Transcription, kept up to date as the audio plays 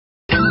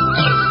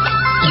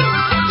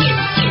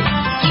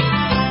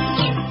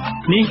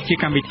នេះជា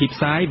កម្មវិធីផ្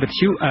សាយវិទ្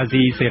យុអា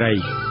ស៊ីសេរី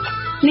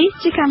នេះ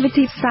ជាកម្មវិ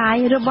ធីផ្សាយ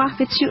របស់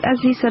វិទ្យុអា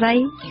ស៊ីសេរី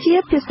ជា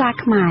ភាសា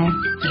ខ្មែរ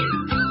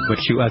វិ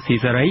ទ្យុអាស៊ី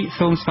សេរី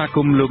សូមស្វាគ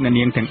មន៍លោកអ្នក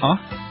នាងទាំងអស់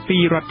ពី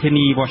រដ្ឋធា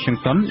នី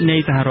Washington នៃ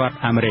សហរដ្ឋ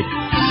អាមេរិក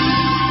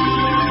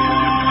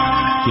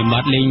ខ្ញុំបា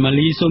ទលេងម៉ា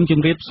លីសូមជ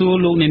ម្រាបសួរ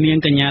លោកអ្នកនាង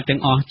កញ្ញាទាំ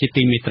ងអស់ជា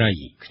ទីមេត្រី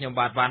ខ្ញុំ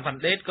បាទវ៉ាន់វ៉ាន់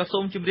ដេតក៏សូ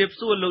មជម្រាប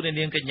សួរលោកអ្នក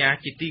នាងកញ្ញា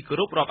ជាទីគោ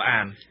រពរាប់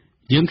អាន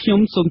យើងខ្ញុំ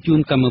សូមជូន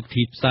កម្មវិ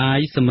ធីផ្សាយ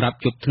សម្រាប់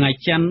ជប់ថ្ងៃ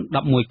ច័ន្ទ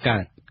11កើ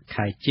ត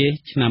ខែចេស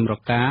ឆ្នាំរ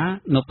កា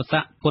នៅបស័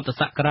កពុទ្ធ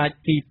សករាជ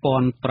2561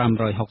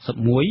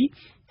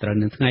ត្រូវ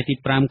នៅថ្ងៃទី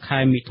5ខែ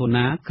មិថុ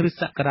នាគ្រិស្ត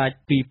សករាជ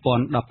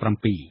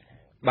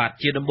2017បាទ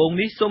ជាដំបូង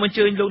នេះសូមអញ្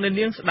ជើញលោកអ្នក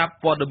នាងស្ដាប់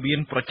ព័ត៌មាន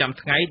ប្រចាំ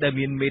ថ្ងៃដែល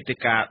មានមេត្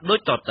តាដូច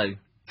តទៅ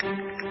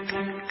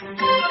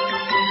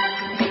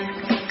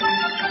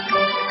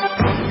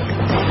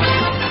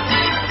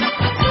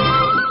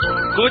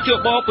គូជ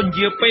បពន្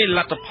យាពេលល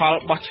ទ្ធផល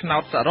បោះឆ្នោ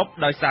តសរុប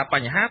ដោយសារប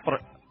ញ្ហា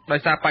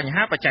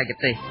បច្ចេក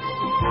ទេស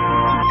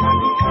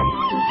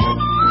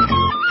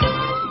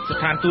ស្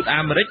ថានទូត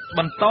អាមេរិកប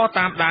ន្ត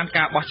តាមដាន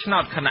ការបោះឆ្នោ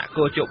តខណៈ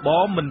គូជប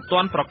មិនទា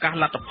ន់ប្រកាស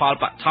លទ្ធផល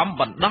បឋម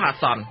បណ្ដោះអា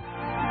សន្ន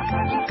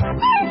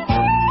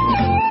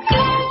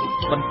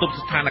បន្ទប់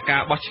ស្ថានភា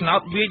ពបោះឆ្នោត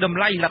វាយតម្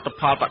លៃលទ្ធ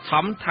ផលបឋ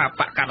មថា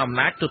បកកណ្ដាលអំ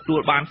ណាចទទួល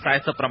បាន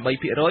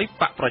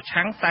 48% បកប្រ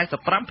ឆាំង 45%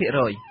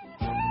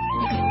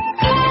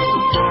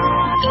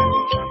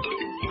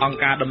អង្គ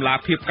ការដំឡា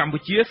ភិបកម្ពុ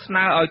ជាស្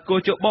នើឲ្យគូ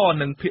ជប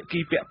និងភាគី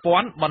ពាក់ព័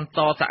ន្ធបន្ត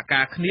សហ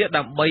ការគ្នា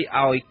ដើម្បី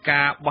ឲ្យ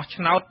ការបោះ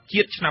ឆ្នោត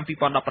ជាតិឆ្នាំ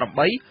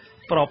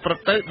2018ប្រព្រឹ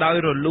ត្តទៅដោយ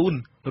រលូន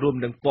រួម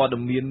នឹងព័ត៌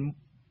មាន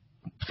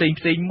ផ្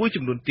សេងមួយ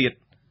ចំនួនទៀត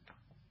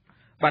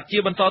បាទជា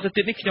បន្តទៅ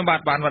ទៀតនេះខ្ញុំបាទ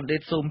បានវ៉ាន់ដេ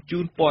តសូមជូ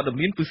នព័ត៌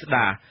មានពិស្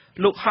ដា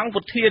លោកហង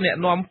ពុធាអ្នក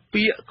នាំ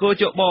ពាក្យគូ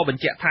ជបប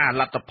ញ្ជាក់ថា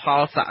លទ្ធផ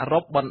លសរុ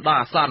បបណ្ដោះ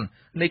អាសន្ន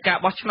នៃការ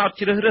បោះឆ្នោត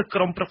ជ្រើសរើសក្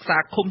រុមប្រឹក្សា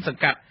ឃុំស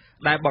ង្កាត់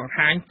ដែលបង្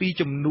ហាញពី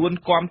ចំនួន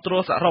គាំទ្រ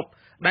សរុប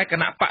ដែលគ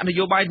ណៈបកន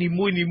យោបាយនី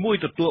មួយៗ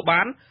ទទួល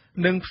បាន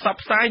នឹងផ្សព្វ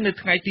ផ្សាយនៅ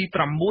ថ្ងៃទី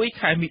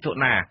6ខែមិថុ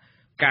នា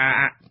ការ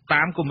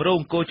តាមគម្រោង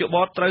គូជប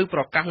ត្រូវប្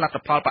រកាសលទ្ធ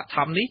ផលបឋ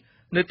មនេះ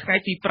នៅថ្ងៃ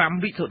ទី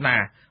5មិថុនា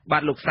បា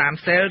ទលោកសាន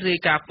សែលរាយ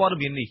ការណ៍ព័ត៌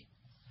មាននេះ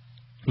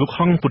លោកហ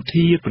ងពុ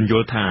ធាពន្យ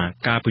ល់ថា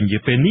ការពន្យា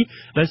ពេលនេះ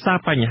ដោយសារ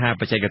បញ្ហា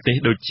បច្ចេកទេស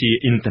ដូចជា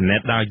អ៊ីនធឺណិត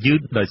ដើរយឺត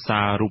ដោយសា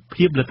ររូប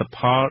ភាពលទ្ធផ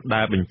ល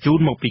ដែលបញ្ជូន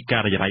មកពីកា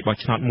រិយាល័យបោះ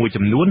ឆ្នោតមួយ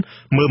ចំនួន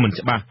មើលមិន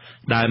ច្បាស់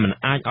ដែលមិន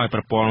អាចឲ្យប្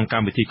រព័ន្ធក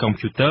ម្មវិធីកុំ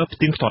ព្យូទ័រផ្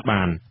ទៀងផ្ទាត់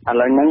បានឥ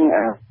ឡូវហ្នឹង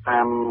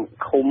តាម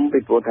ឃុំពី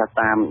ព្រោះថា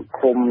តាម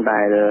ឃុំ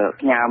ដែល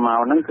ផ្ញើមក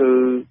ហ្នឹងគឺ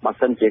បើ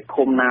សិនជា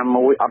ឃុំណា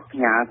មួយអត់ផ្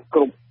ញើគ្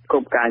រ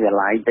ប់ការិយា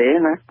ល័យទេ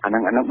ណាអាហ្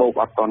នឹងបូក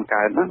អត់តន់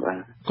កើតណាបាទ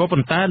ក៏ប៉ុ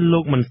ន្តែលោ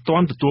កមិនទា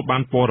ន់ទទួលបា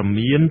នព័ត៌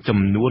មានចំ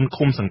នួន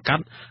ឃុំសង្កា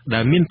ត់ដែ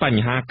លមានប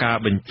ញ្ហាការ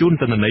បញ្ជូន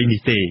ទិន្នន័យនេះ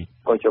ទេ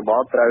ក៏ច្ប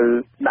ល់ត្រូវ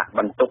ដាក់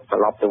បន្ទុកត្រ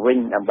ឡប់ទៅវិញ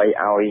ដើម្បី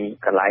ឲ្យ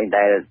កន្លែង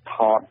ដែលថ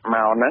តម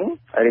កហ្នឹង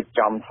រៀប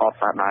ចំថត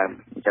សារដើម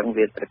អញ្ចឹង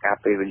វាត្រូវការ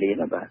ពេលវេលា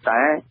ណាបាទ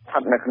តែស្ថិ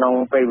តនៅក្នុង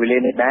ពេលវេលា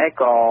នេះដែរ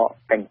ក៏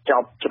កញ្ច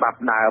ប់ច្បាប់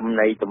ដើម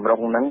នៃទម្រ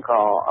ង់ហ្នឹង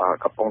ក៏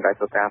កំពុងតែ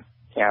ធ្វើការ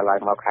ផ្ញើឡើង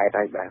មកខេត្ត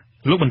ហើយបាទ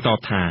លោកបន្ត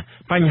ថា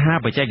បញ្ហា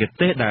បច្ចេក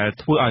ទេសដែល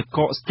ធ្វើឲ្យក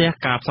កស្ទះ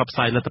ការផ្សព្វផ្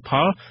សាយលទ្ធផ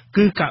ល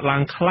គឺកើតឡើ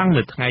ងខ្លាំង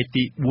នៅថ្ងៃ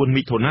ទី4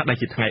មិថុនាដែល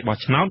ជាថ្ងៃបោះ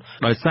ឆ្នោត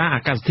ដោយសារ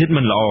អាកាសធាតុ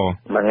មិនល្អ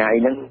មួយថ្ងៃ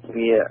ហ្នឹង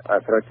វា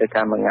ត្រូវធ្វើ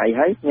ការមួយថ្ងៃ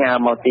ហើយញ៉ាំ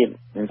មកទៀត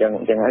អញ្ចឹ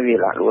ងហើយវា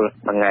ដាក់លួល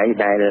មួយថ្ងៃ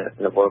ដែល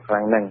រវល់ខ្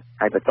លាំងហ្នឹង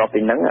ហើយបន្ទាប់ពី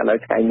ហ្នឹងឥឡូវ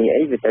ថ្ងៃនេះ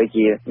អីវាទៅ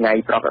ជាថ្ងៃ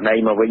ប្រកបដី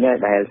មកវិញហើយ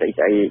ដែលស្អី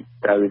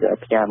ត្រូវ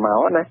ផ្ញើមក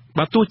ណា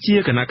បើទោះជា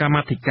គណៈកម្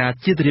មាធិការ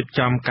ជាតិរៀប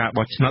ចំការ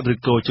បោះឆ្នោតឬ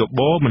កោជ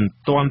បមិន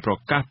ទាន់ប្រ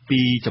កាស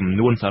ពីចំ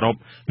នួនសរុប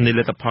នៃល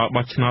ទ្ធផល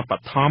បោះឆ្នោតប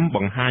ឋមប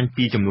ង្ហាញ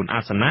ពីចំនួន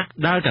អាសនៈ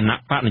ដែលគណៈ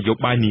បកនយោ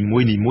បាយនី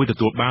មួយៗទ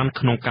ទួលបាន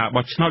ក្នុងការ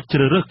បោះឆ្នោតជ្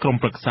រើសរើសក្រុម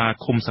ប្រឹក្សា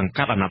ឃុំសង្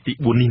កាត់អាណត្តិទី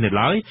4នេះនៅ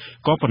ឡើយ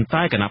ក៏ប៉ុន្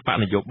តែគណៈបក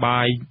នយោ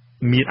បាយ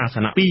មានអាស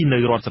នៈ2នៅ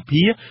រដ្ឋស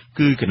ភា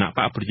គឺគណៈប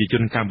កប្រជាជ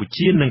នកម្ពុ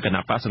ជានិងគ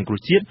ណៈបកសង្គ្រោះ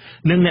ជាតិ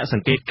និងអ្នកស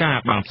ង្កេតការ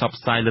ណ៍បានផ្សព្វ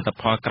ផ្សាយលទ្ធ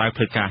ផលក្រៅ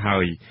ផ្លូវការហើ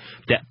យ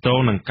តាក់ទង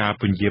នឹងការ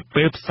ពន្យា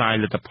ពេលផ្សាយ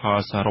លទ្ធផល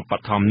សរុបប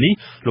ឋមនេះ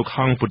លោកហ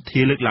ងពុ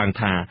ធាលើកឡើង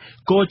ថា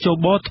គោជ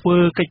បធ្វើ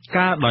កិច្ច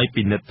ការដោយ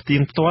ពិនិត្យផ្ទៀ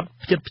ងផ្ទាត់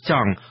ផ្ចិតផ្ច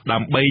ង់ដើ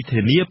ម្បី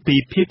ធានាពី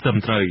ភាពត្រឹម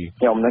ត្រូវ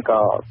ខ្ញុំនេះក៏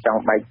ច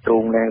ង់បែកទ្រូ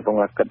ងដែរខ្ញុំ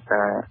គិត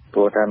ថាព្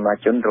រោះតែមក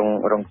ជន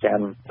រងចាំ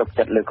ទុក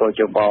ចិត្តលើគោ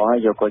ជបហើយ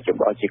យកគោជ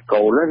បជា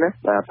គោលណា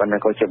បាទប៉ុន្តែ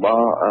គោជប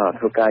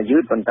ធ្វើការយឺ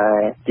តប៉ុន្តែ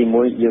ទី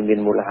1យើងមាន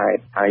មូលហេតុ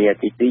ហើយ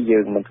ទី2យើ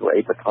ងមិនធ្វើ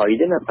អីបន្ថយ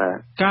ទេណាបាទ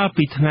កាល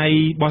ពីថ្ងៃ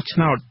បោះឆ្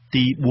នោត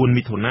ទី4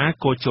មិថុនា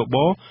គូជប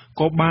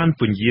ក៏បាន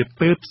ពន្យា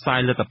ពេលផ្សាយ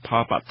លទ្ធផ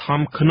លបឋ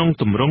មក្នុង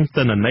ទម្រង់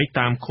ទិន្នន័យ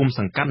តាមឃុំស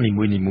ង្កាត់នី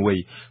មួយ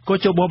ៗគូ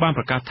ជបបាន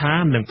ប្រកាសថា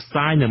នឹងផ្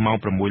សាយនៅម៉ោង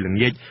6ល្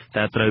ងាច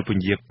តែត្រូវព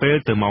ន្យាពេល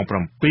ទៅម៉ោង7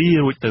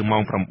រួចទៅម៉ោ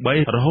ង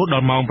8រហូតដ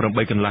ល់ម៉ោង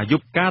8កន្លះយ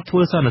ប់ការធ្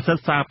វើសន្និសីទ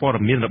សារព័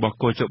ត៌មានរបស់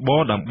គូជប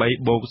ដើម្បី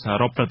បូកស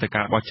រុបព្រឹត្តិ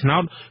ការណ៍បោះឆ្នោ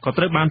តក៏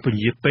ត្រូវបានពន្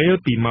យាពេល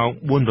ពីម៉ោង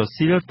4រ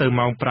សៀលទៅ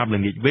ម៉ោង5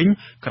ល្ងាចវិញ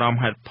ក្រោម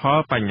ហេតុផល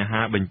បញ្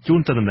ហាបញ្ជូន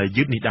ទិន្នន័យ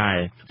យឺតនេះដែរ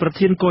ប្រ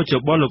ធានគូជ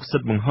បលោកសិ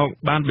ទ្ធបង្ហុក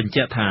បានបញ្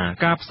ជាក់ថា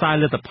ការផ្សាយ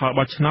លទ្ធផល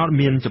បោះឆ្នោត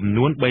មានចំ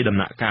នួន3ដំ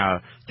ណាក់កាល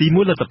ទី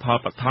1លទ្ធផល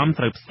បឋម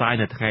ត្រូវផ្សាយ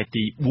នៅថ្ងៃ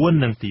ទី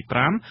4និងទី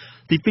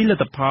5ទី2ល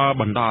ទ្ធផល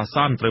បណ្ដោះអាស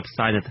ន្នត្រូវផ្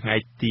សាយនៅថ្ងៃ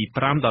ទី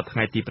5ដល់ថ្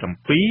ងៃទី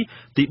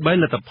7ទី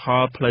3លទ្ធផ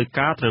លផ្លូវ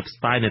ការត្រូវផ្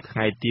សាយនៅថ្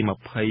ងៃទី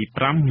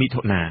25មិ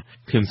ថុនា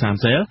ខ្ញុំសាម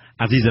សែល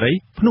អាស៊ីសេរី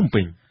ភ្នំ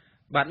ពេញ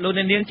បាទលោក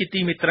អ្នកនាងជាទី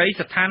មេត្រី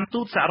ស្ថាន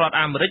ទូតសហរដ្ឋ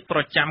អាមេរិកប្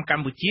រចាំក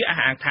ម្ពុជាអះ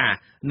អាងថា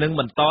នឹង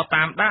បន្ត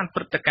តាមដានព្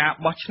រឹត្តិការណ៍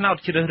បោះឆ្នោត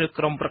ជ្រើសរើស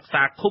ក្រុមប្រឹក្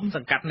សាឃុំស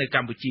ង្កាត់នៅក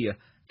ម្ពុជា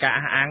ការ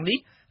អះអាងនេះ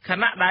ខ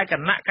ណៈដែលគ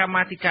ណៈកម្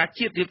មាធិការ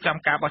ជាតិរៀបចំ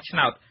ការបោះឆ្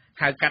នោត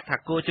ហៅកាត់ថា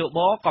គោជប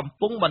កំ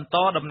ពុងបន្ត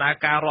ដំណើរ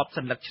ការរាប់ស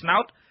ន្លឹកឆ្នោ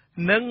ត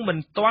និងមិន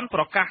ទាន់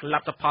ប្រកាសល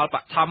ទ្ធផលប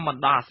ឋមប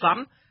ណ្ដោះអាសន្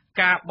ន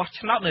ការបោះ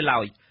ឆ្នោតនៅឡើ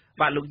យ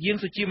បាទលោកយាង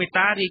សុជាមេ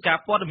តារាយការ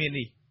ណ៍ព័ត៌មាន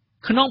នេះ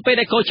ក្នុងពេល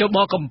ដែលកោជប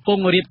កំពុង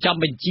រៀបចំ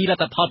បញ្ជីល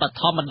ទ្ធផលប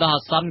ឋមបណ្ដោះ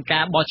អាសន្ន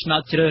ការបោះឆ្នោ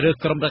តជ្រើសរើស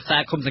ក្រុមប្រឹក្សា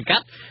ឃុំសង្កា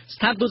ត់ស្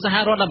ថានទូតសហ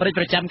រដ្ឋអាមេរិក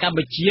ប្រចាំកម្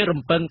ពុជារំ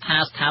ពឹងថា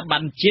ស្ថាប័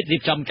នជាតិរៀ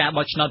បចំការ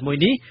បោះឆ្នោតមួយ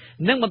នេះ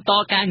នឹងបន្ត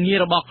ការងារ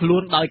របស់ខ្លួ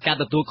នដោយការ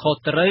ទទួលខុស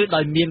ត្រូវដោ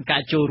យមានកា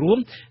រចូលរួម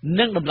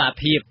និងតម្លា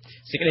ភាព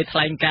សេចក្តីថ្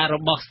លែងការណ៍រ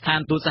បស់ស្ថាន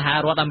ទូតសហ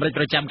រដ្ឋអាមេរិក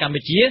ប្រចាំកម្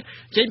ពុជា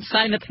ចេញផ្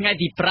សាយនៅថ្ងៃ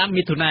ទី5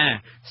មិថុនា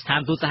ស្ថា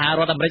នទូតសហរ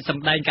ដ្ឋអាមេរិកស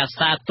ម្ដែងការ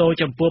សាទរ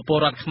ចំពោះពល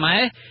រដ្ឋខ្មែ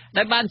រ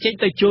ដែលបានចេញ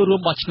ទៅចូលរួ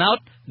មបោះឆ្នោត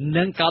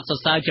និងកោតសរ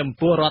សើរចំ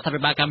ពោះរដ្ឋា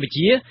ភិបាលកម្ពុ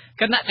ជា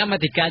គណៈកម្មា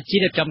ធិការជា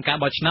តិរៀបចំការ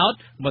បោះឆ្នោត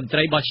មន្ត្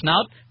រីបោះឆ្នោ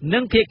តនិ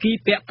ងភាគី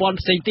ពាក់ព័ន្ធ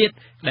ផ្សេងទៀត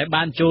ដែល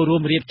បានចូលរួ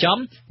មរៀបចំ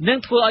និង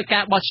ធ្វើឲ្យកា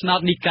របោះឆ្នោត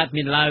នេះកើត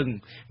មានឡើង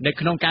នៅ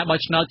ក្នុងការបោះ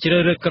ឆ្នោតជ្រើ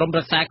សរើសក្រុមប្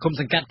រឹក្សាឃុំ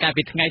សង្កាត់កាល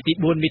ពីថ្ងៃទី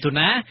4មិថុ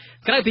នា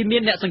ក្រៅពីមា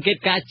នអ្នកសង្កេត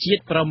ការណ៍ជា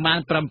តិប្រមាណ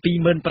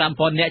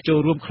 75,000 នាក់ចូល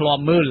រួមឃ្លាំ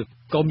មើល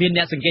ក៏មាន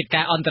អ្នកសង្កេត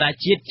ការណ៍អន្តរ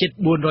ជាតិជិត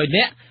400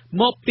នាក់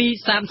មកពី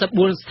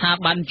34ស្ថា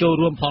ប័នចូល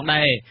រួមផង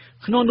ដែរ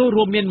ក្នុងនោះ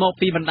រួមមានមក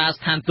ពីបណ្ដា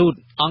ស្ថានទូត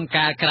អង្គ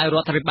ការក្រៅរ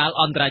ដ្ឋាភិបាល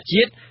អន្តរ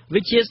ជាតិ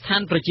វិទ្យាស្ថា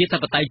នប្រជាធិ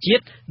បតេយ្យជា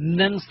តិ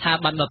និងស្ថា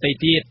ប័នដទៃ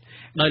ទៀត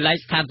ដោយឡែក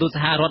ស្ថានទូតស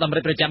ហរដ្ឋអាមេ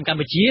រិកប្រចាំកម្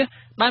ពុជា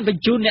បានប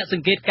ញ្ជូនអ្នកស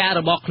ង្កេតការណ៍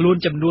របស់ខ្លួន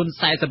ចំនួន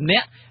40នា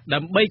ក់ដើ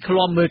ម្បីឃ្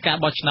លាំមើលការ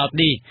បោះឆ្នោត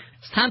នេះ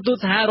ស្ថានទូត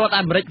សហរដ្ឋ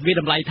អាមេរិកវា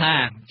តម្លៃថា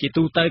ជា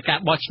ទូទៅការ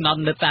បោះឆ្នោត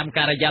នៅតាម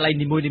ការិយាល័យ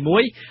នីមួ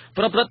យៗ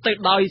ប្រព្រឹត្តទៅ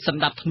ដោយស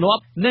ណ្ដាប់ធ្នា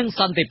ប់និង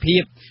សន្តិភា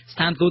ពស្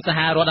ថានទូតសហ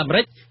រដ្ឋអាមេ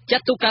រិកចា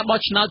ត់ទុកការបោះ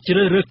ឆ្នោតជ្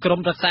រើសរើសក្រុម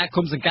ប្រឹក្សា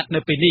ឃុំសង្កាត់នៅ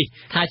ពេលនេះ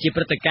ថាជា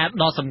ព្រឹត្តិការណ៍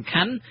ដ៏សំ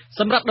ខាន់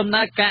សម្រាប់ដំ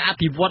ណើរការអ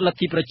ភិវឌ្ឍលទ្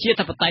ធិប្រជា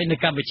ធិបតេយ្យនៅ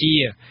កម្ពុជា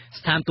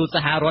ស្ថានទូតស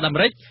ហរដ្ឋអាមេ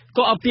រិក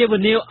ក៏អំពាវ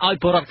នាវឲ្យ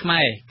ពលរដ្ឋខ្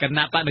មែរគ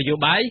ណៈបកនយោ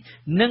បាយ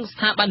និងស្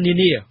ថាប័ននា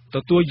នាទ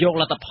ទួលយក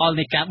លទ្ធផល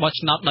នៃការបោះ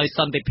ឆ្នោតដោយស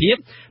ន្តិភាព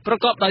ប្រ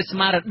កបដោយស្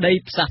មារតី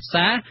ផ្សះផ្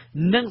សា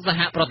និងសហ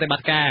ប្រតិប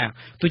ត្តិការ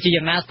ទោះជា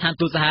យ៉ាងណាស្ថាន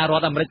ទូតសហរ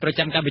ដ្ឋអាមេរិកប្រ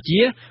ចាំកម្ពុជា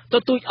ទ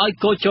ទូចឲ្យ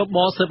កោជប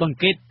ស៊ើបអង្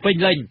កេតពេញ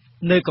លេញ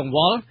នៅកង្វ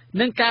ល់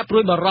និងការព្រួ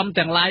យបារម្ភ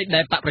ទាំងឡាយ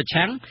ដែលបកប្រ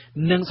ឆាំង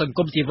និងសង្គ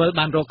មស៊ីវិល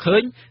បានរកឃើ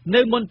ញ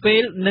នៅមុនពេ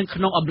លនិង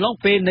ក្នុងអំឡុង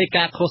ពេលនៃ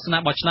ការឃោសនា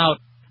បោះឆ្នោត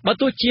បើ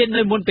ទោះជា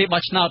នៅមុនពេល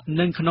បោះឆ្នោត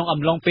និងក្នុងអំ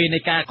ឡុងពេលនៃ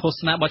ការឃោស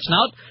នាបោះឆ្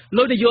នោត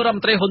លោកនាយករដ្ឋម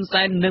ន្ត្រីហ៊ុន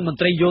សែននិងមន្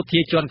ត្រីយោធា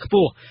ជាន់ខ្ព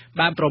ស់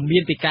បានប្រមា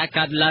នពីការ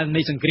កើតឡើង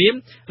នៃសង្គ្រាម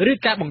ឬ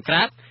ការបង្ក្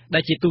រាបដែ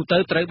លជាទូទៅ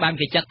ត្រូវបាន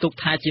គេចាត់ទុក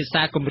ថាជា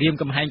សារគំរាម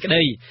កំហែងក្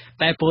តី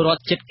តែពលរដ្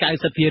ឋជិត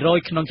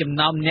 90% ក្នុងចំ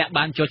ណោមអ្នក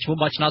បានចុះឈ្មោះ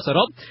បោះឆ្នោតស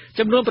រុប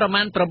ចំនួនប្រ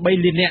មាណ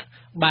 8 លាននាក់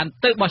បាន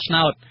ទៅបោះឆ្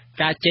នោត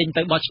ការចេញ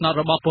ទៅបោះឆ្នោត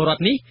របស់ពលរដ្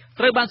ឋនេះ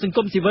ត្រូវបានសង្គ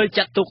មស៊ីវិល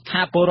ចាត់ទុក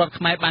ថាពលរដ្ឋ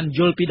ខ្មែរបានយ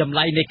ល់ពីតម្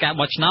លៃនៃការ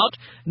បោះឆ្នោត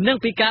និង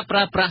ពីការប្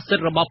រើប្រាស់សិទ្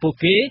ធិរបស់ពួក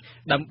គេ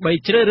ដើម្បី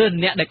ជ្រើសរើស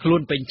អ្នកដែលខ្លួ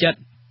នពេញចិត្ត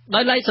ដោ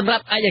យឡែកសម្រា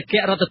ប់ឯកអគ្គ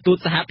រដ្ឋទូត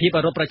សហភាព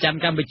អឺរ៉ុបប្រចាំ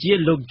កម្ពុជា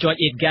លោក George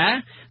Edgar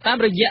តាម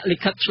រយៈលិ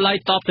ខិតឆ្លើយ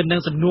តបទៅនឹ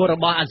ងសំណួររ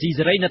បស់អាស៊ី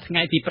សេរីនៅថ្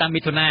ងៃទី5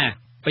មិថុនា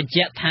បញ្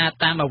ជាក់ថា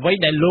តាមអ្វី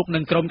ដែលលោកនិ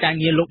ងក្រុមការ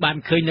ងារលោកបាន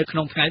ឃើញនៅក្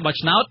នុងថ្ងៃបោះ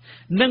ឆ្នោត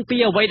និងពី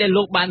អ្វីដែល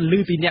លោកបានឮ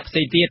ពីអ្នកផ្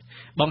សេងទៀត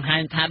បង្ហា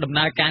ញថាដំ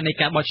ណើរការនៃ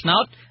ការបោះឆ្នោ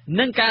ត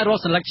និងការរា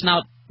ស់សន្លឹកឆ្នោ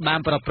តបាន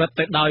ប្រព្រឹត្ត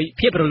ទៅដោយ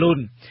ភាពរលូន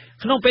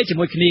ក្នុងពេលជា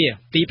មួយគ្នា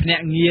ទីភ្នា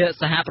ក់ងារ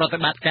សហប្រតិ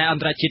បត្តិការអ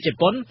ន្តរជាតិជ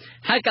ប៉ុន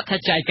ហៅកាត់ថា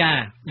ចៃកា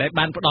ដែល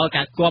បានផ្ដល់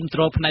ការគាំទ្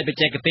រផ្នែកបច្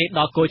ចេកទេសដ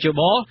ល់កោជ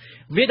ប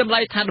វាតម្លៃ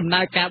ថាដំ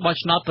ណើរការបោះ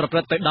ឆ្នោតប្រព្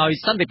រឹត្តទៅដោយ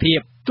សន្តិភាព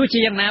ទោះជា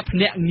យ៉ាងណាភ្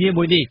នាក់ងារ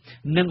មួយនេះ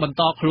នឹងបន្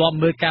តឃ្លាំ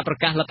មើលការប្រ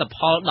កាសលទ្ធផ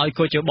លដោយ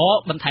កោជប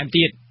បន្ថែម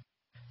ទៀត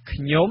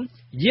ខ្ញុំ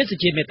យាសុ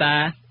ជាមេតា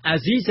អា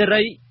ស៊ីសេ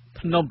រី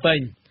ភ្នំពេញ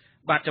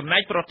បាទចំណែ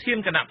កប្រធាន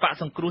គណៈបក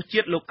សង្គ្រោះជា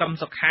តិលោកកឹម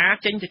សុខា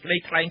ចេញសេចក្តី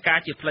ថ្លែងការ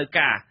ណ៍ជាផ្លូវ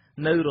ការ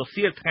នៅរ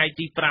សៀលថ្ងៃ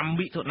ទី5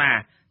មិថុនា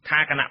ថា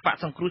គណៈបក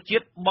សង្គ្រោះជា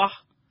តិបោះ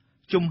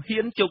ជំហា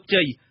នជោគ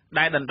ជ័យ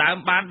ដែលដណ្ដើម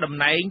បានតំ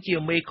ណែងជា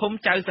មេឃុំ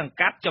ចៅសង្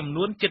កាត់ចំ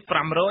នួនជិត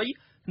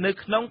500នៅ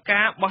ក្នុង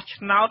ការបោះ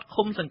ឆ្នោត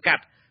ឃុំសង្កា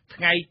ត់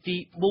ថ្ងៃទី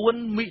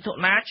4មិថុ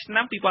នាឆ្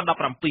នាំ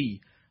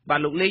2017បាទ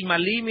លោកលេងម៉ា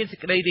លីមានសេច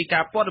ក្តីរាយកា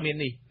រណ៍ព័ត៌មាន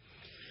នេះ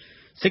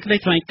សេចក្តី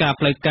ថ្លែងការណ៍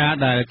ផ្លូវការ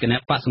ដែលគណៈ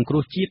បកសង្គ្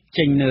រោះជាតិ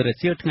ចេញនៅរ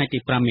សៀលថ្ងៃទី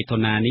5មិថុ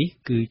នានេះ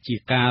គឺជា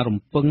ការរំ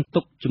ពឹង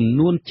ទុកចំ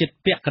នួនជិត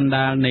ពាក់កណ្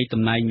ដាលនៃ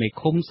តំណែងមេ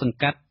ឃុំសង្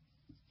កាត់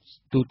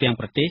ទូទាំង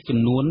ប្រទេសចំ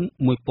នួន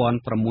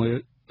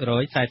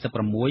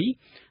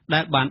1646ដែ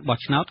លបានបោះ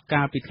ឆ្នោត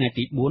កាលពីថ្ងៃ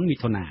ទី4មិ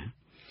ថុនា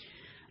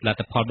លទ្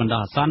ធផលបណ្ដោះ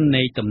អាសន្ន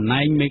នៃតំ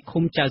ណែងមេ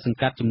ឃុំចៅសង្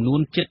កាត់ចំនួន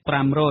ជិត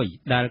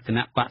500ដែលគ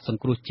ណៈបកស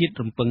ង្គ្រោះជាតិ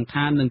រំពឹង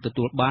ថានឹងទ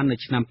ទួលបាននៅ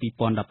ឆ្នាំ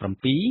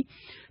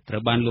2017ត្រូ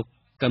វបានលោក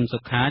កឹមសុ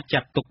ខាចា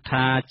ត់ទុក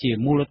ថាជា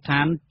មូលដ្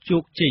ឋានជោ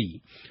គជ័យ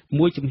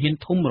មួយជំហាន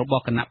ធំរប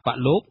ស់គណៈបក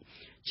លោក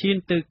ឈាន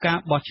ទៅការ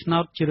បោះឆ្នោ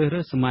តជ្រើស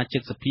រើសសមាជិ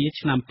កសភា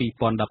ឆ្នាំ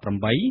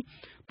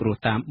2018ព្រោះ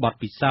តាមបទ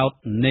ពិសោធន៍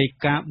នៃ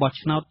ការបោះ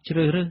ឆ្នោតជ្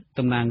រើសរើស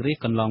តំណាងរាស្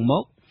ត្រកន្លងម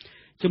ក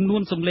ចំនួ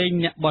នសម្លេង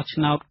អ្នកបោះឆ្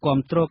នោតគាំ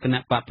ទ្រគណៈ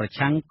បកប្រ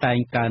ឆាំងតែង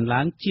កើន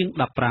ឡើងជាង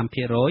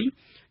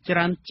 15% ច្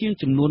រើនជាង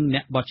ចំនួនអ្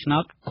នកបោះឆ្នោ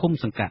តឃុំ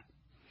សង្កាត់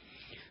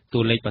តួ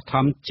លេខបឋ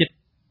មជិត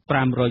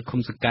500ឃុំ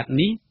សង្កាត់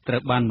នេះត្រូ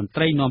វបានមន្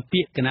ត្រីនាំ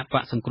ពាក្យគណៈប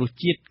កសង្គ្រោះ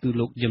ជាតិគឺ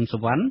លោកយឹមស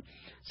វណ្ណ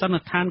សន្និ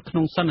ដ្ឋានក្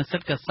នុងសន្និសី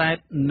ទកាសែត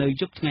នៅ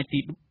យប់ថ្ងៃទី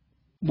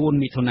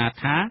4មិថុនា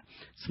ថា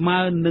ស្មើ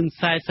នឹង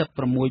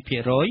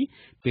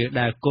 46% ពេល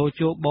ដែលកោ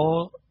ជប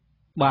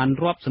បាន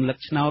រាប់សន្លឹក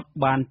ឆ្នោត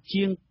បាន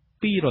ជាង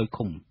200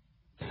ឃុំ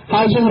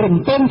ហើយយើងរំ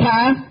ពឹងថា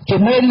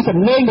ចំណេញស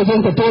ម្លេងដែលយើ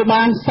ងទទួល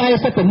បាន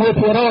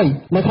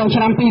 46% នៅក្នុងឆ្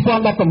នាំ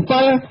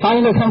2017ហើយ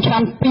នៅក្នុងឆ្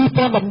នាំ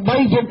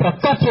2018យើងប្រ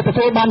កាសជាទ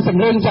ទួលបានស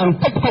ម្លេងយ៉ាង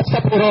តិច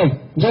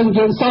 60% យើង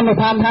សន្និ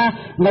ដ្ឋានថា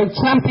នៅ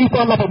ឆ្នាំ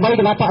2018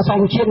គណៈបក្សសង្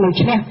គ្រោះជាតិនឹង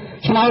ឈ្នះ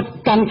ឆ្នោត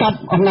កាន់កាប់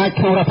អំណាច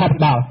ក្នុងរដ្ឋាភិ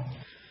បាល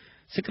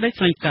សេចក្តី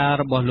ថ្លែងការណ៍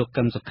របស់លោក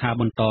កឹមសុខា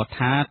បន្ត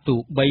ថាទោះ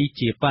បី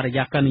ជាបរិ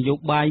យាកាសនយោ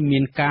បាយមា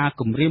នការ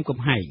គំរាមកំ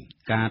ហែង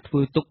ការធ្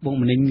វើទុកបុក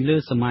ម្នេញលើ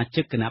សមា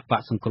ជិកគណៈប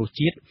ក្សសង្គ្រោះ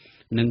ជាតិ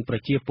និងប្រ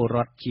ជាពលរ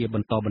ដ្ឋជាប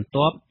ន្តបន្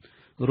ទាប់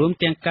រួម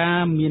ទាំងការ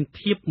មាន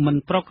ភាពមិន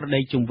ប្រក្រតី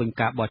ជុំវិញ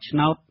ការបោះឆ្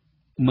នោត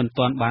មិន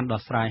ទាន់បាន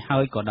ដោះស្រាយហើ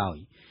យក៏ដោយ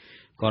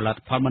ក៏លទ្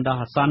ធផលបណ្ដោះ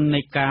អាសន្ន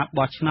នៃការ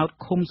បោះឆ្នោត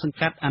ឃុំសង្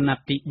កាត់អាណត្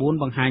តិទី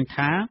4បង្ហាញ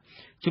ថា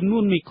ចំនួ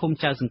នមេឃុំ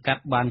ចៅសង្កា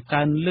ត់បាន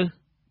កើនលើស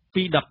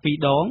ពី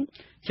12ដង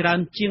ច្រើន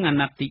ជាងអា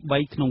ណត្តិទី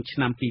3ក្នុងឆ្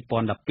នាំ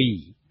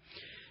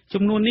2012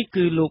ចំនួននេះ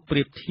គឺលោកប្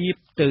រៀបធៀប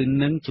ទៅ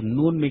នឹងចំ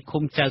នួនមេ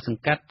ឃុំចៅស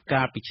ង្កាត់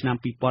កាលពីឆ្នាំ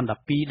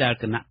2012ដែល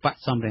គណៈបក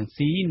សំរង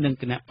ស៊ីនិង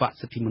គណៈបក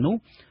សិទ្ធិមនុស្ស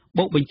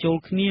បូកបញ្ចូល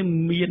គ្នា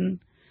មាន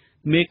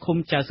មេឃុំ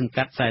ចៅសង្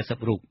កាត់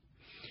40រូប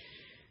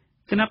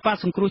គណៈបក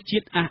សង្គ្រោះជា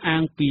តិអះអា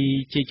ងពី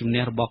ជ័យជំ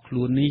នះរបស់ខ្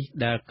លួននេះ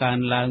ដែលកើន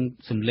ឡើង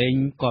សម្លេង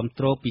គាំ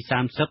ទ្រពី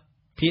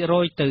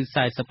 30% ទៅ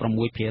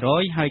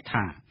 46% ហើយ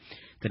ថា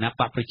គណៈ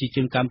បកប្រជាជ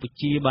នកម្ពុ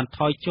ជាបានថ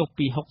យចុះ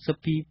ពី 62%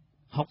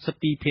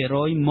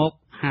 មក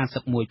 51%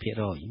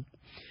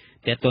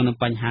តែទៅនឹង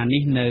បញ្ហា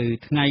នេះនៅ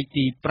ថ្ងៃ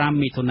ទី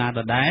5មិថុនាដ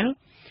ដែល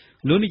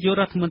លោកនាយក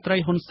រដ្ឋមន្ត្រី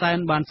ហ៊ុនសែន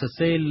បានសរ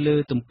សេរលើ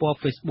ទំព័រ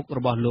Facebook រ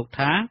បស់លោក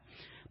ថា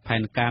ផែ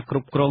នការគ្រ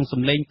ប់គ្រងស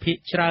ម្លេងភាគ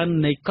ច្រើន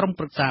នៃក្រុម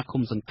ប្រឹក្សា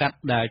ឃុំសង្កាត់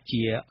ដែល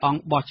ជាអង្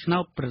គបោះឆ្នោ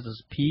តប្រសិទ្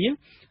ធភាព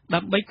ដើ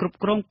ម្បីគ្រប់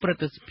គ្រងប្រ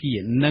សិទ្ធភាព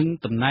និង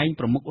តំណែង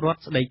ប្រមុខរដ្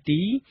ឋស្ដី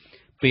ទី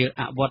ពេល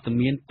អវត្ត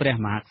មានព្រះ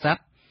មហាក្សត្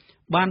រ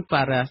បាន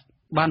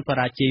ប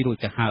រាជ័យរួច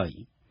ទៅហើយ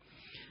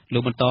លោ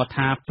កបន្ត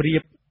ថាប្រៀ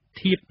ប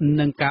ធៀប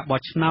នឹងការបោះ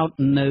ឆ្នោត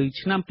នៅ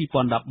ឆ្នាំ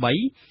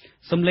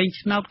2013សម្លេង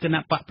ឆ្នោតគណៈ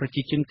បកប្រ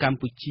ជាជនកម្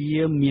ពុជា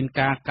មាន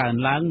ការកើន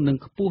ឡើងនិង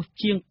ខ្ពស់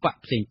ជាងបក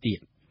ផ្សេងទៀត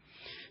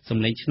ស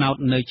ម្លេងឆ្នោត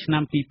នៅឆ្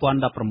នាំ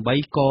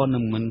2018ក៏នឹ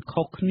ងមិន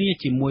ខុសគ្នា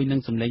ជាមួយនឹង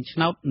សម្លេងឆ្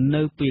នោត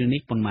នៅពេល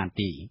នេះប៉ុន្មាន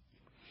ទេ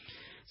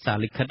សារ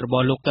លិខិតរប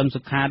ស់លោកកឹម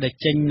សុខាដែល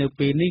ចេញនៅ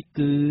ពេលនេះ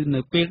គឺនៅ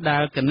ពេលដែ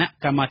លគណៈ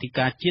កម្មាធិ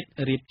ការជាតិ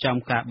រៀបចំ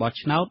ការបោះ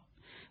ឆ្នោត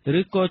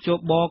ឬក៏ជ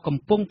បកំ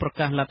ពុងប្រ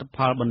កាសលទ្ធផ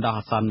លបណ្ដោះ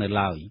អាសន្ននៅ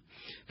ឡើយ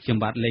ខ្ញុំ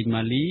បាទលេង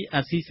ម៉ាលី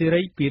អាស៊ីសេ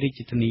រីពីរាជ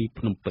ធានី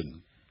ភ្នំពេញ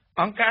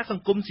អង្គការស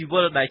ង្គមស៊ី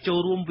វិលដែលចូល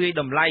រួមវាយ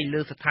តម្លៃ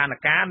លើស្ថាន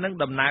ភាពនិង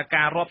ដំណើរ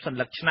ការរាប់សន្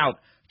លឹកឆ្នោត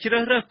ជ្រើ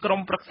សរើសក្រុម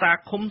ប្រឹក្សា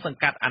ឃុំសង្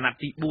កាត់អាណត្តិ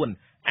ទី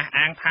4អះ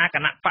អាងថាគ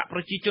ណៈបកប្រ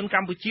ជាជនក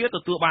ម្ពុជាទ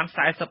ទួលបាន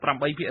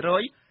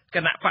 48% គ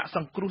ណៈបកស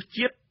ង្គ្រោះ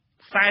ជាតិ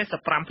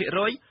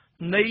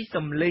 45% នៃស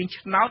ម្លេង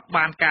ឆ្នោត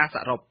បានការស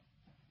រុប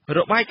រ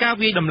បាយការណ៍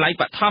វាយតម្លៃ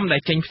បឋមដែ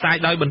លចេញផ្សាយ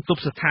ដោយបន្ទ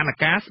ប់ស្ថាន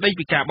ភាពស្ដី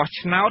ពីការបោះ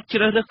ឆ្នោតជ្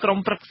រើសរើសក្រុម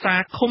ប្រឹក្សា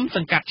ឃុំស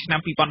ង្កាត់ឆ្នាំ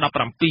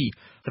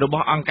2017រប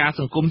ស់អង្គការ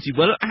សង្គមស៊ី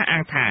វិលអះអា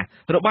ងថា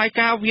របាយ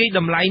ការណ៍វាយត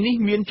ម្លៃនេះ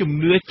មានជំ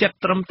នឿចិត្ត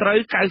ត្រឹមត្រូវ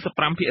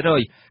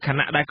 95% ខ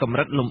ណៈដែលកម្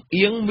រិតលំ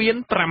អៀងមាន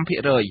 5%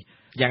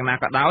យ៉ាងណា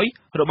ក៏ដោយ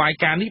របាយ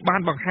ការណ៍នេះបា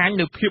នបង្ហាញ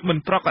នូវភាពមិន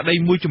ប្រក្រតី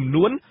មួយចំ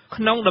នួន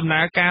ក្នុងដំណើ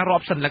រការរា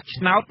ប់សន្លឹក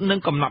ឆ្នោតនិង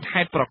កំណត់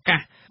ហេតុប្រកាស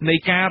នៃ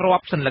ការរា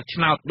ប់សន្លឹកឆ្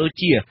នោតដូច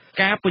ជា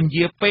ការពន្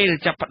យាពេល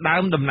ចាប់ផ្ដើ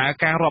មដំណើរ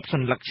ការរាប់ស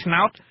ន្លឹកឆ្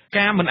នោត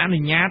ការមិនអនុ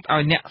ញ្ញាតឲ្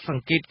យអ្នកស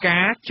ង្កេតកា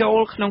រណ៍ចូល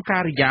ក្នុងកា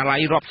រិយាល័យ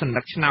រាប់សន្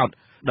លឹកឆ្នោត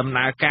ដំ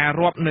ណើរការ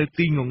រាប់នៅ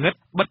ទីងងឹត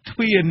បិទទ្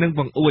វារនិង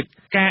បង្អួច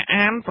ការ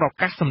អានប្រ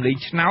កាសសម្លេង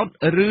ឆ្នោត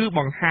ឬប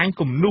ង្ហាញ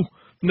គំនូស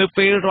នៅ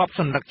ពេលរាប់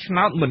សន្លឹកឆ្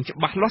នោតមិនច្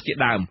បាស់លាស់ជា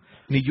ដើម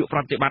នាយកប្រ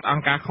តិបត្តិអ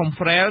ង្គការ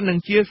Khmer និង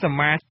ជាស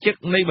មាជិក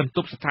នៃបន្ទ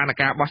ប់ស្ថាន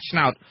ភាពបោះឆ្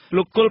នោត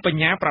លោកគុលប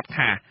ញ្ញាប្រាប់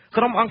ថា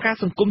ក្រុមអង្គការ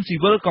សង្គមស៊ី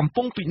វិលកំ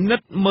ពុងពិនិ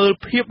ត្យមើល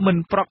ភាពមិន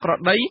ប្រក្រ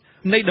តី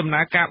នៃដំ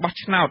ណើរការបោះ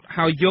ឆ្នោត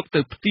ហើយយក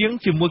ទៅផ្ទៀង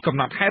ជាមួយកំ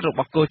ណត់ហេតុរប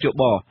ស់កោជ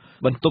ប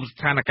បន្ទប់ស្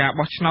ថានភាព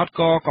បោះឆ្នោត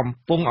ក៏កំ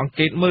ពុងអង្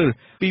កេតមើល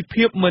ពី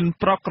ភាពមិន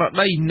ប្រក្រ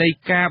តីនៃ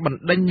ការប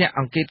ណ្ដេញអ្នក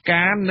អង្កេត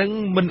ការណ៍និង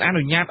មិនអ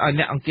នុញ្ញាតឲ្យ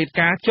អ្នកអង្កេត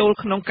ការណ៍ចូល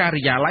ក្នុងកា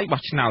រិយាល័យ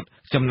បោះឆ្នោត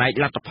ចំណែក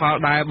លទ្ធផល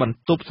ដែលបន្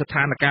ទប់ស្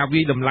ថានភាពវិ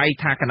យតម្លៃ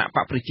ថាគណៈប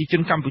កប្រជាជ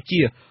នកម្ពុ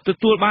ជាទ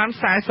ទួលបាន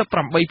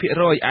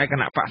 48% ឯគ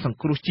ណៈបកសង្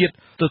គ្រោះជាតិ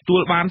ទទួ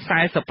លបាន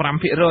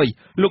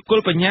 45% លោកគុល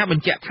បញ្ញា ញ្ញាប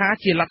ញ្ជាក់ថា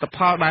ជាលទ្ធផ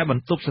លដែលប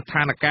ន្ទប់ស្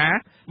ថានភា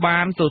ពបា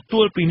នទទួ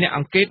លពីអ្នកអ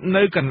ង្កេត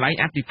នៅកន្លែង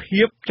អតិ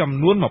ភិបចំ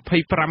នួន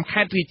25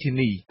ខេត្តរាជធា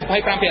នី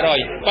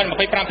 25% ប៉ុន្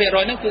តែ 25%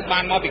 ហ្នឹងគឺបា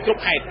នមកពីគ្រ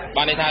ប់ខេត្ត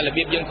បានន័យថារ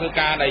បៀបយើងធ្វើ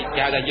ការដែល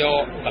គេហៅថាយក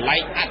កន្លែ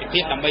ងអតិភិ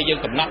បដើម្បីយើង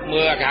កំណត់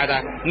មើលគេហៅថា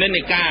និន្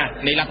នាការ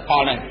នៃលទ្ធផ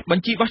លហ្នឹង ប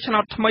ញ្ជីបោះឆ្នោ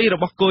តថ្មីរ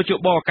បស់គោជ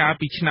បកាល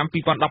ពីឆ្នាំ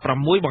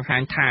2016បង្ហា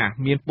ញថា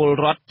មានពល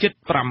រដ្ឋជិត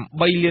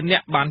8លាននា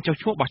ក់បានចុះ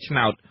ឈ្មោះបោះឆ្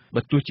នោត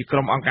បើទោះជាក្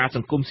រុមអង្គការស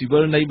ង្គមស៊ីវិ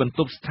លនៃបន្ទ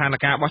ប់ស្ថាន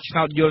ភាពបោះឆ្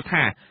នោតយល់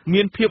ថា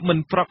មានភាពមិន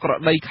ប្រក្រ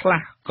តីខ្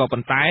លះក៏ប៉ុ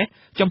ន្តែ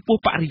ចំពោះ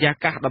បរិយា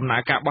កាសដំណើ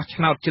រការបោះ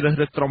ឆ្នោតជ្រើស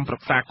រើសក្រុមប្រឹ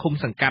ក្សាឃុំ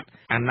សង្កាត់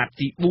អាណត្តិ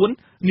ទី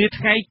4នា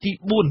ថ្ងៃទី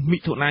4មិ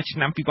ថុនាឆ្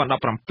នាំ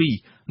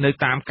2017នៅ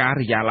តាមកា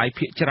រិយាល័យ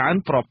ភាគច្រើន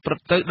ប្រព្រឹ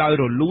ត្តទៅដោយ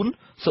រលូន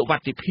សុវ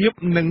ត្ថិភាព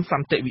និងស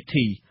ន្តិវិ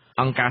ធី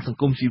អង្គការសង្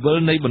គមស៊ីវិល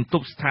នៃបន្ទ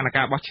ប់ស្ថាន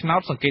ភាពបោះឆ្នោ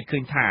តសង្កេតឃើ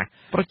ញថា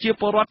ប្រជា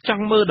ពលរដ្ឋច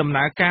ង់មើលដំ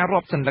ណើរការរា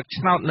ប់សន្លឹក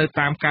ឆ្នោតនៅ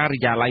តាមការិ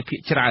យាល័យភាគ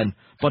ច្រើន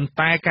ប៉ុន្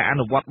តែការអ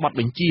នុវត្តបទ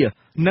បញ្ជា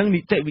និងនី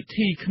តិវិ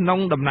ធីក្នុង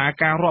ដំណើរ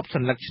ការរាប់ស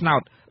ន្លឹកឆ្នោ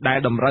តដែល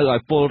តម្រូវឲ្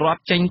យពលរដ្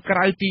ឋចេញក្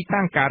រៅទី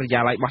តាំងការិ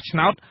យាល័យបោះឆ្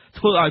នោត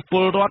ធ្វើឲ្យព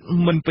លរដ្ឋ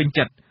មិនពេញ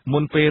ចិត្តមុ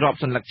នពេលរាប់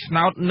សន្លឹកឆ្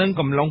នោតនិង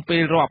កំឡុងពេ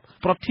លរាប់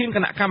ប្រធានគ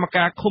ណៈកម្ម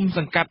ការឃុំស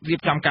ង្កាត់រៀប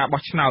ចំការ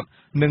បោះឆ្នោត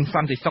និងស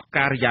ន្តិសុខ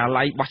ការិយា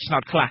ល័យបោះឆ្នោ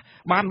តខ្លះ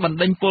បានបណ្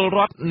ដេញពលរ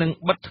ដ្ឋនិង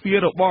បិទទ្វារ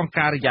របង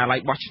ការិយាល័យ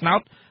បោះឆ្នោ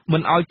តមិ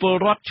នឲ្យពល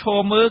រដ្ឋឈរ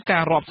មើលកា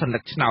ររាប់សន្លឹ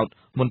កឆ្នោត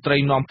មន្ត្រី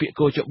នាំពាក្យ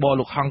គោចប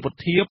លោកហងពុ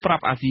ធាប្រា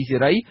ប់អាស៊ីសេ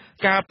រី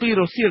កាលពី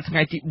រសៀលថ្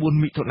ងៃទី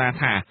4មិថុនា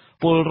ថា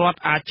ពលរដ្ឋ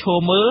អាចឈរ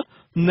មើល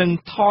និង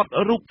ថត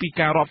រូបពី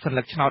ការរាប់សន្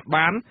លឹកឆ្នោត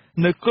បាន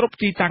នៅគ្រប់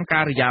ទីតាំង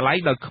ការិយាល័យ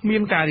ដោយគ្មា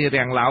នការរា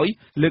រាំងឡើយ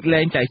លើក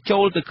លែងតែចូ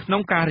លទៅក្នុ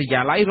ងការិ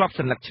យាល័យរាប់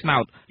សន្លឹកឆ្នោ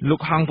តលោក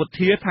ហងពុ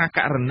ធាថាក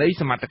រណី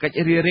សមត្ថកិច្ច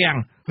រារាំង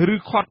ឬ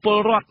ឃាត់ពល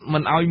រដ្ឋមិ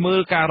នឲ្យមើ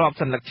លការរាប់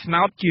សន្លឹកឆ្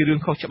នោតជារឿង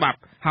ខុសច្បាប់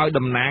ហើយ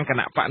តំណាងគ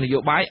ណៈបកនយោ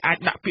បាយអាច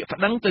ដាក់ពាក្យប្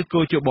តឹងទៅ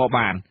គោចប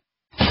បាន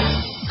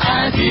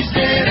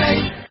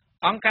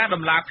អង្គការ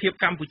ដំឡាភិប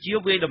កម្ពុជា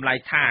វាយតម្លៃ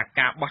ថា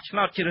ការបោះឆ្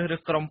នោតជ្រើសរើ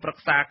សក្រុមប្រឹ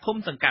ក្សាឃុំ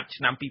សង្កាត់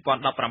ឆ្នាំ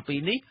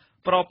2017នេះ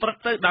ប្រព្រឹត្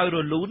តទៅដោយរ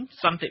លូន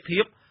សន្តិភា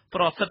ព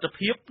ប្រសិទ្ធ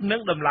ភាពនិ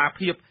ងដំឡា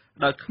ភិប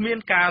ដោយគ្មាន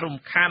ការរំ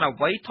ខានអ្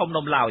វីធំ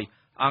ដុំឡើយ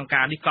អង្គ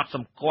ការនេះក៏ស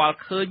ម្គាល់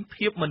ឃើញ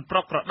ភាពមិនប្រ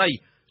ក្រតី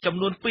ចំ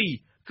នួន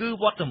2គឺ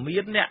វត្តមា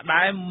នអ្នក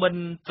ដែលមិន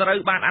ត្រូវ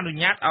បានអនុ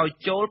ញ្ញាតឲ្យ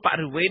ចូលប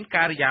រិវេណ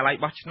ការិយាល័យ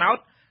បោះឆ្នោត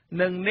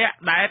និងអ្នក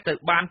ដែល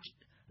បាន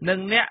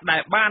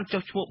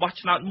ចុះឈ្មោះបោះ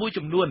ឆ្នោតមួយ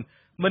ចំនួន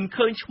មិន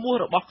ឃើញឈ្មោះ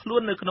របស់ខ្លួ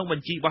ននៅក្នុងប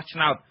ញ្ជីបោះឆ្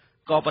នោត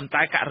ក៏ប៉ុន្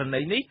តែករ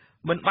ណីនេះ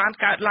មិនបាន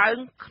កើតឡើង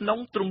ក្នុង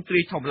ទ្រង់ទ្រា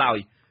យធំឡើយ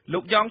លោ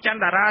កយ៉ងច័ន្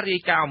ទតារារា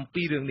យការណ៍អំ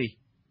ពីរឿងនេះ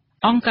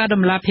អង្គការ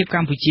ដំឡាភិបក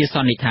ម្ពុជាស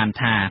ន្និដ្ឋាន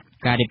ថា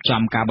ការរៀប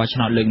ចំការបោះឆ្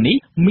នោតលើកនេះ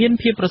មាន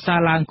ភាពប្រសើរ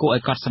ឡើងគួរឲ្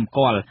យកត់សម្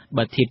គាល់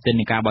បើធៀបទៅ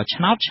នឹងការបោះ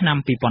ឆ្នោតឆ្នាំ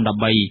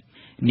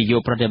2013នាយ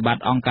កប្រតិបត្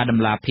តិអង្គការដំ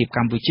ឡាភិបក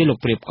ម្ពុជាលោក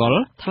ព្រាបកុល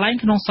ថ្លែង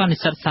ក្នុងសន្និ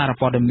សីទសារ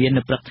ព័ត៌មាន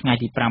នៅព្រឹកថ្ងៃ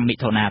ទី5មិ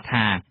ថុនា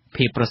ថា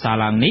ភាពប្រសើរ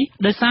ឡើងនេះ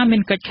ដោយសារមា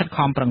នកិច្ចខិត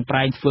ខំប្រឹងប្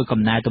រែងធ្វើ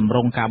កំណែទម្រ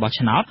ង់ការបោះ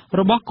ឆ្នោត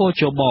របស់គោ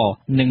ចប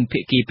និងភា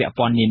គីពាក់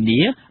ព័ន្ធនា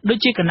នាដូច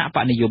ជាគណៈប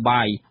កនយោ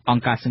បាយអ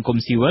ង្គការសង្គម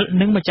ស៊ីវិល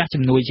និងម្ចាស់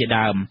ជំនួយជា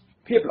ដើម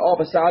ភាពល្អ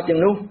ប្រសើរទាំង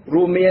នោះ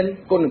រួមមាន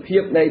គុណភា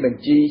ពនៃប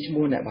ញ្ជីឈ្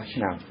មោះអ្នកបោះឆ្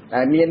នោត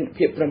ដែលមាន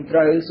ភាពត្រឹមត្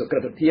រូវសុក្រឹ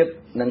តភាព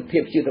និងភា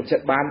ពជាទុកចិ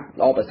ត្តបាន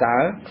ល្អប្រសើ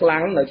រខ្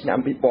លាំងនៅឆ្នាំ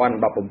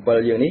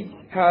2017យើងនេះ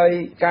ហើយ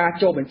ការ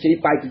ចុះបញ្ជី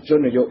បេក្ខជន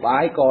នយោបា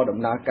យក៏ដំ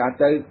ណើរការ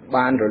ទៅ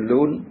បានរ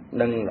លូន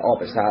និងល្អ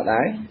ប្រសើរ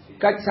ដែរ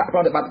កិច្ចសហប្រ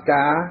តិបត្តិ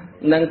ការ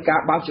និងកា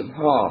របើកចំហ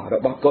រ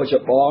បស់គោច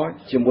ប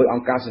ជាមួយអ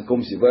ង្គការសង្គម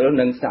ស៊ីវិល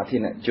និងសាធា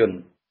រណជន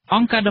អ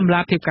ង្គការដំឡា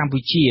ភិបកម្ពុ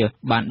ជា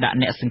បានដាក់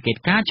អ្នកសង្កេត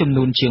ការណ៍ចំ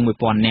នួនជាង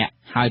 1000 នាក់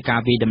ហើយការ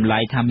វិតម្លៃ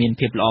ថាមាន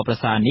ភាពល្អប្រ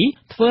សើរនេះ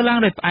ធ្វើឡើង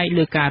ដោយផ្អែក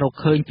លើការរក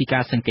ឃើញពីកា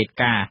រសង្កេត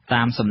ការណ៍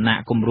តាមសំណា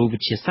ក់គំរូវិ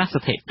ទ្យាសាស្ត្រ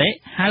ស្ថិតិ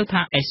ហៅ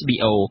ថា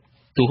SBO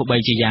ទោះបី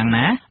ជាយ៉ាង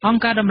ណាអង្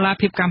គការដំឡា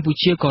ភិបកម្ពុ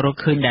ជាក៏រក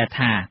ឃើញដែរ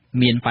ថា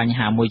មានបញ្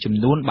ហាមួយចំ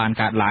នួនបាន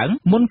កើតឡើង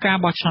មុនការ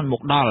បោះឆ្នោតម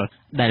កដល់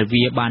ដែល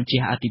វាបាន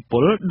ជះឥទ្ធិព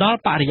លដល់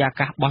បរិយា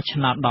កាសបោះឆ្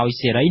នោតដោយ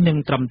សេរីនិង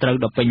ត្រឹមត្រូវ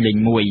ដ៏ពេញលេញ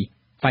មួយ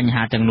បញ្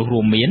ហាទាំងនោះ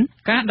រួមមាន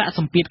ការដាក់ស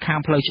ម្ពាធខាង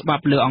ផ្លូវច្បា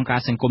ប់លើអង្គការ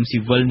សង្គមស៊ី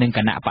វិលនិងគ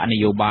ណៈបកន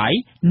យោបាយ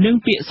និង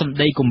ពាក្យសម្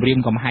ដីគំរាម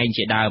កំហែង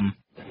ជាដើម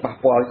ប៉ះ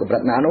ពាល់កម្រិ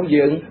តណានោះ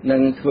យើងនឹ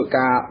ងធ្វើ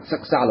ការសិ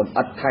ក្សាលម្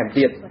អិតថែម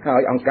ទៀតហើ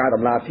យអង្គការ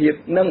ដំឡាភិប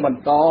នឹងបន្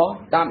ត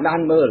តាមដា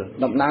នមើល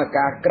ដំណើរ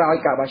ការក្រោយ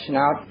ការបោះឆ្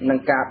នោតនិង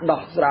ការ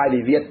ដោះស្រាយ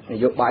វិវាទន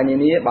យោបាយនា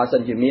នាបើសិ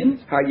នជាមាន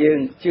ហើយយើង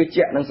ជឿ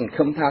ជាក់និងសង្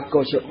ឃឹមថា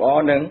គោចប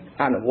នឹង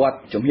អនុវត្ត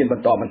ជំហានប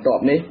ន្ត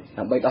នេះ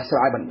ដើម្បីដោះស្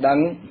រាយបណ្ដឹង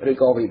ឬ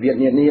ក៏វិវាទ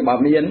នានាបើ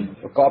មាន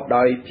ប្រកប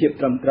ដោយភាព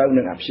ត្រឹមត្រូវ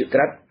និងអព្យាក្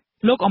រឹត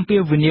លោកអំពា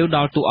វនាវដ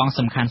ល់តួអង្គ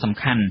សំ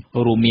ខាន់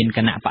រួមមានគ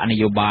ណៈបកន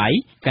យោបាយ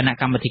គណៈ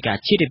កម្មាធិការ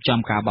ជាតិរៀបចំ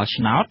ការបោះ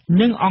ឆ្នោត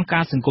និងអង្គកា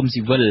រសង្គម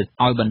ស៊ីវិល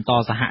ឲ្យបន្ត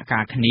សហកា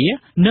រគ្នា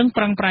និង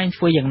ប្រឹងប្រែង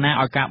ធ្វើយ៉ាងណា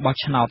ឲ្យការបោះ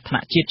ឆ្នោតថ្នា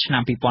ក់ជាតិឆ្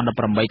នាំ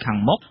2018ខាង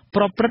មុខ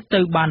ប្រព្រឹត្តទៅ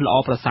បានល្អ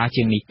ប្រសើរ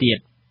ជាងនេះទៀត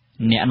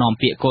អ្នកនាំ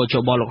ពាក្យគោច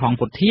បលោកហង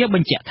ពុធាប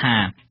ញ្ជាក់ថា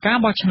ការ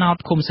បោះឆ្នោត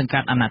ឃុំសង្កា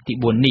ត់អាណត្តិទី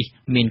4នេះ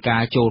មានកា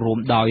រចូលរួម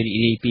ដោយរីក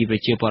រាយពីប្រ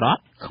ជាពលរដ្ឋ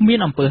គ្មាន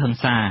អំពើហិង្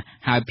សា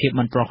ហើយភាព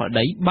មិនប្រក្រ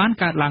តីបាន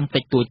កើតឡើងតិ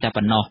ចតួចតែ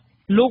ប៉ុណ្ណោះ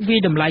លោកវាយ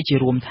តម្លៃជា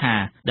រួមថា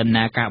ដំ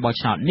ណើរការបោះ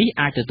ឆ្នោតនេះ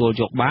អាចទទួល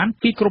យកបាន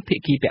ពីគ្រប់ភា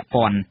គីពាក់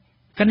ព័ន្ធ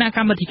គណៈក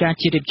ម្មាធិការ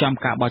ជាតិរៀបចំ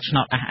ការបោះឆ្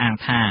នោតអះអាង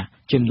ថា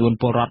ចំនួន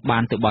ពលរដ្ឋបា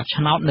នទៅបោះ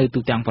ឆ្នោតនៅទូ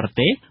ទាំងប្រ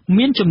ទេស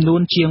មានចំនួ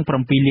នជាង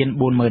 7 លាន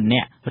 40,000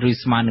 នាក់ឬ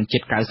ស្មើនឹងជិ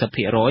ត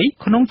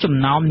 90% ក្នុងចំ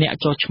ណោមអ្នក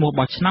ចុះឈ្មោះ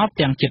បោះឆ្នោត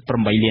ទាំងជិត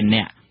 8 លាន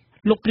នាក់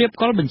លោកព្រាប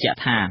កុលបញ្ជាក់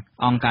ថា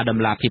អង្គការដំ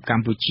ឡាភិបក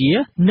ម្ពុជា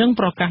នឹង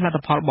ប្រកាសលទ្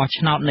ធផលបោះ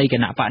ឆ្នោតនៃគ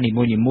ណៈបកនី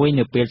មួយៗ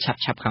នៅពេលឆាប់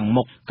ៗខាង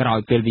មុខក្រោយ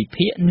ពេលវិ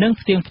ភាគនិង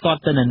ផ្ទៀងផ្ទាត់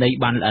ទិន្នន័យ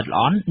បានល្អិតល្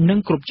អន់និង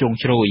គ្រប់ជ្រុង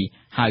ជ្រោយ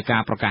ហើយកា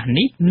រប្រកាស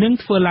នេះនឹង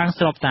ធ្វើឡើង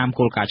ស្របតាម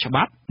គោលការណ៍ច្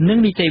បាប់និង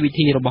នីតិវិ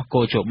ធីរបស់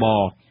កោជប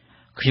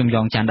ខ្ញុំ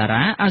យ៉ងច័ន្ទដា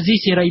រាអាស៊ី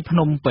សេរីភ្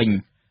នំពេញ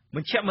ម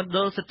ជ្ឈមណ្ឌ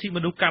លសិទ្ធិម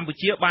នុស្សកម្ពុ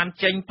ជាបាន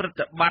ចេញប្រ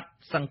តិបត្តិ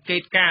សង្កេ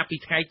តការណ៍ពី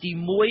ថ្ងៃទី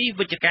1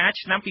វិច្ឆិកា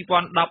ឆ្នាំ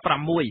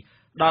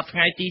2016ដល់ថ្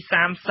ងៃទី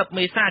30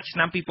មេសាឆ្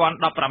នាំ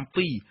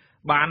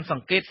2017បានស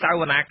ង្កេតស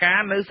វនាការ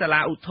នៅសា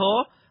លាឧទ្ធរ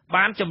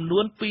បានចំនួ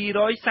ន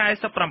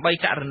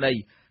248ក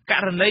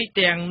រណី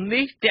ទាំង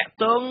នេះតាក់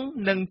ទង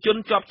នឹងជន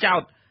ជាប់ចោ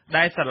ទ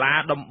ដែលសាលា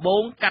ដំប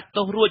ងកាត់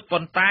ទោសរួច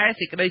ប៉ុន្តែ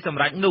សេចក្តីស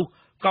ម្រេចនោះ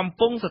កំ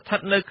ពុងស្ថិត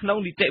នៅក្នុង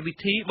នីតិវិ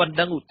ធីបណ្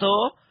ដឹងឧទ្ធ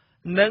រ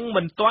និង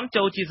មិនទាន់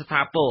ចូលជាស្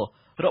ថាពរ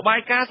របា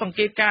យការណ៍សង្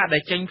កេតការណ៍ដែ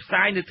លចេញផ្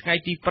សាយនៅថ្ងៃ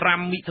ទី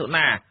5មិថុ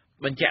នា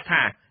បញ្ជាក់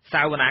ថាស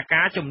វនា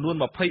ការចំនួន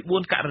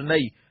24ករ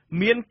ណី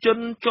មានជន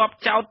ជាប់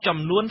ចោទចំ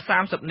នួន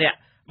30នាក់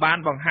បាន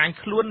បង្ហាញ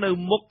ខ្លួននៅ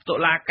មុខតុ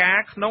លាការ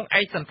ក្នុង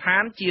ឯកសណ្ឋា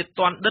នជា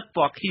ទណ្ឌិតព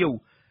ណ៌ខៀវ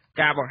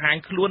ការបង្ហាញ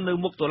ខ្លួននៅ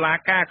មុខតុលា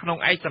ការក្នុង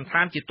ឯកសណ្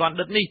ឋានជាទណ្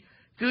ឌិតនេះ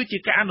គឺជា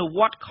ការអនុវ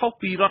ត្តខុស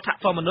ពីរដ្ឋ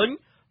ធម្មនុញ្ញ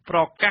ប្រ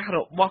កាសរ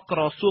បស់ក្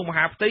រសួងម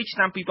ហាផ្ទៃឆ្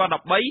នាំ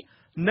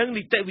2013និង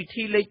នីតិវិ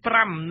ធីលេខ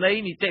5នៃ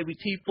នីតិវិ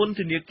ធីពន្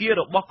ធនាគារ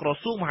របស់ក្រ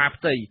សួងមហា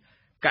ផ្ទៃ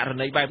ករ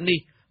ណីបែបនេះ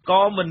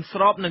ក៏មិនស្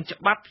របនឹងច្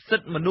បាប់សិ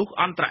ទ្ធិមនុស្ស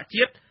អន្តរ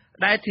ជាតិ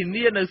ដែលធា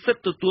នានៅសិទ្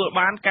ធិទទួល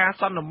បានការ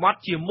សន្មត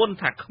ជាមុន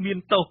ថាគ្មាន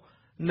ទោស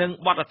និង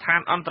បទដ្ឋា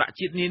នអន្តរ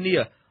ជាតិនានា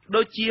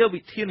ដូចជា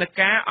វិធាន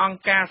ការអង្គ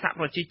ការសហ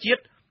ប្រជាជា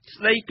តិ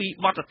ស្ដីពី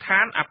បទដ្ឋា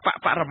នអប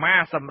បរមា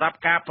សម្រាប់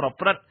ការប្រ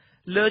ព្រឹត្ត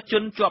លើជ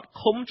នជាប់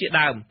ឃុំជា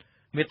ដើម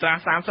មាត្រា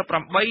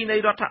38នៃ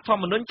រដ្ឋធ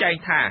ម្មនុញ្ញចែង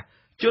ថា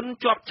ជន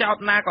ជាប់ចោទ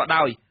ណាក៏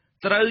ដោយ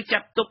ត្រូវចា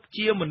ត់ទុក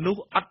ជាមនុស្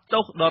សអត់ទោ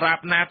សដរាប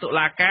ណាតុ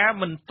លាការ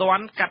មិនទា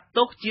ន់កាត់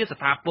ទោសជាស្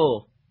ថាពរ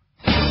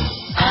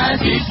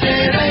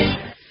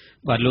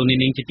បាទលោកនា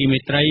ងជាទីមេ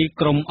ត្រី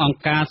ក្រុមអង្គ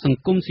ការស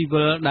ង្គមស៊ី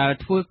វិលដែល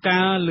ធ្វើ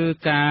ការលើ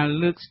ការ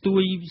លើកស្ទួ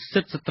យ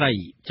សិទ្ធិស្ត្រី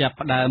ចាប់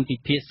ផ្ដើមពិ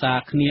ភាក្សា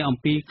គ្នាអំ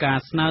ពីការ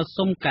ស្នើ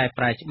សុំកែ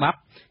ប្រែច្បាប់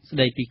ស្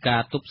ដីពីកា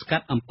រទប់ស្កា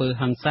ត់អំពើ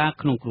ហិង្សា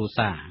ក្នុងគ្រួ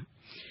សារ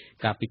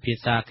ការពិភា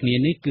ក្សាគ្នា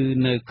នេះគឺ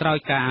នៅក្រោយ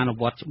ការអនុ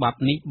វត្តច្បាប់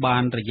នេះបា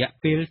នរយៈ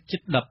ពេលជិ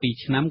ត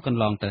12ឆ្នាំកន្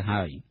លងទៅ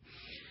ហើយ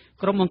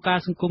ក្រុមអង្គការ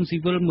សង្គមស៊ី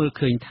វិលមើល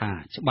ឃើញថា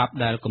ច្បាប់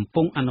ដែលកំ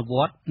ពុងអនុវ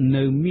ត្ត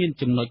នៅមាន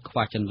ចំណុចខ្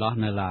វះចន្លោះ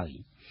នៅឡើយ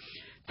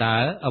តើ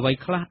អ្វី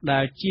ខ្លះដែ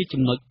លជា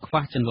ចំណុចខ្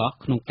វះចន្លោះ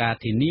ក្នុងការ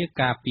ធានា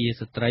ការពារ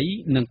ស្ត្រី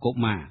និងកុ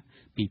មារ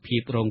ពីភា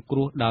ពរងគ្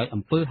រោះដោយ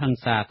អំពើហិង្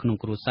សាក្នុង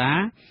គ្រួសារ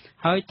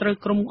ហើយត្រូវ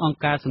ក្រុមអង្គ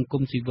ការសង្គ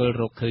មស៊ីវិល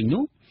រកឃើញ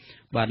នោះ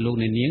បាទលោក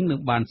អ្នកនាងនឹង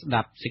បានស្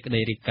ដាប់សេចក្តី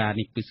រាយការណ៍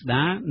នេះពិស្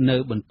ដានៅ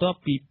បន្ទាប់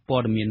ពីព័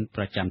ត៌មាន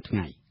ប្រចាំថ្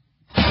ងៃ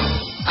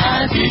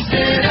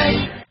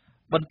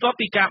បន្ទាប់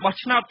ពីការបោះ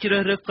ឆ្នោតជ្រើ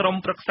សរើសក្រុម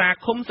ប្រឹក្សា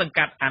ឃុំសង្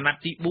កាត់អាណត្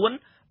តិទី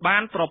4បា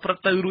នប្រព្រឹត្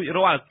តទៅរួច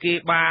រាល់គេ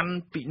បាន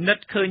ពិនិត្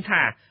យឃើញ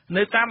ថា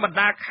នៅតាមបណ្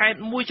ដាខេត្ត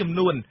មួយចំ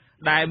នួន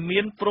ដែលមា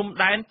នព្រំ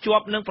ដែនជា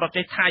ប់នឹងប្រ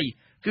ទេសថៃ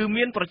គឺ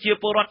មានប្រជា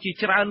ពលរដ្ឋជា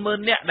ច្រើនម៉ឺន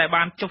នាក់ដែល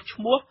បានចុះឈ្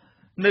មោះ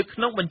នៅក្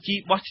នុងបញ្ជី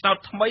បោះឆ្នោត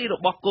ថ្មីរ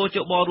បស់កោជ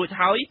បរួច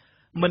ហើយ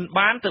មិន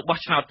បានទៅបោះ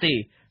ឆ្នោតទេ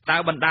តើ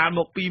បណ្ដាលម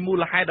កពីមូ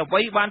លហេតុអ្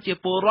វីបានជា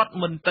ពលរដ្ឋ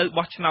មិនទៅ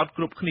បោះឆ្នោត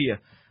គ្រប់គ្នា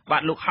បា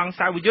ទលោកហង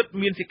សាវយុទ្ធ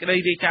មានសេចក្តី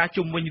រាយការណ៍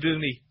ជុំវិញរឿង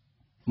នេះ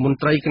មន្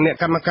ត្រីគណៈ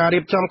កម្មការរៀ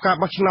បចំការ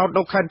បោះឆ្នោត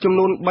នៅខេត្តចំ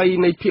នួន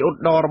3នៃភាគឧត្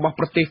តររបស់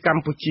ប្រទេសក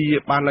ម្ពុជា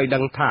បានឲ្យដឹ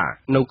ងថា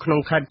នៅក្នុង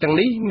ខេត្តទាំង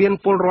នេះមាន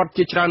ពលរដ្ឋ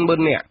ជាច្រើនម៉ឺ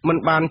ននាក់មិន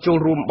បានចូល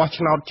រួមបោះ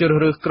ឆ្នោតជ្រើស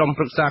រើសក្រុម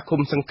ប្រឹក្សា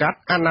ឃុំសង្កាត់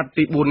អាណត្តិ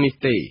ទី4នេះ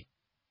ទេ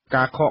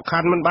ការខកខា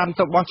នមិនបាន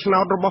ទៅបោះឆ្នោ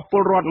តរបស់ព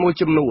លរដ្ឋមួយ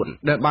ចំនួន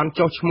ដែលបាន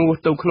ចុះឈ្មោះ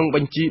ទៅក្នុងប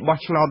ញ្ជីបោះ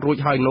ឆ្នោតរួច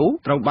ហើយនោះ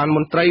ត្រូវបានម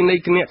ន្ត្រីនៃ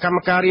គណៈកម្ម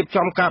ការរៀប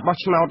ចំការបោះ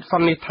ឆ្នោតស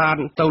ន្និដ្ឋាន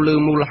ទៅលើ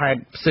មូលហេតុ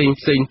ផ្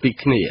សេងពី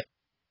គ្នា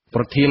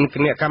ប្រធានគ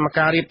ណៈកម្ម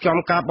ការរៀបចំ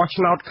ការបោះ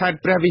ឆ្នោតខេត្ត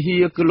ព្រះវិហា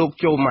រគឺលោក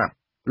ជូម៉ាត់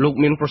លោក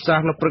មានប្រសាស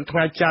ន៍នៅព្រឹកថ្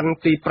ងៃច័ន្ទ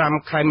ទី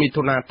5ខែមិ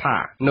ថុនាថា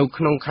នៅ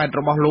ក្នុងខេត្ត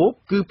របស់លោក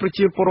គឺប្រ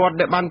ជាពលរដ្ឋ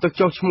ដែលបានទៅ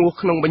ចុះឈ្មោះ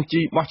ក្នុងបញ្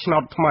ជីបោះឆ្នោ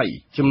តថ្មី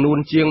ចំនួន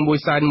ជាង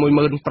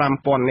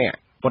 115,000 នាក់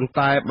ប៉ុន្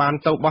តែបាន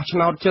ទៅបោះឆ្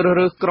នោតជ្រើស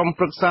រើសក្រុម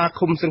ប្រឹក្សា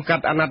ឃុំសង្កា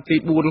ត់អាណត្តិទី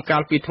4កា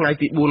លពីថ្ងៃ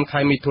ទី4ខែ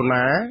មិថុ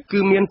នាគឺ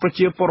មានប្រ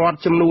ជាពលរដ្ឋ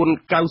ចំនួន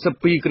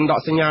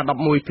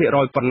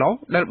 92.11% ប៉ុណ្ណោះ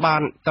ដែលបា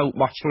នទៅ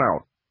បោះឆ្នោត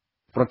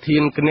ប្រធា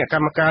នគណៈក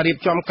ម្មការរៀប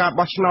ចំការ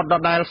បោះឆ្នោតដ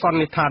ដែលសន្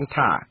និដ្ឋាន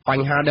ថាប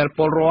ញ្ហាដែលព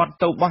លរដ្ឋ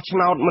ទៅបោះឆ្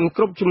នោតមិន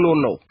គ្រប់ចំនួន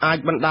នោះអាច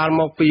បណ្ដាល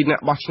មកពីអ្នក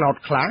បោះឆ្នោត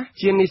ខ្លះ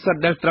ជានិស្សិត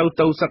ដែលត្រូវ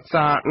ទៅសិក្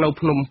សានៅ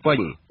ភ្នំពេញ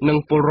និង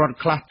ពលរដ្ឋ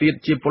ខ្លះទៀត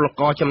ជាពល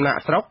ករចំណាក់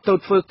ស្រុកទៅ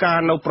ធ្វើការ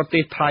នៅប្រទេ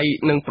សថៃ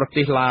និងប្រ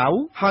ទេសឡាវ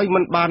ហើយមិ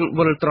នបាន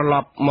វិលត្រឡ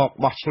ប់មក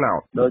បោះឆ្នោត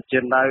ដូចជា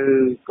នៅ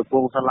កំព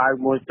ង់សាឡាវ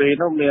មួយពីរ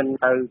នោះមាន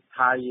ទៅ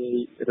ថៃ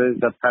ឬ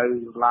ក៏ទៅ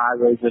ឡាវ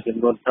វិញចំ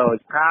នួនតូច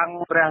ខាង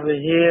ព្រះវិ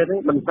ហារនេះ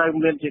មិនសូវ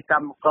មានជាក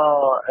ម្មករ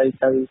អី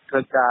ទៅធ្វើ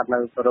ត្រូវការនៅ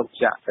សរុប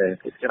ចាក់ទេ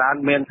ច្រើន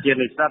មានជា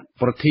និស្សិត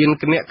ប្រធាន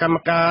គណៈកម្ម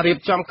ការរៀប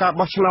ចំការ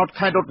បោះឆ្នោត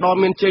ខេត្តឧត្តរ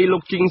មានជ័យលោ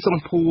កជីងសំ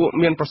ភួរ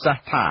មានប្រសាស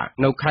ន៍ថា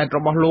នៅខេត្តរ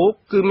បស់លោក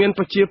គឺមាន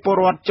ប្រជាពល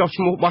រដ្ឋចុះ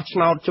ឈ្មោះបោះឆ្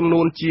នោតចំ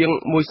នួនជាង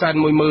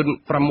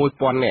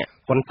 116,000 នាក់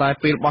ប៉ុន្តែ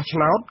ពេលបោះឆ្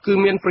នោតគឺ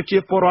មានប្រជា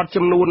ពលរដ្ឋ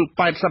ចំនួន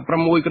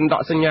86កណ្ដ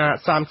កសញ្ញា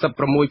 36%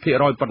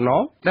 ប៉ុណ្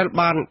ណោះដែល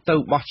បានទៅ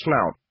បោះឆ្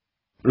នោត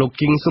លោក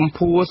ជីងសំ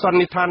ភួរសន្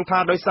និដ្ឋានថា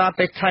ដោយសារ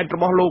តែខេត្តរ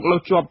បស់លោកនៅ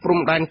ជាប់ព្រំ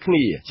ដែនគ្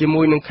នាជា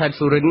មួយនឹងខេត្ត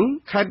សុរិន្ទ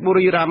ខេត្តបុ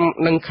រីរាម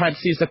និងខេត្ត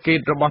ស៊ីសាកេត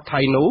របស់ថៃ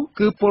នោះ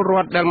គឺពលរ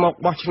ដ្ឋដែលមក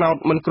បោះឆ្នោត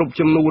មិនគ្រប់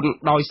ចំនួន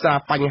ដោយសារ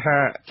បញ្ហា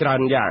ច្រើ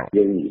នយ៉ាង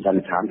យើងសន្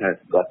និដ្ឋានថា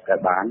គាត់ក៏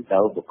បានទៅ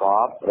ប្រក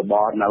បរប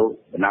រនៅ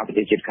បណ្ដាប្រ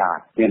ទេសជិតខាង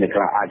មានអ្នកខ្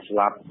លះអាចស្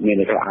លាប់មាន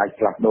អ្នកខ្លះអាច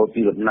ផ្លាស់ប្ដូរ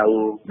ទីលំនៅ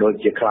ដូច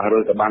ជាខ្លះឬ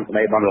ក៏បានប្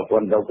តីបានប្រព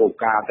ន្ធទៅកូ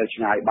កាទៅ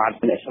ឆ្ងាយបាន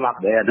អ្នកស្លាប់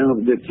ដែរនោះ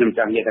ដូចខ្ញុំច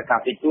ង់និយាយថាការ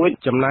តិចតួច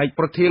ចំណែក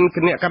ប្រធានគ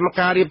ណៈកម្ម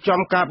ការរៀបចំ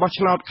ការបោះ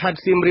ឆ្នោតខេត្ត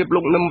សៀមរាប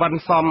លោកនឹមវ៉ាន់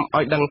សំ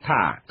ឲ្យដឹង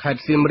ថាខេត្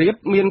តសៀមរាប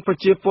មានប្រ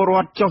ជាពលរ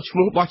ដ្ឋចុះឈ្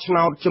មោះបោះឆ្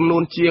នោតចំនួ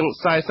នជាង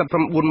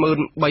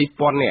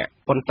 49,300 នាក់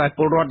ប៉ុន្តែព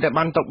លរដ្ឋដែល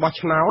បានទៅបោះ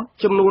ឆ្នោត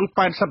ចំនួន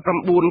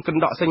89ក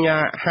ណ្ដកសញ្ញា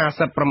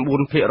 59% ប៉ុ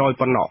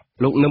ណ្ណោះ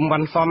លោកនឹមវ៉ា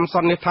ន់សំស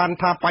ន្និដ្ឋាន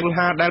ថាបញ្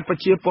ហាដែលប្រ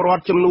ជាពលរ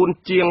ដ្ឋចំនួន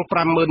ជាង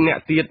 50,000 នា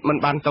ក់ទៀតមិន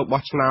បានទៅ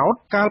បោះឆ្នោត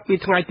កាលពី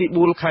ថ្ងៃទី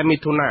 4 ខែមិ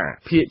ថុនា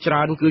ភាគច្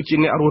រើនគឺជា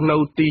អ្នករស់នៅ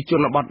ទីជ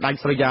នបទដាច់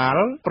ស្រយាល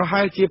ប្រ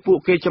ហែលជាពួក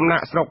គេចំណា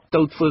ក់ស្រុក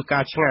ទៅធ្វើកា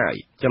រឆ្ងាយ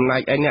ចំណែ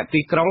កឯអ្នក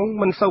ទីក្រុង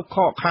មិនសូវខ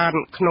កខាន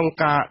ក្នុង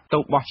ការទៅ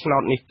បោះឆ្នោ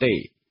តនេះទេ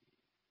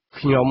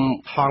ខ្ញុំ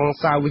ហង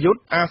សាវយុទ្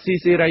ធអាស៊ី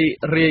សេរី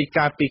រាយ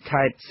ការណ៍ពី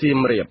ខេត្តសៀម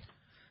រាប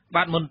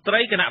បាទមន្ត្រី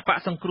គណៈបក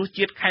សង្គ្រោះ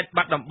ជាតិខេត្ត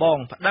បាត់ដំបង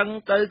ប្តឹង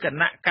ទៅគ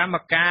ណៈកម្ម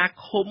ការ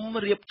ឃុំ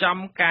រៀបចំ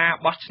ការ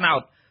បោះឆ្នោ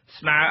ត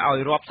ស្នើឲ្យ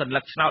រាប់សន្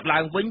លឹកឆ្នោតឡើ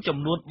ងវិញចំ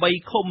នួន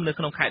3ឃុំនៅ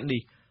ក្នុងខេត្ត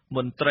នេះម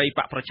ន្ត្រីប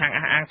កប្រឆាំង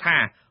អះអាងថា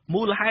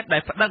មូលហេតុដែ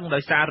លប្តឹងដោ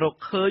យសាររក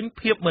ឃើញ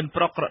ភាពមិន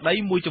ប្រក្រតី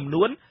មួយចំ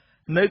នួន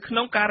នៅក្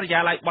នុងការិយា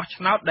ល័យបោះ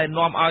ឆ្នោតដែល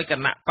នាំឲ្យគ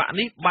ណៈបក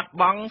នេះបាត់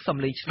បង់ស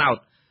ម្លេងឆ្នោត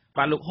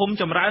បាទលោកហ៊ុំ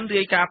ចម្រើន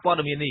រាយការណ៍ព័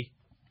ត៌មាននេះ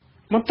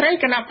មន្ត្រី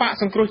គណៈបក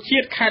សង្គ្រោះជា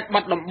តិខេត្តបា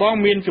ត់ដំបង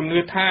មានជំនឿ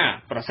ថា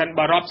ប្រសិន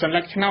បើរាប់សន្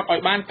លឹកឆ្នោតឲ្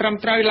យបានត្រឹម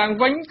ត្រូវឡើង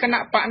វិញគណៈ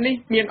បកនេះ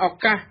មានឱ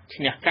កាស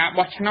ឈ្នះការ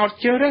បោះឆ្នោត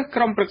ជ្រើសរើស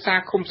ក្រុមប្រឹក្សា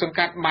ឃុំសង្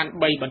កាត់បាន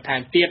3បន្ថែ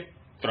មទៀត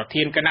ប្រ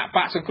ធានគណៈប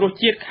កសង្គ្រោះ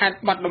ជាតិខេត្ត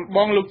បាត់ដំប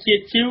ងលោកជា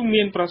ជីវ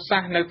មានប្រសា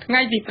សន៍នៅថ្ងៃ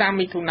ទី5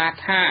មិថុនា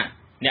ថា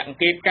អ្នកអង្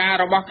កេតការណ៍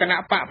របស់គណៈ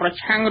បកប្រ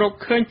ឆាំងរក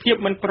ឃើញភាព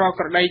មិនប្រ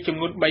ក្រតីចំ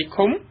នួន3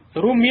ឃុំ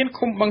រួមមាន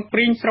ឃុំបឹងព្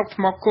រីងស្រុក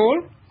ថ្មគោល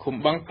ឃុំ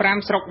បឹង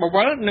5ស្រុកបវ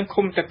លនិង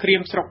ឃុំតាក្រៀ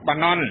មស្រុកបា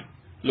ណន់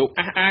លោក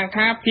អះអាង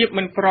ថាភាព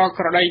មិនប្រ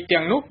ក្រតី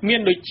ទាំងនោះមាន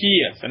ដូចជា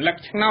សន្លឹក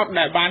ឆ្នោត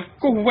ដែលបាន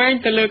គូសវែង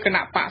ទៅលើគ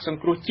ណៈបកសង្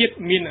គ្រោះជាតិ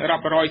មានរា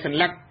ប់រយសន្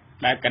លឹក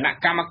ដែលគណៈ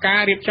កម្មការ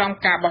រៀបចំ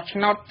ការបោះឆ្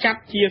នោតចា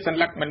ត់ជាសន្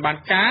លឹកមិនបាន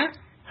ការ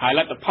ហើយល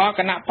ទ្ធផល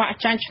គណៈបក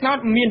ចាញ់ឆ្នោត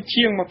មាន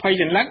ជាង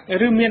20សន្លឹក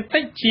ឬមានតិ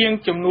ចជាង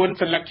ចំនួន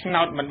សន្លឹកឆ្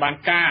នោតមិនបាន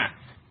ការ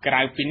ក្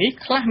រៅពីនេះ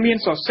ខ្លះមាន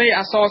សរសេរ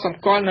អក្សរស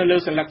ម្គាល់នៅលើ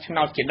សន្លឹកឆ្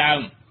នោតជាដើ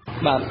ម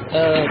បាទ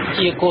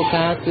ជាគោល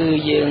ការណ៍គឺ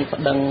យើងប្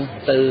តឹង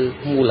ទៅ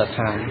មូលដ្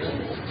ឋាន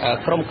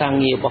ក្រុមការ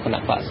ងាររបស់គណៈ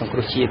បកសង្គ្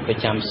រោះជាតិប្រ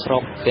ចាំស្រុ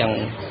កទាំង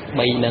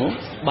3ហ្នឹង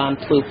បាន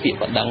ធ្វើពាក្យ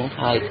ប្តឹង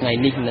ហើយថ្ងៃ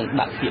នេះនឹង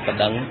ដាក់ពាក្យប្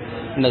តឹង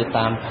នៅ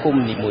តាមឃុំ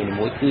នីមួ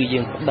យៗគឺយើ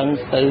ងប្តឹង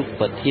ទៅ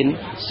ប្រធាន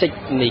សិទ្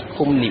ធិនៃ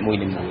ឃុំនីមួយៗ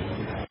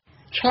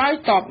ឆ្លើយ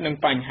តបនឹង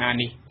បញ្ហា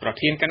នេះប្រ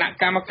ធានគណៈ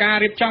កម្មការ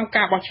រៀបចំ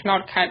ការបោះឆ្នោត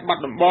ខេត្តបា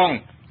ត់ដំបង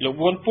លោក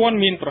វ៉ុនពួន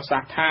មានប្រសា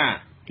សន៍ថា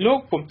លោក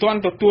ពុំទាន់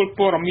ទទួល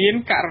ព័ត៌មាន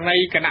ករណី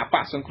គណៈប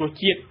កសង្គ្រោះ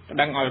ជាតិប្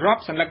តឹងឲ្យរា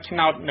ប់សន្លឹកឆ្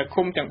នោតនៅ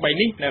ឃុំទាំង3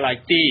នេះនៅឡើយ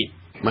ទេ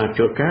បាទ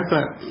ជួនកាល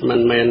ក៏មិ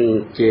នមែន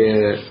ជា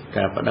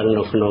ការប្តឹង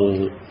នៅក្នុង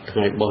ថ្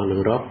ងៃបោះនឹ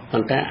ងរាប់ប៉ុ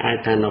ន្តែអាច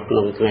ថានៅក្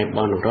នុងថ្ងៃ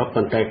បោះនឹងរាប់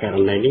ប៉ុន្តែករ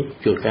ណីនេះ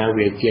ជួនកាល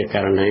វាជាក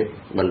រណី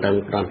បណ្ដឹង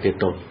ផ្ដន្ទា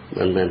ទោស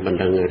មិនមែនបណ្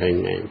ដឹងរែង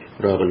ឯង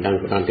ព្រោះបណ្ដឹង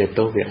ផ្ដន្ទា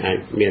ទោសវាអាច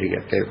មានរ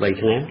យៈពេល3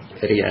ថ្ងៃ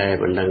រីឯ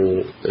បណ្ដឹង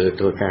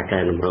ធ្វើការកែ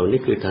តម្រូវ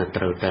នេះគឺថា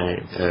ត្រូវតែ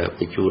ប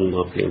ញ្ជូនម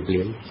កភ្លាម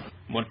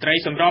មន្ត្រី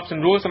សម្របស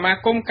ម្រួលសមា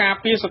គមការ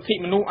ពារសិទ្ធិ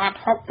មនុស្សអាត់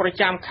ហុកប្រ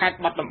ចាំខេត្ត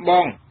បាត់ដំប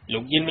ងលោ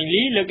កយិនមី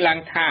លីលើកឡើង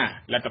ថា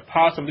លទ្ធផ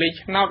លសម្លេង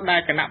ឆ្នោតដែ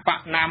លគណៈបក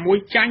ណាមួយ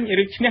ចាញ់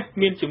ឬឈ្នះ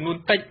មានចំនួន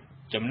តិច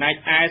ចំណែក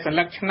ឯសន្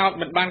លឹកឆ្នោត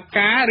មិនបាន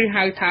ការឬ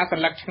ហៅថាស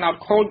ន្លឹកឆ្នោត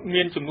ខូច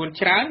មានចំនួន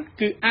ច្រើន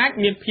គឺអាច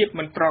មានភាព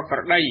មិនប្រក្រ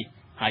តី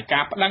ហើយកា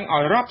រប្តឹងឲ្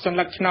យរាប់សន្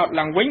លឹកឆ្នោត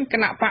ឡើងវិញគ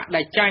ណៈបក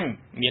ដែលចាញ់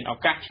មានឱ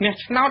កាសឈ្នះ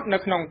ឆ្នោតនៅ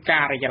ក្នុង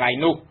ការិយាល័យ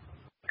នោះ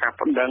ការ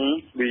ប្តឹង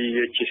វា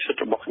ជាសិទ្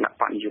ធិរបស់គណៈ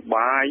បកនយោ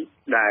បាយ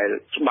ដែល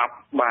ច្បាប់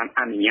បាន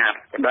អនុញ្ញាត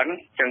ប្តឹង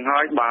ចឹងហើ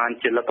យបាន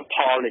ជាលទ្ធផ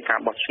លនៃការ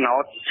បោះឆ្នោ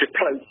តជា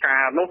ផ្លូវកា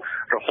រនោះ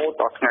រហូត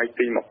ដល់ថ្ងៃ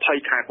ទី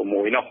20ខែ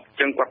6នោះ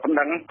ចឹងគាត់ប្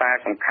តឹងតែ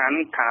សំខាន់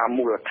ថា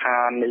មូលដ្ឋា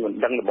ននៃប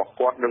ណ្ដឹងរបស់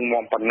គាត់រឹង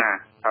មាំប៉ុណ្ណា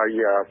ហើ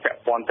យពាក់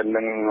ព័ន្ធទៅ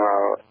នឹង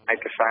ឯ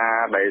កសារ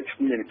ដែល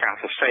មានការ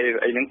សរសេរ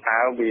អីហ្នឹងតើ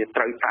វា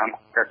ត្រូវតាម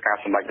ការ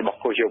សម្រេចរបស់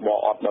គូជប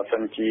អត់បើមិ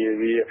នជា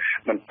វា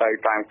មិនទៅ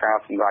តាមការ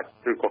សម្រេច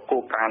ឬក៏គោ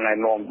លការណ៍ណែ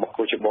នាំរបស់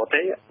គូជប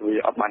ទេវា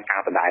អត់បានកា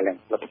រដដែលហ្នឹង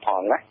លទ្ធផ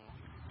លណា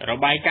រ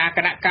បាយការណ៍គ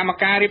ណៈកម្ម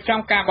ការរៀប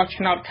ចំការបោះ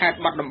ឆ្នោតខេត្ត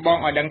បាត់ដំបង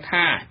ឲ្យដឹង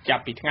ថាចា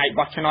ប់ពីថ្ងៃ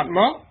បោះឆ្នោតម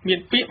កមាន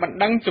ពាក្យបណ្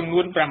ដឹងចំនួ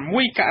ន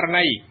6ករ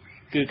ណី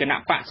គឺគណៈ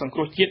បកសង្គ្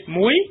រោះជាតិ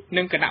1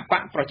និងគណៈប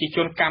កប្រជាជ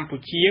នកម្ពុ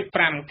ជា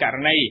5ករ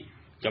ណី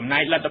ចំណែ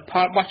កលទ្ធផ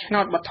លបោះឆ្នោ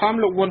តបឋម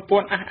លោកវ៉ុនពួ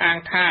នអះអាង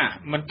ថា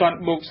មិនទាន់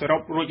បូកសរុ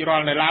បរួចរា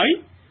ល់នៅឡើយ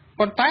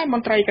ប៉ុន្តែម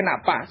ន្ត្រីគណៈ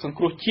បកសង្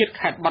គ្រោះជាតិ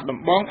ខេត្តបាត់ដំ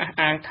បងអះ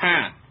អាងថា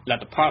ល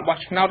ទ្ធផលបោះ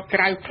ឆ្នោតក្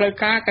រៅផ្លូវ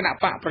ការគណៈ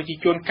បកប្រជា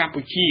ជនកម្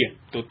ពុជា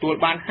ទទួល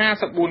បាន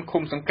54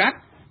ឃុំសង្កាត់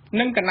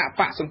និងគណៈ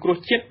បកសង្គ្រោះ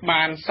ជាតិ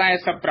បាន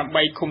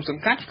48ឃុំស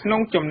ង្កាត់ក្នុ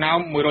ងចំណោម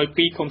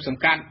102ឃុំស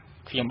ង្កាត់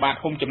ខ្ញុំបាទ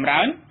ហ៊ុំចម្រើ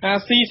នអា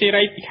ស៊ីសេ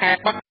រីពីខេត្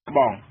តបាត់ដំ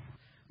បង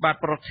បាទ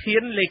ប្រធា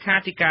នលេខា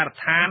ធិការដ្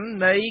ឋាន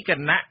នៃគ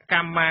ណៈក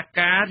ម្មា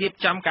ការរៀប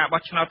ចំការ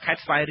បោះឆ្នោតខេត្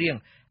តស្វាយរៀង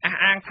អះ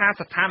អាងថា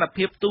ស្ថាន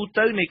ភាពទូ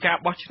ទៅនៃការ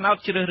បោះឆ្នោត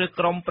ជ្រើសរើស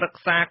ក្រុមប្រឹ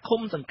ក្សា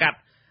ឃុំសង្កាត់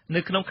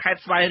នៅក្នុងខេត្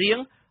តស្វាយរៀង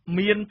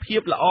មានភា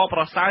ពល្អប្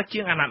រសើរជា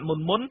ងអាណត្តិ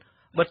មុន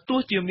បើទោះ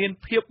ជាមាន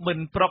ភាពមិន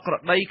ប្រក្រ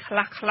តីខ្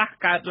លះ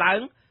កើតឡើ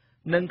ង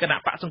និងគណៈ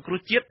បកសង្គ្រោះ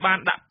ជាតិបាន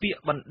ដាក់ពាក្យ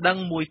បណ្ដឹង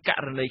មួយក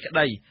រណីក្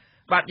តី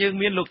បាទយើង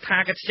មានលោកថា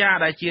កិត្យា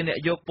ដែលជាអ្នក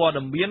យកព័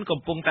ត៌មានកំ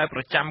ពុងតែប្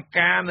រចាំ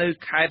ការនៅ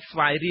ខេត្តស្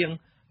វាយរៀង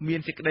មាន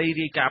សេចក្តី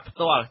រាយការណ៍ផ្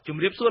ទាល់ជំ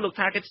រាបសួរលោក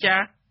ថាកិត្យា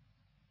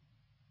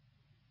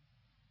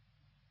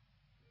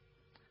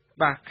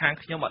បាទខាង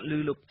ខ្ញុំអត់ឮ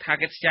លោកថា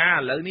កិត្យាឥ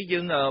ឡូវនេះយើ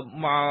ង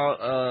ម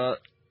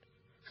ក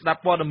ស្ដា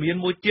ប់ព័ត៌មាន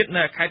មួយទៀត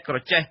នៅខេត្តក្រ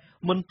ចេះ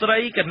មន្ត្រី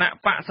គណៈ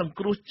បកសង្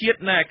គ្រោះជាតិ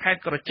នៅខេត្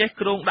តក្រចេះ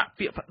ក្រុងដាក់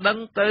ពាក្យប្តឹង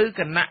ទៅ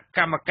គណៈក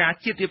ម្មការ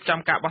ជាតិរៀបចំ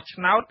ការបោះឆ្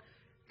នោត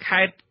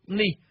ខេត្ត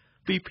នេះ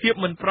ពីភាព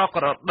មិនប្រ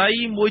ក្រតី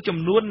មួយចំ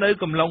នួននៅ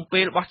កំឡុង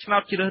ពេលបោះឆ្នោ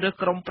តជ្រើសរើស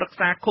ក្រុមប្រឹក្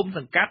សាឃុំស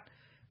ង្កាត់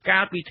កា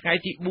លពីថ្ងៃ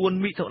ទី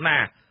4មិថុនា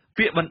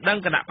ពាក្យបណ្ដឹង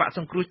គណៈបកស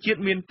ង្គ្រោះជាតិ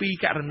មាន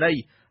2ករណី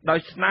ដោយ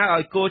ស្នើ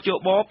ឲ្យគោជ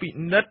បពិ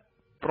និត្យ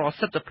ប្រ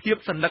សិទ្ធភាព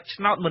សញ្ញា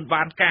ឆ្នោតមិន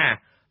បានការ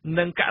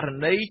និងករ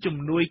ណីជំ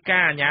នួយ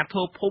ការអាជ្ញាធ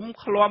រភូមិ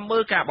ឃ្លាំមើ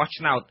លការបោះ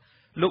ឆ្នោត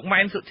លោកម៉ែ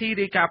នសុធី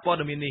រាយការណ៍ព័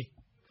ត៌មាននេះ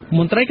ម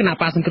ន្ត្រីគណៈ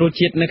បក្សសង្គ្រោះ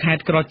ជាតិនៅខេត្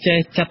តក្រចេះ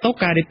ចាត់ទុក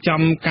ការរៀប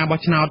ចំការបោះ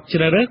ឆ្នោតជ្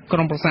រើសរើសក្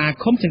រុមប្រឹក្សា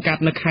ឃុំសង្កា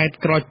ត់នៅខេត្ត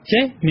ក្រ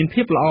ចេះមាន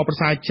ភាពល្អប្រ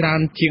សើរច្រើន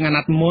ជាងអាណ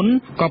ត្តិមុន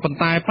ក៏ប៉ុន្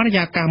តែបរិ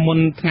យាកាសមុន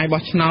ថ្ងៃ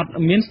បោះឆ្នោត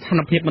មានស្ថា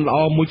នភាពមិនល្អ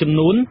មួយចំ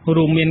នួន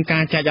រួមមានកា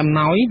រចែកអំ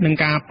ណោយនិង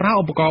ការប្រើ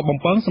ឧបករណ៍បំ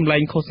ពងសម្លេ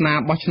ងឃោសនា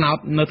បោះឆ្នោត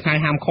នៅថ្ងៃ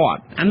ហាមឃាត់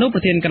អនុប្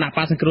រធានគណៈប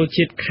ក្សសង្គ្រោះ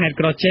ជាតិខេត្ត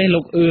ក្រចេះលោ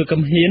កអ៊ឺ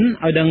កំហ៊ាន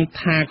ឲ្យដឹង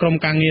ថាក្រុម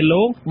ការងារ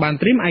លោកបាន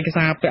ត្រៀមឯក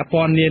សារពាក់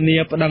ព័ន្ធនានា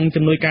ប្តឹង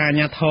ជំនួយការអាជ្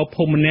ញាធរ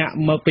ភូមិម្នាក់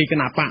មកពីគ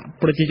ណៈបក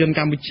ប្រជាជន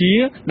កម្ពុជា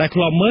ដែលឃ្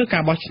លាំមើលកា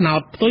របោះឆ្នោត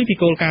ផ្ទុយពី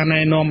គោលការណ៍ណែ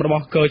នាំរប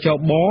ស់កជ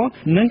ប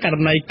និងករ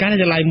ណីការិ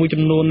យាល័យមួយ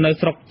ចំនួននៅ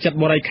ស្រុកចិត្ត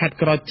បុរីខេត្ត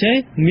ក្រចេះ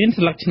មាន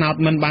ស្លឹកឆ្នោត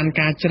មិនបាន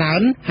ការច្រើ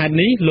នហេតុ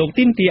នេះលោក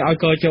ទាមទារឲ្យ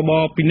កជប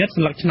ពិនិត្យ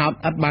ស្លឹកឆ្នោត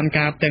ឥតបាន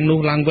ការទាំងនោះ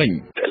ឡើងវិញ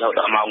រហូត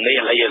ដល់ម៉ោងនេះ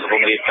ឥឡូវយើងកំពុ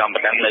ងរៀបចំប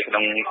ណ្ដឹងនៅក្នុ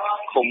ង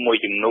ឃុំមួយ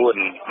ចំនួន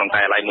ក្នុង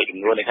ការិយាល័យមួយចំ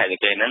នួននៅខេត្តក្រ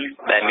ចេះហ្នឹង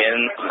ដែលមាន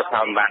ស្លឹកឆ្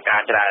នោតមិនបានកា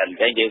រច្រើនអញ្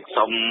ចឹងយើង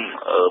សូម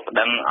បណ្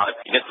ដឹងឲ្យ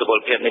ពិនិត្យសុពល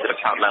ភាពនៃស្លឹក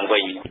ឆ្នោតឡើងវិ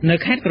ញនៅ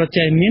ខេត្តក្រ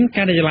ចេះមាន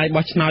ការិយាល័យ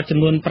បោះឆ្នោតចំ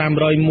នួន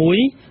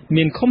501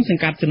មានឃុំស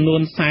ង្កាត់ចំនួ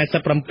ន47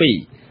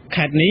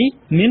ខេត្តនេះ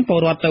មានពល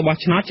រដ្ឋទៅបោះ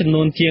ឆ្នោតចំ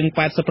នួនជាង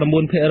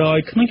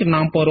 89% ក្នុងចំ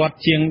ណោមពលរដ្ឋ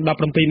ជាង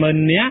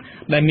 170,000 នាក់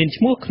ដែលមាន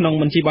ឈ្មោះក្នុង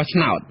បញ្ជីបោះឆ្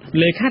នោត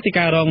លេខាធិ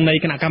ការរងនៃ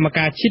គណៈកម្ម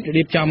ការជាតិ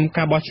រៀបចំ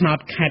ការបោះឆ្នោត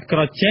ខេត្តក្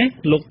រចេះ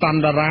លោកតន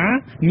តារា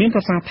មានប្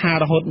រសាសន៍ថា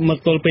រហូតមក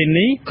ទល់ពេល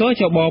នេះក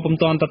ជបពុំ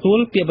ទាន់ទទួល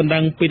ពាក្យបណ្ដឹ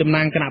ងពីតំ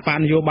ណាងគណៈបក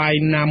នយោបាយ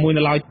ណាមួយ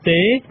នៅឡើយទេ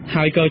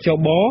ហើយកជ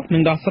បនឹ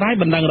ងដោះស្រាយ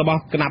បណ្ដឹងរប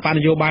ស់គណៈបកន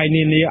យោបាយ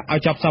នានាឲ្យ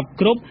ចប់សព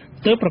គ្រប់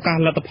ទើបប្រកាស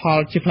លទ្ធផល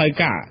ជាផ្លូវ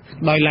ការ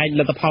ដោយឡែក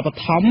លទ្ធផលប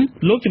ឋម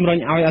លោកជំរុញ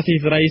ឲ្យអាស៊ី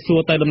សេរីសួរ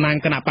ទៅតំណាង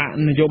គណៈបក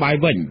នយោបាយ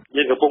វិញ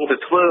យើងកំពុងតែ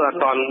ធ្វើអត់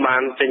ទាន់បា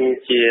នចេញ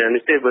ជា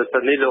នេះទេបើសិ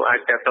ននេះលោកអាច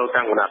តាក់ទង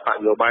តាមគណៈបកន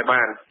យោបាយ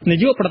បាននា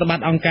យកប្រតិបត្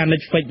តិអង្គការ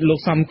Netflix លោក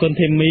សំគុណ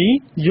ធីមី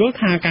យល់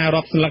ថាការ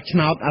រាប់ស្លឹកឆ្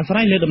នោតអាស្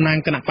រ័យលើតំណាង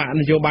គណៈបក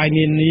នយោបាយ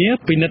នានា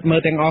ពិនិត្យមើ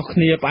លទាំងអស់គ្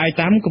នាផ្អែក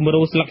តាមគំ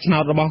រូស្លឹកឆ្នោ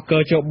តរបស់ក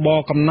ជប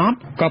កំណត់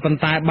ក៏ប៉ុន្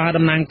តែបើ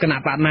តំណាងគណៈ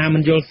បកណាមិ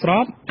នយល់ស្រ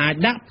បអាច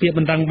ដាក់ពាក្យប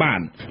ណ្ដឹងបាន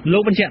លោ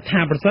កបញ្ជាក់ថា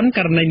ប្រសិនក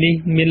រណីនេះ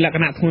មានលក្ខ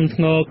ណៈធ្ងន់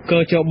ធ្ងរក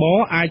ជប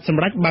អាចស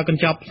ម្រេចបើក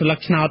ញ្ចប់ស្លឹក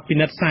ឆ្នោតពិ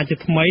និត្យសារជា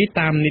ថ្មី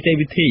តាមនីតិ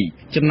វិធី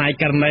ចំណែក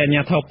ករណីអាជ្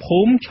ញាធរភូ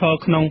មិឈរ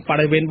ក្នុងប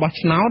រិវេណបោះ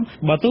ឆ្នោត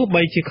បើទោះ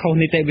បីជាខុស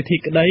នីតិវិធី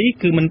ក្តី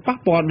គឺមិនប៉ះ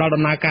ពាល់ដល់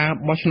ដំណើរការ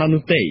បោះឆ្នោត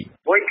នោះទេ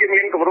វិញគឺ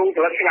មានគម្រោង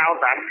ស្លឹកឆ្នោត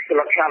តែស្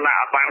លឹកឆ្នោត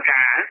អត់បាន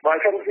ការបើ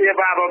សិនជា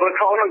បាទបើ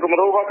ខុសនឹងគម្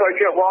រោងរបស់ក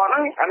ជបហ្នឹ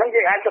ងអាហ្នឹង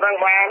យើងអាចស្ដឹង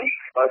បាន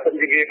បើសិន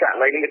ជាគេករ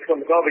ណីនេះខ្ញុំ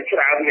ក៏វាច្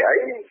រើនវាអី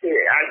គេ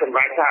អាចសម្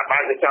រេចថាបើ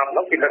កញ្ចប់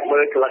នោះពិនិត្យមើ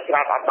លស្លឹកឆ្នោ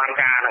តអត់បាន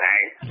ការហ្នឹងឯ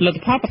ងលទ្ធ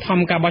ផលបឋម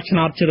ការបោះឆ្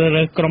នោតជ្រើស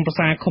រើសក្រុមប្រឹក្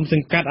សាឃុំស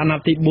ង្កាត់អាណ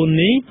ត្តិទី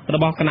4នេះរ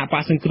បស់គណៈប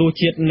ក្សសង្គ្រោះ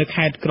ជាតិនៅ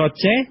ខេត្តក្រ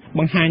ចេះ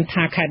បង្ហាញ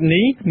ថាខេត្ត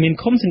នេះមាន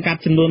ឃុំសង្កាត់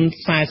ចំនួន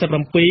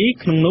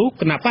47ក្នុងនោះ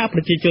គណៈបកប្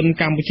រជាជន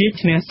កម្ពុជា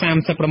ឈ្នះ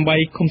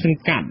38ឃុំស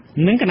ង្កាត់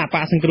និងគណៈប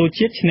ក្សសង្គ្រោះ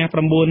ជាតិឈ្នះ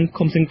9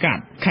ឃុំសង្កា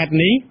ត់ខេត្ត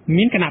នេះ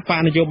មានគណៈបក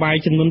នយោបាយ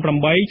ចំនួន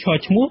8ឈរ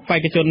ឈ្មោះបេ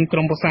ក្ខជនក្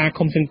រុមប្រឹក្សា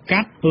ឃុំសង្កា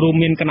ត់រួម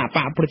មានគណៈប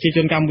កប្រជាជ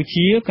នកម្ពុ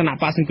ជាគណៈ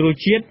បក្សសង្គ្រោះ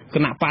ជាតិគ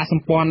ណៈបកស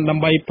ម្ព័ន្ធដើ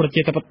ម្បីប្រ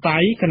ជាធិបតេ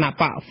យ្យគណៈ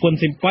បកហ្វុន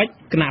ស៊ីមពេច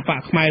គណៈបក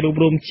ខ្មែររួប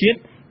រวมជាតិ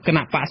គ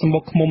ណៈបកសម្បុ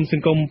កឃុំស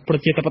ង្គមប្រ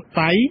ជាធិប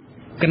តេយ្យ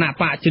គណៈ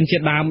បកជនជា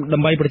តិដើមដើ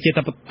ម្បីប្រជា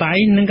ធិបតេយ្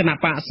យនិងគណៈ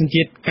បកសញ្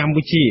ជាតិកម្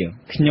ពុជា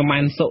ខ្ញុំម៉ែ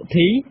នសុ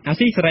ធីអា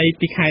ស៊ីសេរី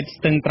ពីខេត្ត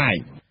ស្ទឹងត្រែង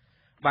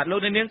បាទលោក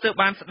នាងទើប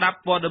បានស្ដាប់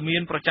ព័ត៌មា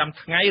នប្រចាំ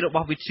ថ្ងៃរប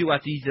ស់វិទ្យុអា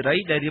ស៊ីសេរី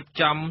ដែលរៀប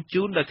ចំ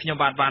ជូនដោយខ្ញុំ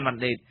បាទវ៉ាន់វ៉ា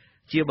ន់ដេត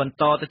ជាបន្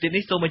តទៅទៀត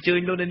នេះសូមអញ្ជើញ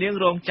លោកនាង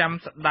រងចាំ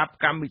ស្ដាប់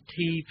កម្មវិ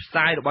ធីផ្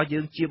សាយរបស់យើ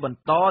ងជាបន្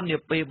តនា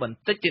ពេលបន្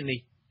តិចទៀតនេះ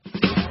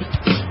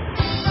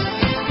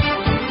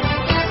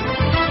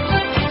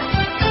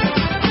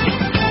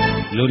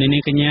លោកនា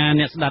ងកញ្ញា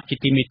អ្នកស្ដាប់ជា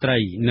ទីមេត្រី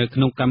នៅក្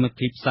នុងកម្មវិ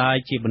ធីផ្សាយ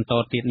ជាបន្ត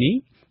ទៀតនេះ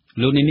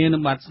លោកនាងនឹ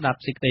ងបានស្ដាប់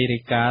សេចក្តីរា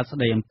យការណ៍ស្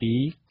តីអំពី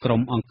ក្រុ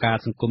មអង្គការ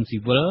សង្គមស៊ី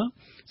វិល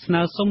ស្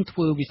នើសុំធ្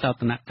វើវិសោ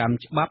ធនកម្ម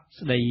ច្បាប់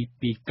ស្តី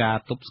ពីការ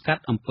ទប់ស្កា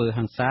ត់អំពើ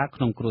ហិង្សា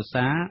ក្នុងគ្រួ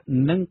សារ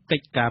និងកិ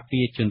ច្ចការពា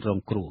រជនរង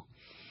គ្រោះ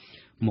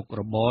មុខ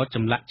របរច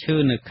ម្លាក់ឈើ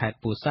នៅខេត្ត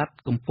ពោធិ៍សាត់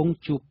កំពុង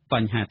ជួបប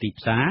ញ្ហាទី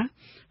ផ្សារ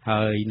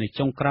ហើយនៅ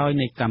ចុងក្រោយ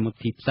នៃកម្មវិ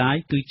ធីផ្សាយ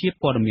គឺជា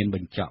ព័ត៌មានប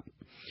ញ្ចប់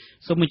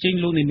សូមអញ្ជើញ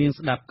លោកនាង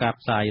ស្ដាប់ការ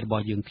ផ្សាយរប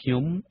ស់យើងខ្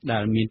ញុំដែ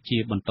លមានជា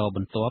បន្តប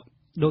ន្ទាប់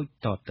ដូច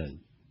តទៅ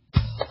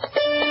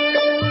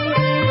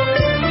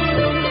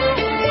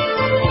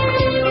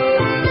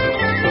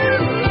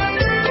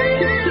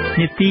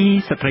នីតិ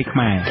ស្ត្រីខ្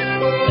មែរ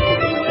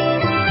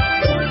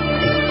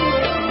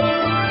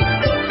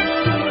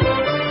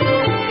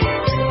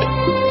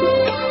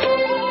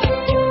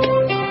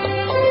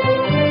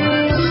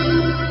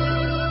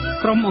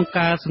ក្រុមអង្គ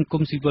ការសង្គ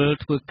មស៊ីវិល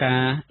ធ្វើកា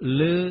រ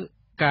លើ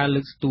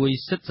កស្ទួយ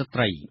សិទ្ធិស្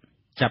ត្រី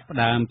ចាប់ផ្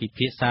ដើមពិ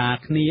ភាក្សា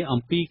គ្នា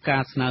អំពីកា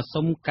រស្នើ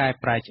សុំកែ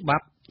ប្រែច្បា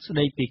ប់ស្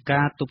ដីពី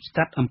ការទប់ស្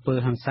កាត់អំពើ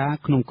ហិង្សា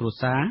ក្នុងគ្រួ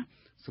សារ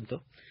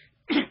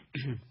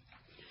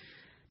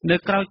នៅ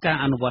ក្រៅការ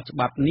អនុវត្តច្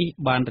បាប់នេះ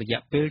បានរ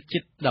យៈពេលជិ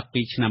ត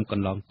12ឆ្នាំក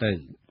ន្លងទៅ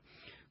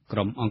ក្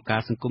រុមអង្គកា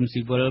រសង្គម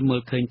ស៊ីវិលមើ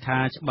លឃើញថា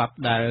ច្បាប់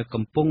ដែល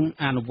កំពុង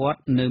អនុវត្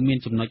តនៅមាន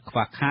ចំណុចខ្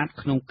វះខាត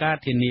ក្នុងការ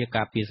ធានា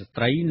ការពារស្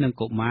ត្រីនិង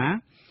កុមារ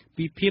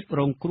ពីភាព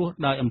រងគ្រោះ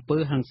ដោយអំពើ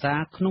ហិង្សា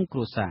ក្នុងគ្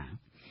រួសារ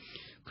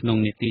ក្នុង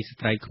នីតិស្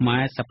ត្រីខ្មែ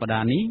រសប្តា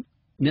ហ៍នេះ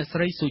អ្នកស្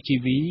រីសុជី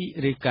វី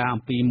រាយការណ៍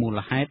អំពីមូល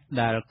ហេតុ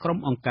ដែលក្រុម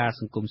អង្គការ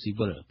សង្គមស៊ី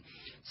វិល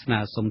ស្នើ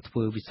សុំធ្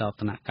វើវិសោ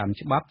ធនកម្ម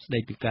ច្បាប់ស្តី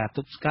ពីការទ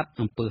ប់ស្កាត់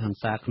អំពើហិង្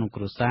សាក្នុង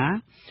គ្រួសារ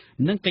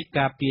និងកិច្ច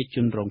ការពារជ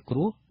នរងគ្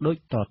រោះដូច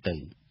តទៅ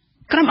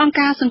ក្រុមអង្គ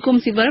ការសង្គម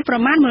ស៊ីវិលប្រ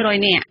មាណ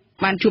100នាក់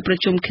បានជួបប្រ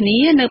ជុំគ្នា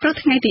នៅព្រឹក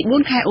ថ្ងៃទី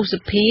4ខែឧស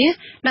ភា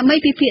ដើម្បី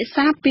ពិភាក្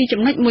សាពី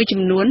ចំណុចមួយ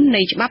ចំនួន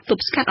នៃច្បាប់ទ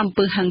ប់ស្កាត់អំ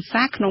ពើហិង្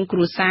សាក្នុងគ្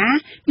រួសារ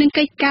និង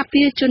កិច្ចការ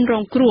ពារជនរ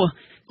ងគ្រោះ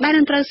ដែល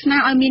នឹងត្រូវស្នើ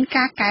ឲ្យមាន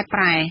ការកែប្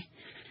រែ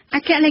អ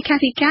គ្គលេខា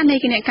ធិការនៃ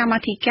គណៈកម្មា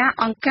ធិការ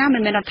អង្គការមិ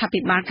នមែនរដ្ឋាភិ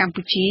បាលកម្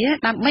ពុជា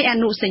ដើម្បីអ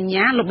នុសញ្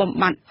ញាលុបបំ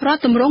បាត់រដ្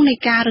ឋទម្រង់នៃ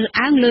ការរើស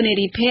អើងលើនា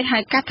រីភេទហៅ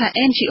កាត់ថា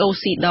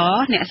NGOC ដ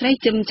អ្នកស្រី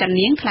ជឹមច័ន្ទ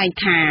នាងថ្លែង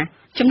ថា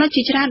ចំណុច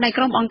ជាច្រើនដែល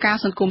ក្រុមអង្គការ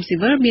សង្គមស៊ី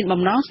វិលមាន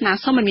បំណងស្នើ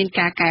សុំឲ្យមាន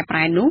ការកែប្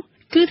រែនោះ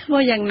គឺធ្វើ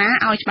យ៉ាងណា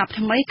ឲ្យច្បាប់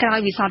ថ្មីក្រោយ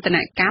វិសោធន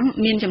កម្ម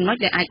មានចំណុច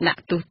ដែលអាចដា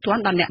ក់ទោសទណ្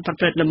ឌដល់អ្នកប្រ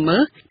ព្រឹត្តល្មើ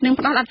សនិង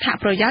ផ្ដល់អត្ថ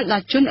ប្រយោជន៍ដ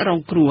ល់ជនរង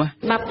គ្រោះ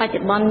ច្បាប់បច្ចុ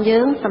ប្បន្នយើ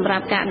ងសម្រា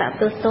ប់ការដាក់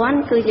ទោសទណ្ឌ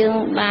គឺយើង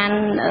បាន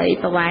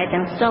ប្រវាយ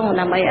ទាំងស្រុង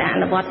ដើម្បីអ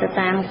នុវត្តទៅ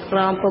តាមក្រ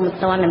មព្រហ្មទណ្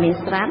ឌដែលមាន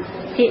ស្រាប់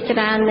ភាគច្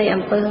រើននៃ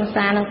អំពើហិង្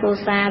សានិងគ្រួ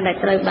សារដែល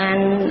ត្រូវបាន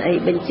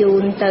បញ្ជូ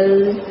នទៅ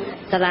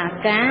តុលា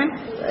កា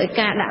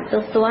រដាក់ទោ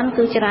សទណ្ឌ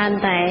គឺច្រើន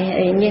តែ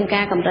មាន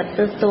ការកម្រិត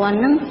ទោសទណ្ឌ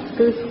ហ្នឹង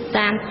គឺ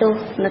តាមទោស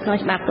នៅក្នុង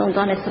ច្បាប់ព្រហ្មទ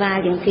ណ្ឌដែលស្រាល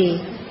ជាងគេ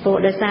ព្រោះ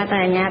ដោយសារតែ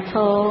អាជ្ញាធ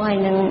រហើយ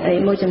នឹង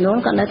មួយចំនួន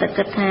ក៏នៅតែ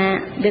គិតថា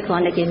វាគ្រា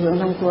ន់តែជារឿង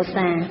ក្នុងគ្រួ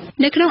សារ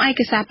នៅក្នុងឯ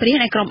កសារព្រាង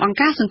ដែលក្រុមអង្គ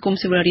ការសង្គម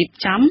ស៊ីវិលរៀប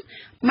ចំ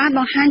បានប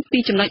ង្ហាញពី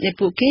ចំណុចដែល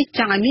ពួកគេច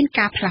ង់ឲ្យមាន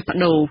ការផ្លាស់ប្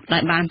ដូរដោ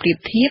យបានប្រៀប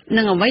ធៀប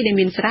នឹងអ្វីដែល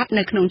មានស្រាប់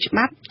នៅក្នុងច្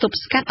បាប់ទប់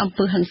ស្កាត់អំ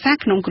ពើហិង្សា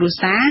ក្នុងគ្រួ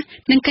សារ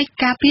និងកិច្ច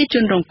ការពារជ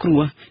នរងគ្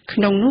រោះក្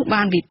នុងនោះ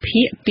បានវិ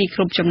ភាគពីគ្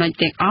រប់ចំណុច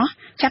ទាំងអស់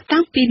ចាប់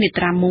តាំងពីមា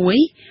ត្រា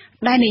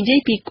1ដែលនិយាយ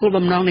ពីគោល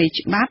បំណងនៃ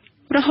ច្បាប់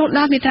រហូតដ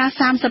ល់មាត្រា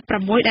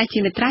36ដែលជា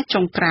មាត្រា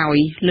ចុងក្រោយ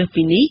លើស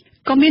ពីនេះ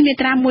ក៏មានមា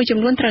ត្រាមួយចំ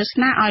នួនត្រូវស្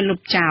នើឲ្យលុប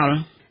ចោល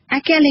អ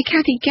គ្គលេខា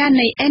ធិការ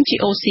នៃ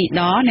NGOC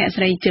អ្នក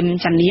ស្រីជឹម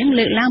ច័ន្ទនាង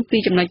លើកឡើងពី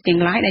ចំណុចទាំង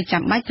ឡាយដែល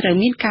ចាំបាច់ត្រូវ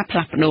មានការផ្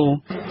លាស់ប្ដូរ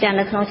ចា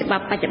នៅក្នុងច្បា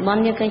ប់បច្ចុប្បន្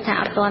នយើងឃើញថា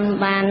អត់ទាន់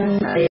បាន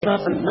រ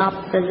ដ្ឋបណ្ដប់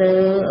ទៅលើ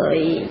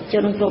ជ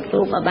នគ្រប់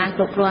រូបឲ្យបាន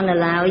គ្រប់គ្រាន់នៅ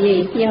ឡើយទេ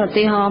យើងឧ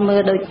ទាហរណ៍មើ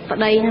លដូចប្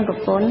តីនិងប្រ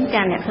ពន្ធ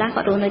ចាអ្នកខ្លះ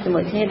គាត់រស់នៅជា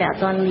មួយគ្នាដែលអ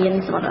ត់ទាន់មាន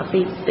សមត្ថ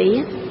ភាពពី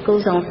គូ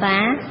សង្សា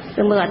រ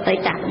គឺមើលអតី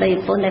តប្តី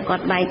ប្រពន្ធដែលគា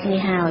ត់បែកគ្នា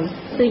ហើយ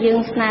គឺយើង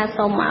ស្នើ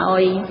សុំឲ្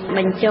យប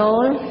ញ្ចូ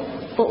ល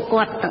ពួក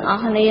គាត់ទាំងអ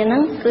ស់គ្នាហ្នឹ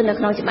ងគឺនៅ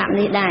ក្នុងច្បាប់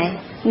នេះដែរ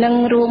នឹង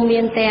រួមមា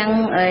នទាំង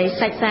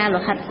សាច់សារ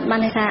លិខិតបាន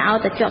ន័យថាឲ្យ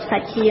តែជាប់សា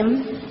ច់ឈាម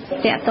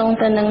តាក់ទង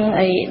ទៅនឹង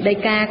ដី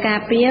កាការ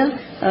ពារ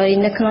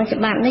នៅក្នុងច្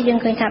បាប់នេះយើង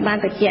ឃើញថាបាន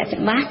បញ្ជាក់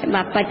ច្បាស់ច្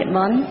បាប់បច្ចុប្ប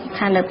ន្ន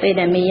ថានៅពេល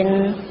ដែលមាន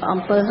អំ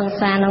ពើហិង្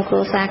សាក្នុងគ្រួ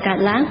សារកើត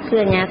ឡើងគឺ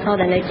អាជ្ញាធរ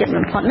ដែលនៅជិត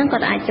បំផុតហ្នឹងគា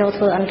ត់អាចចូល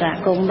ធ្វើអន្តរា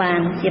គមន៍បា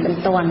នជាប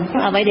ន្ទាន់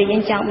អ្វីដែលយើ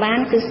ងចង់បាន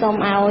គឺសូម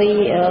ឲ្យ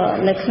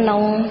នៅក្នុ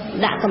ង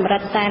ដាក់កម្រិ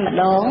តតែម្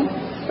ដង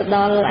ទៅដ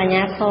ល់អាជ្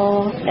ញាធរ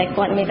ដែល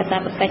គាត់មានកាត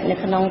ព្វកិច្ចនៅ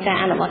ក្នុងការ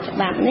អនុវត្តច្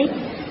បាប់នេះ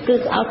គឺ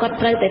ឲ្យគាត់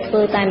ត្រូវតែធ្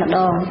វើតែម្ដ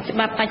ងច្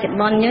បាប់បច្ចុប្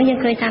បន្នយើង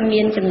ឃើញថា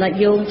មានចំណុច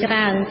យោងច្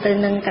រើនទៅ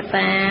នឹងកត្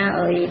តា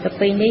ប្រ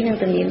ពៃណីនិង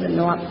ទំនៀមទម្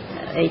លាប់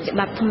ច្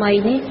បាប់ថ្មី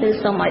នេះគឺ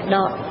សូមឲ្យដ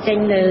កចេញ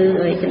នៅ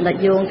ចំណុច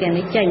យោងទាំង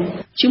នេះចេញ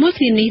ជាមួយ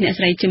គ្នានេះអ្នក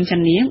ស្រីជឹមច័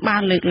ន្ទនាងបា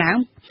នលើកឡើង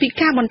ពី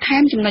ការបន្ថែ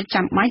មចំណុច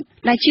ចាំបាច់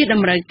ដែលជាត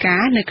ម្រូវកា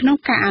រនៅក្នុង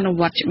ការអនុ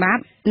វត្តច្បា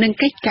ប់និង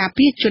កិច្ចការ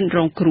ពារជនរ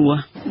ងគ្រោះ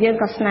យើង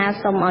ក៏ស្នើ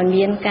សុំឲ្យ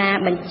មានការ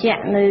បញ្ជា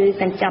ក់នៅ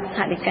កញ្ចប់ថ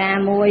វិកា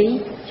មួយ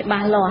ច្បា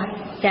ស់លាស់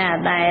ចា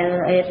ដែល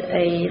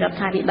រដ្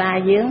ឋាភិបាល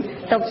យើង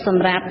ទុកស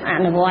ម្រាប់អ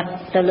នុវត្ត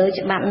ទៅលើ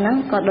ច្បាប់ហ្នឹង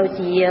ក៏ដូច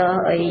ជា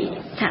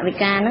ថវិ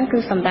កាហ្នឹងគឺ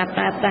សម្រាប់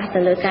ប្រើប្រាស់ទៅ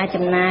លើការ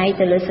ចំណាយ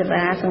ទៅលើសេ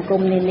វាសង្គ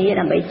មនានា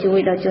ដើម្បីជួយ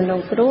ដល់ជនរ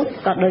ងគ្រោះ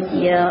ក៏ដូច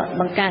ជា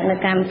បង្កើតនៅ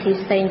កម្មវិធី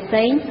ផ្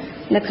សេង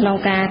នៅក្នុង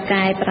ការ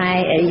កែប្រែ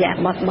អរិយា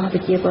ប័ត្ររបស់ប្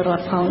រជាពលរ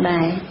ដ្ឋផង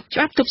ដែរច្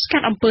បាប់ទប់ស្កា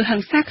ត់អំពើហិ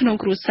ង្សាក្នុង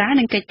គ្រួសារ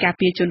និងកិច្ចការ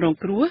ពារជនរង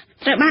គ្រោះ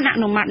ត្រូវបានអ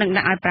នុម័តនិង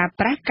ដាក់ឲ្យប្រើ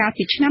ប្រាស់កាល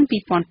ពីឆ្នាំ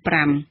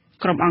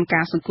2005ក្រុមអង្គ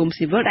ការសង្គម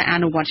ស៊ីវិលដែលអ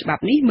នុវត្តច្បា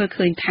ប់នេះមើល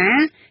ឃើញថា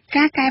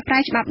ការកែប្រែ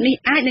ច្បាប់នេះ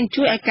អាចនឹង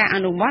ជួយឲ្យការអ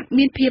នុវត្ត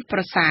មានភាពប្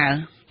រសើរ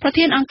ប្រ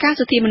ធានអង្គការ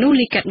សិទ្ធិមនុស្ស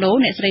លីកាដូ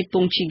អ្នកស្រីព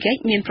ងជីហ្គិច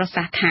មានប្រ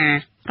សាសន៍ថា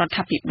រដ្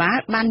ឋាភិបាល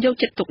បានយក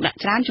ចិត្តទុកដាក់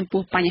ច្រើនចំ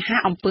ពោះបញ្ហា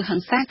អំពើហិ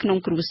ង្សាក្នុង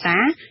គ្រួសា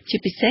រជា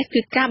ពិសេស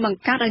គឺការបង្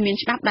កើតឲ្យមាន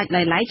ច្បាប់ដាច់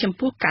ដោយឡែកចំ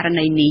ពោះករ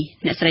ណីនេះ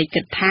អ្នកស្រី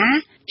គិតថា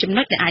ចំ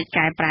ណុចដែលអាច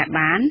កែប្រែ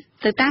បាន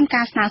ទៅតាម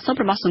ការស្នើសុំ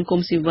របស់សង្គម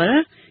ស៊ីវិល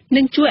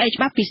នឹងជួយឲ្យ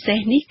ច្បាប់ពិសេស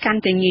នេះកា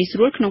ន់តែងាយស្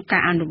រួលក្នុងកា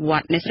រអនុវ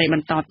ត្តអ្នកស្រីប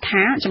ន្ត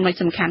ថាចំណុច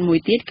សំខាន់មួយ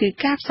ទៀតគឺ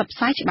ការផ្សព្វផ្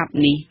សាយច្បាប់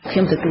នេះខ្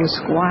ញុំទទួល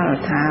ស្គាល់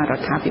ថារ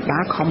ដ្ឋាភិបា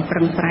លខំប្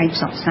រឹងប្រែងផ្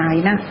សព្វផ្សាយ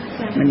ណា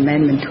មិនមែន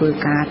មិនធ្វើ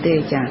ការទេ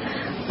ចា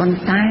ប៉ុន្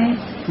តែ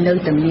នៅ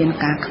តែមាន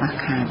ការខ្វះ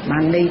ខាតបា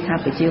នន័យថា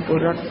ប្រជាពល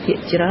រដ្ឋភាគ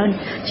ច្រើន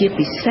ជា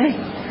ពិសេស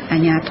អា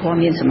ជ្ញាធរ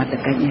មានសមត្ថ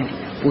កិច្ចនេះ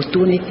ព្រោះ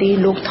ទួលនីតិ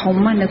លោកធំ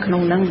នៅក្នុ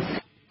ងនឹង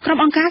ក្រុម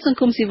អង្គការសង្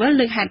គមស៊ីវិល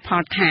លើកហេតុផ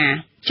លថា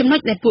ចំណុច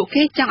ដែលពួក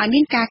គេចង់ឲ្យ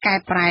មានការកែ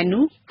ប្រែ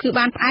នោះគឺ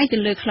បានផ្អែកទៅ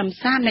លើខ្លឹម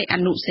សារនៃអ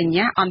នុសញ្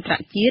ញាអន្តរ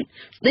ជាតិ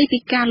ស្តីពី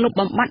ការលុប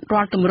បំបាត់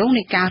រាល់ទម្រង់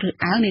នៃការរើស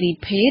អើងនារី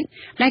ភេទ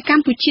ដែលក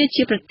ម្ពុជា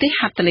ជាប្រទេស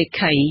ហត្ថលេ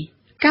ខី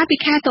កាលពី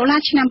ខែតុលា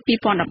ឆ្នាំ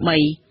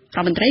2013រ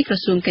ដ្ឋមន្ត្រីក្រ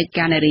សួងកិច្ច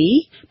ការនារី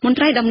មន្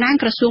ត្រីតំណាង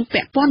ក្រសួង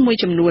ពាក់ព័ន្ធមួយ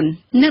ចំនួន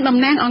និងតំ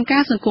ណាងអង្គកា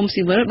រសង្គម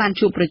ស៊ីវិលបាន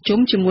ជួបប្រជុំ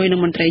ជាមួយនឹង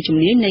មន្ត្រីជំ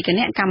នាញនៃគ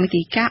ណៈកម្មា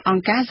ធិការអ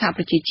ង្គការសហ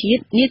ប្រជាជា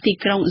តិនាទី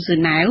ក្រុងហ្សឺ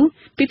ណែវ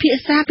ពិភា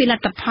ក្សាពីល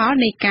ទ្ធផល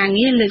នៃការ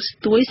ងារលើកស្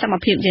ទួយសម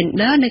ភាព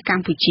Gender នៅក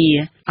ម្ពុជា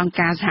អង្គ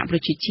ការសហប្រ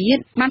ជាជាតិ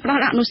បានផ្ដ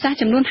ល់អនុសាសន៍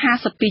ចំនួន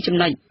52ចំ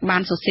ណុចបា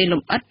នសរសេរល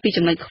ម្អិតពី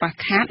ចំណុចខ្វះ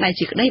ខាតដែល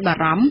ជាក្តីបា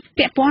រម្ភ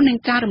ពាក់ព័ន្ធនឹង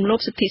ការរំលោភ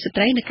សិទ្ធិស្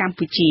ត្រីនៅកម្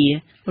ពុជា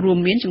រួម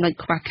មានចំណុច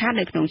ខ្វះខាត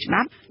នៅក្នុងច្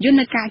បាប់យន្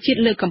តការជាតិ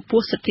លើកកម្ព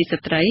ស់សិទ្ធិ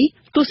ស្ត្រី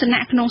ទស្សនៈ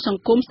ក្នុងស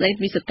ង្គមស្តី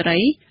ពីស្ត្រី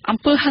អំ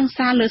ពើហិង្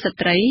សាលើស្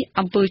ត្រី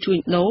អំពើជួញ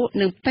ដូរ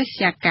និងបេ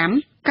សកកម្ម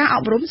ការអ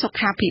ប់រំសុ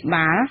ខាភិ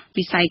បាល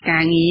វិស័យកា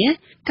រងារ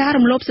ការ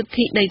រំលោភសិទ្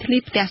ធិដីធ្លី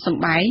ផ្ទះស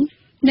ម្បែង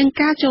និង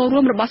ការចូលរួ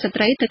មរបស់ស្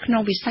ត្រីទៅក្នុ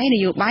ងវិស័យន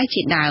យោបាយ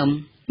ជាដើម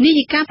នា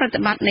យិកាប្រតិ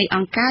បត្តិនៃអ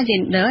ង្គការ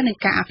Gender និង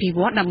ការអភិវ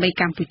ឌ្ឍដើម្បី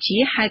កម្ពុជា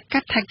ហៅកា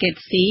ត់ថា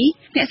GETC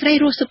អ្នកស្រី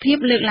រស់សុភាព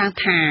លើកឡើង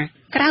ថា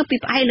ក្រៅពី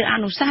ផ្អែកលើអ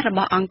នុសាសន៍រប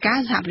ស់អង្គការ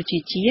សហប្រជា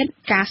ជាតិ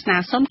ការស្នើ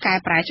សុំកែ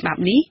ប្រែច្បា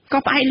ប់នេះក៏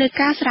ផ្អែកលើ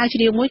ការស្រាវជ្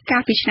រាវមួយកា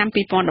លពីឆ្នាំ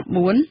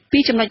2014ពី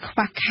ចំណុចខ្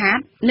វះខាត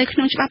នៅក្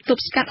នុងច្បាប់ទ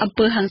ប់ស្កាត់អំ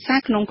ពើហិង្សា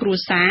ក្នុងគ្រួ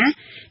សារ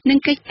និង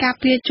កិច្ចការ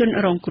ពារជន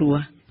រងគ្រោះ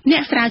អ្ន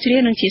កស្រាវជ្រាវ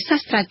និងជាសា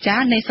ស្ត្រាចា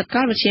រ្យនៃសាក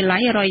លវិទ្យាល័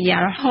យ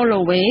Royal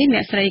Holloway អ្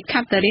នកស្រី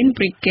Catherine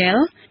Brickell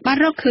បាន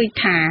រកឃើញ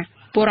ថា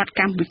ពលរដ្ឋ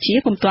កម្ពុជា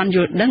ពុំទាន់យ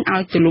ល់ដឹងឲ្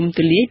យទូលំ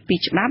ទូលាយពី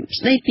ច្បាប់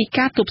ស្តីពី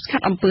ការទប់ស្កា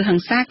ត់អំពើហិ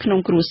ង្សាក្នុង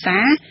គ្រួសា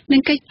រនិ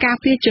ងកិច្ចការ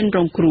ពារជនរ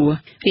ងគ្រោះ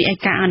រីឯ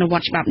ការអនុវ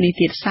ត្តច្បាប់នេះ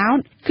ទៀតសោត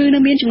គឺនៅ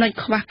មានចំណុច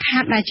ខ្វះខា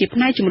តដែលជាផ្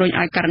នែកជំរុញ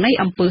ឲ្យករណី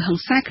អំពើហិ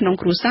ង្សាក្នុង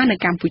គ្រួសារនៅ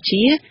កម្ពុ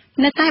ជា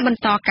នៅតែបន្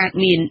តកើត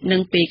មាននិ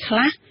ងពេលខ្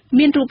លះ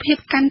មានរូបភាព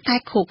កាន់តែ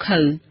ឃោរឃៅ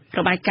រ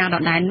បាយការណ៍ដ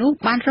ដែលនោះ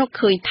បានរក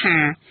ឃើញថា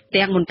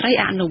ទាំងមន្ត្រី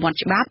អនុវត្ត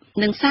ច្បាប់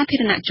និងសាធា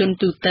រណជន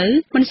ទូទៅ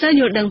មិនសូវ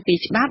យល់ដឹងពី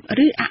ច្បាប់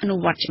ឬអនុ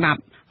វត្តច្បា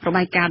ប់រ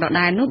បាយការណ៍ដ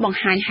ដែលនោះបង្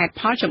ហាញហេតុ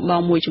ផលចម្ប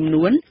ងមួយចំ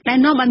នួនដែល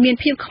នាំឲ្យមាន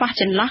ភាពខ្វះ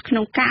ចន្លោះក្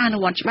នុងការអនុ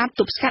វត្តច្បាប់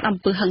ទប់ស្កាត់អំ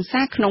ពើហិង្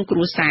សាក្នុងគ្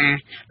រួសារ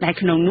ដែល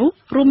ក្នុងនោះ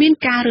រួមមាន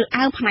ការរើស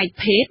អើងផ្នែក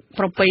ភេទ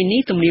ប្រពៃណី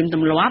ទំនៀមទ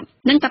ម្លាប់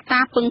និងកត្តា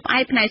ពឹងផ្អែ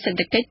កផ្នែកសេដ្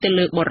ឋកិច្ចទៅ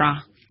លើបុរស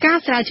ការ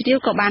ស្រាវជ្រាវ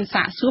ក៏បាន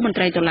សាកសួរមន្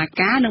ត្រីតុលា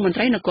ការនិងមន្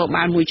ត្រីនគរ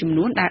បាលមួយចំ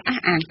នួនដែលអះ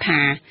អាងថា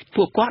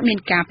ពួកគាត់មាន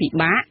ការពិ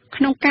បាក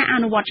ក្នុងការអ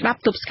នុវត្តច្បាប់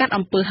ទប់ស្កាត់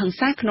អំពើហិង្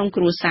សាក្នុង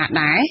គ្រួសារ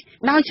ដែរ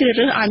ដោយជ្រើស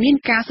រើសឲ្យមាន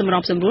ការសម្រ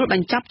បសម្រួលប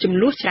ញ្ចប់ជម្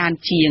លោះច្រើន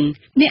ជាង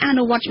អ្នកអ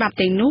នុវត្តច្បាប់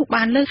ទាំងនោះ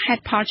បានលើកហេ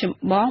តុផលចម្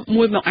បង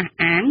មួយមកអះ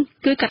អាង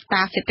គឺកត្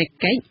តាសេដ្ឋ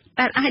កិច្ច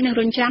ដែលអាចនឹង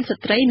រុញច្រានស្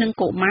ត្រីនិង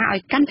កុមារឲ្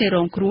យកាន់តែរ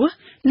ងគ្រោះ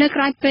នៅ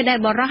ក្រៅពេលដែល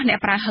បរិសុទ្ធអ្នក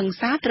ប្រើហិង្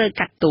សាត្រូវ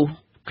កាត់ទោស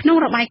ក្នុង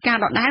របាយការ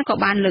ណ៍ដដែលក៏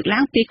បានលើកឡើ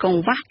ងពីក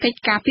ង្វះកិច្ច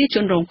ការពារជ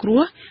នរងគ្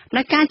រោះ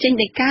ដោយការចេញ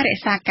ដីការរ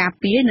ក្សាការ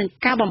ពារនិង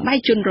ការបំបែក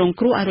ជនរង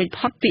គ្រោះឲ្យរួច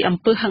ផុតពីអំ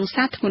ពើហិង្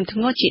សាធ្ងន់ធ្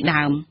ងរជា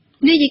ដើម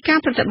នាយិកា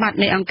ប្រតិបត្តិ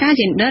នៃអង្គការ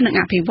Gender និង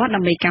អភិវឌ្ឍន៍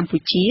ដើម្បីកម្ពុ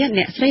ជា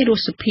អ្នកស្រីរ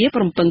ស់សុភាព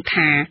រំពឹង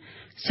ថា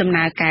សំ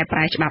ណើកែប្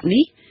រែច្បាប់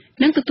នេះ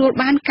នឹងទទួល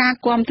បានការ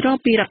គាំទ្រ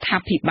ពីរដ្ឋា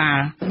ភិបាល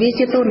វា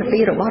ជាទូនាទី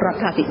របស់រ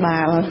ដ្ឋាភិបា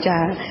លចា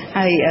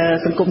ហើយ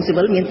សង្គមស៊ី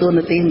វិលមានទូ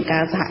នាទីក្នុងកា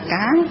រសហ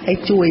ការហើយ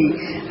ជួយ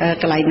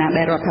កន្លែងណា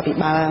ដែលរដ្ឋាភិ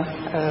បាល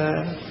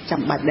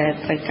ចាំបាច់ដែល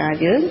ត្រូវការ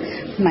យើង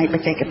ផ្នែកប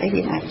ច្ចេកទេស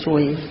យើងអាចជួ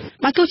យ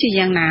បើទោះជា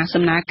យ៉ាងណា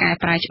សំណើកែ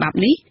ប្រែច្បាប់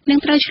នេះនឹង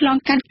ត្រូវឆ្លង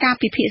កាត់ការ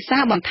ពិភាក្សា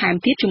បន្ថែម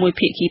ទៀតជាមួយ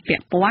ភាគីពា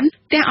ក់ព័ន្ធ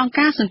ទាំងអង្គ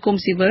ការសង្គម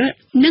ស៊ីវិល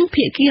និង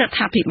ភាគីរដ្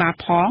ឋាភិបាល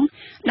ផង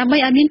ដើម្បី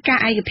ឲ្យមានការ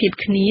ឯកភាព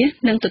គ្នា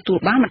និងទទួល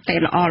បានមតិ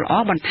ល្អ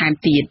ៗបន្ថែម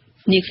ទៀត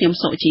នាងខ្ញុំ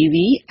សុជី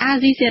វីអា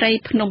ស៊ីសេរី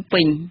ភ្នំ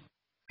ពេញ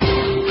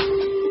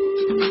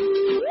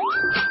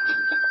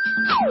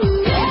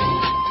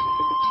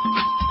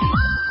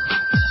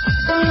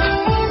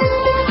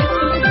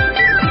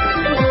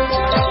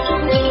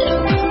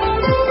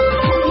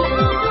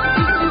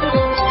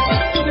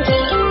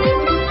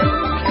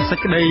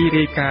ក្តី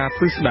រាយការណ៍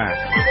ពិស្ដា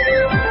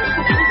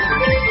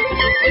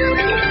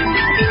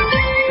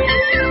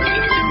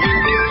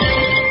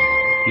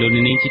លោក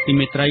នាងជាទី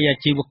មេត្រីអា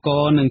ជីវក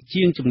រនិង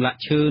ជាងចម្លាក់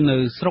ឈើនៅ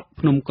ស្រុក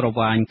ភ្នំក្រ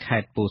វាញខេ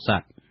ត្តពោធិ៍សា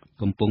ត់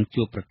កំពុង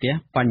ជួបប្រទះ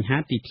បញ្ហា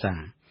ទីផ្សា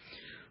រ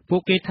ពួ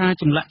កគេថា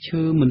ចម្លាក់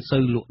ឈើមិនសូ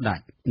វលក់ដា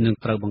ច់និង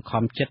ត្រូវបង្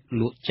ខំចិត្ត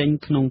លក់ចេញ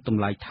ក្នុងត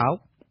ម្លៃថោក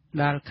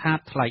ដែលខាត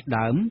ថ្លៃ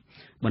ដើម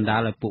បណ្ដាល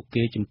ឲ្យពួក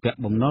គេជំពាក់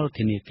បំណុលធ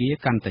នាគារ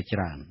កាន់តែច្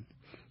រើន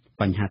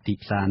បញ្ហាទី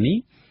ផ្សារនេះ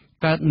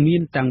កើតមា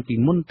នតាំងពី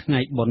មុនថ្ងៃ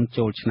បុណ្យ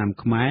ចូលឆ្នាំ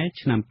ខ្មែរ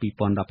ឆ្នាំ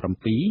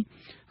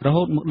2017រ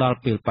ហូតមកដល់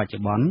ពេលបច្ចុ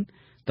ប្បន្ន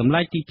តម្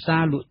លៃទីផ្សា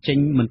រលក់ចេញ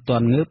មិនទា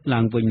ន់ងើបឡើ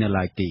ងវិញនៅ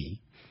ឡើយទេ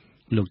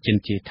លោកចិន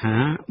ជេថា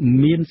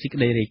មានសេចក្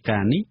តីរាយកា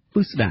រណ៍នេះ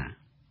ពិស្ដា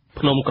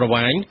ភ្នំក្រ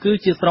វាញគឺ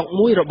ជាស្រុក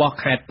មួយរបស់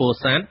ខេត្តពោ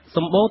ធិ៍សាត់ស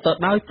ម្បូរទៅ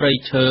ដោយព្រៃ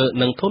ឈើ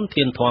និងធន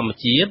ធានធម្ម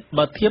ជាតិ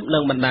បើធៀបនឹ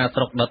ងបណ្ដា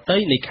ស្រុកដទៃ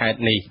នៃខេត្ត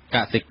នេះក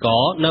សិក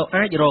រនៅ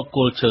អាចរកគ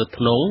ល់ឈើ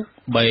ធ្នង់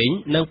បេង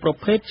និងប្រ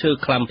ភេទឈើ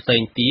ខ្លឹមផ្សេ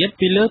ងទៀត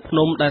ពីលើភ្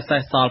នំដែលសេ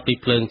សសល់ពី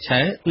ភ្លើង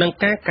ឆេះនិង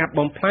ការកាប់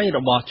បំផ្លាញរ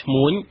បស់ឈ្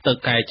មួញទៅ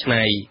កែច្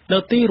នៃនៅ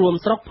ទីរួម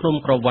ស្រុកភ្នំ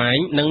ក្រវាញ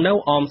និងនៅ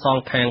អមសង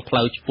ខាងផ្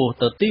លូវឆ្ពោះ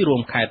ទៅទីរួ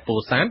មខេត្តពោ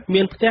ធិ៍សាត់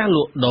មានផ្ទះល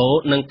ក់ដូរ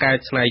និងកែ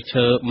ច្នៃ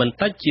ឈើមិន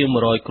តិចជា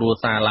100គ្រួ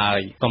សារឡើយ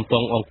កំពុ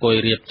ងអង្គុយ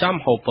រៀបចំ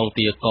ហូបពង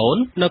ទាកូន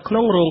នៅក្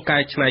នុងរោងកែ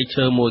ច្នៃ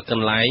ឈើមួយក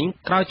ន្លែង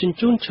ក្រោយជញ្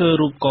ជូនឈើ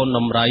រូបកូន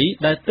ដំរី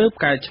ដែលទើប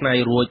កែច្នៃ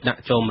រួចដា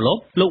ក់ចូលម្ល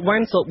ប់លោកវ៉ា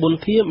ន់សុប៊ុន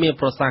ធាមាន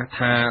ប្រសាសន៍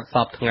ថាស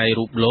ពថ្ងៃ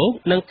រូបលោក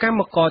និងកម្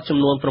មករចំ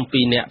នួន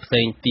7នាក់ផ្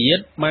សេងទៀត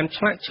បាន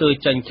ឆ្លាក់ឈើ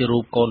ចេញជារូ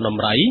បកូនដំ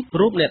រី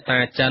រូបអ្នកតា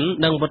ចិន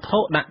និងវត្ថុ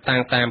ដាក់តាំ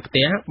ងតាមផ្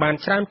ទះបាន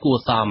ច្រើនគួរ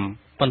សម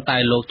ប៉ុន្តែ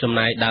លោកចំ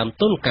ណាយដើម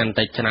ទុនកាន់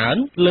តែច្រើន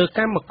លើក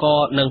ម្មក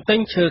រនិងទិញ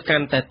ឈើកា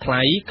ន់តែថ្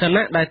លៃខ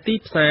ណៈដែលទី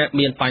ផ្សារ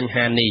មានបញ្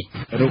ហានេះ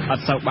រូបអ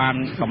ត់សូវបាន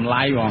កម្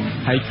លៃបង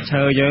ហើយ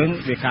ឈើយើង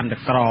វាកាន់តែ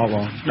ក្រប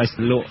ងដោយ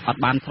លក់អ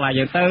ត់បានថ្លៃ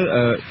យើងទៅ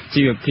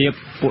ជីវភាព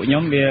ពួកខ្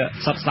ញុំវា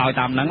សត់សោយ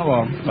តាមហ្នឹងប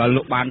ងបើល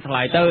ក់បានថ្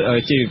លៃទៅ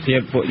ជីវភាព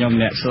ពួកខ្ញុំ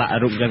អ្នកឆ្លាក់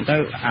រូបអញ្ចឹងទៅ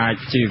អាច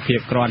ជីវភាព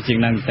គ្រាន់ជាង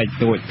ហ្នឹងតិច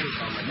តួច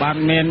បាន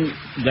មាន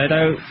និយាយ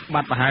ទៅ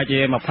បាត់ប្រហែលជា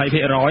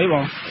 20% ប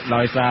ង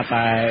ដោយសារ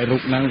តែរូ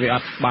បហ្នឹងវាអ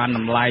ត់បានត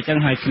ម្លៃអញ្ចឹង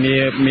ហើយគ្នា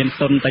មាន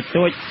ទុនតិច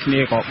តួចគ្នា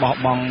ក៏បោះ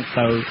បង់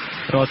ទៅ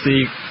រកស៊ី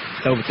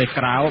ទៅប្រទេស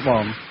ក្រៅប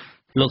ង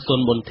លោកសុន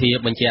ប៊ុនធា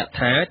បញ្ជាក់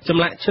ថាច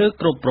ម្លាក់ឈើ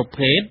គ្រប់ប្រ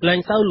ភេទឡើង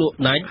ទៅលក់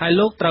ដាច់ហើយ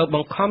លោកត្រូវប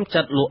ង្ខំ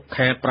ចិត្តលក់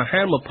ខាតប្រ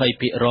ហែល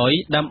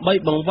 20% ដើម្បី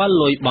បង្វិល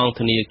លុយបង់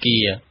ធនាគា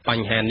រប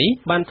ញ្ហានេះ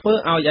បានធ្វើ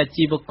ឲ្យអា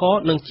ជីវករ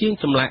និងជាង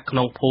ចម្លាក់ក្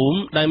នុងភូមិ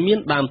ដែលមាន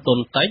ដើមទុន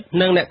តិច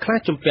និងអ្នកខ្លះ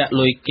ជំពាក់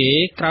លុយគេ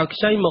ក្រោយខ្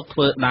ចីមកធ្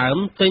វើដើម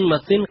ទិញម៉ា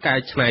ស៊ីនកែ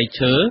ច្នៃ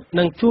ឈើ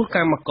និងជួលក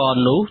ម្មករ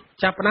នោះ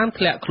ចាប់ផ្ដើម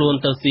ធ្លាក់ខ្លួន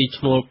ទៅស៊ី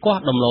ឈ្នួលគា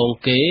ស់ដំឡូង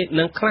គេ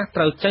និងខ្លះ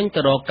ត្រូវចេញ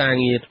ទៅរកការ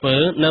ងារធ្វើ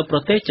នៅប្រ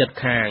ទេសជិត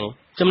ខាង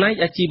ចំណែក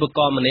អាជីវក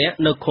រម្នាក់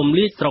នៅឃុំ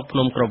លៀចស្រុកភ្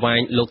នំក្រវាញ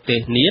លោកទេ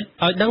សនាត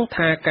ឲ្យដឹង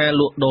ថាការ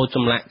លក់ដូរច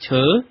ម្លាក់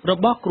ឈើរ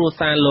បស់គ្រួ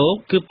សារលោក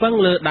គឺពឹង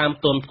លើដើម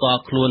ទុនផ្ទា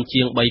ល់ខ្លួន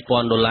ជាង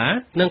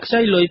$3,000និងខ្ចី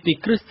លុយពី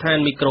គ្រឹះស្ថាន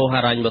មីក្រូហិ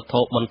រញ្ញវត្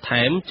ថុបន្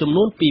ថែមចំ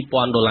នួន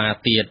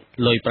$2,000ទៀត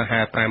លុយប្រហែ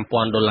ល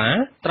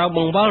$5,000ត្រូវប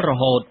ង្វិលរ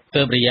ហូត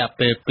ទើបរយៈ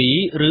ពេល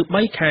2ឬ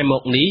3ខែម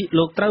កនេះ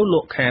លោកត្រូវល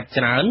ក់ខាត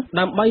ច្រើន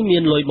ដើម្បីមា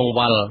នលុយបង្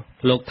វិល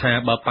លោកថា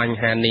បើបញ្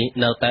ហានេះ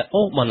នៅតែ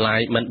អូសបន្លាយ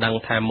មិនដឹង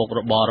ថាមុខរ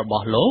បររប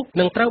ស់លោក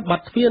នឹងត្រូវបា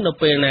ត់ទ្វារនៅ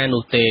ពេលណា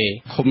នោះទេ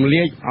ឃុំ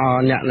លៀច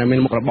អ្នកដែលមាន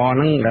មុខរបរ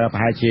ហ្នឹងប្រ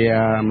ហែលជា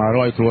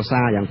100គ្រួ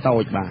សារយ៉ាងតូ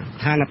ចបាទ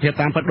ស្ថានភាព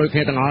តាមពិតដូចគ្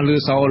នាទាំងអស់លឺ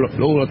សូរ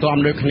លូលទាំ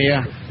ដូចគ្នា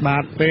បា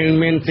ទពេល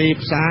មានទី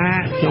ផ្សារ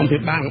ខ្ញុំពិ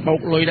បាកបោក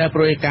លុយដែរព្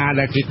រោះឯការ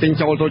ដែលគេទិញ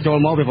ចូល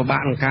មកវាពិបា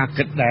កក្នុងការ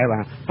គិតដែរបា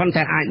ទប៉ុន្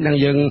តែអាចនឹង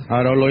យើង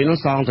រលុយនោះ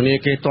សងធនា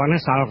គារទា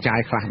ន់សល់ចាយ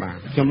ខ្លះបាទ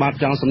ខ្ញុំបាទ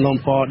ចង់សំណូម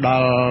ពរដ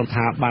ល់ស្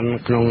ថាប័ន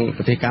ក្នុង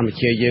ប្រទេសកម្ពុ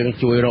ជាយើង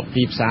ជួយរក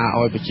ទីផ្សារ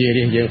ឲ្យប្រជា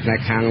រាស្ត្រយើងផ្នែក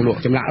ខាងលក់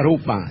ចម្លាក់រូប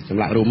បាទច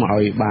ម្លាក់រូបមក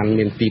ឲ្យបាន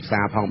មានទីផ្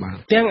សារផងបាទ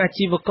ទាំងអា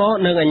ជីវករ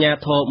និងអាជ្ញា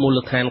ធរមូល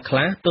ដ្ឋានខ្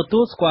លះទទួ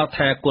លស្គាល់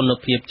ថាគុណ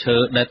ភាពឈើ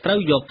ដែលត្រូវ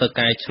យកទៅ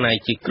កែច្នៃ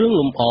ជាគ្រឿង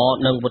លម្អ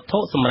និងវត្ថុ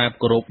សម្រាប់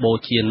គោរពបូ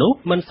ជានោះ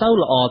មិនសូវ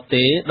ល្អ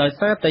ទេដោយ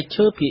សារតែ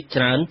ឈើភាគ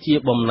ច្រើនជា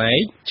បំណែក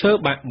ឈើ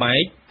បាក់បែ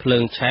កភ្លើ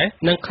ងឆេះ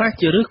និងខ្លះ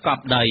ជាឫសក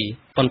ប់ដី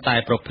ប៉ុន្តែ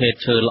ប្រភេទ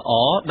ឈើល្អ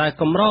ដែល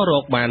កម្ររ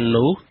កបាន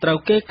នោះត្រូវ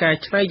គេកែ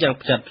ច្នៃយ៉ាង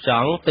ផ្ចិតផ្ច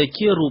ង់ទៅ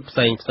ជារូបផ្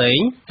សេង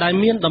ដែល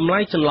មានតម្លៃ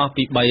ចន្លោះ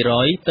ពី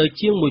$300ទៅ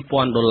ជាង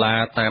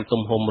$1,000តាម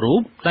ទំហំរូ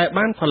បដែល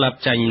បានផលិត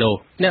ចេញនោះ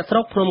អ្នកស្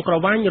រុកភ្នំក្រ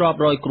វាញរាប់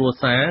រយគ្រួ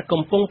សារ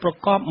កំពុងប្រ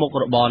កបមុខ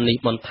របរនេះ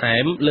បន្ថែ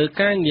មលើ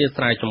ការងារ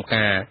ស្រែចម្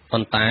ការប៉ុ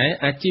ន្តែ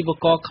អាជីវ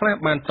ករខ្លះ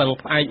បានពឹង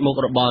ផ្អែកមុខ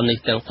របរនេះ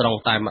ទាំងស្រុង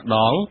តែម្ដ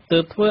ងទើ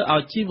បធ្វើឲ្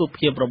យជីវ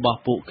ភាពរបស់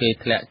ពួកគេ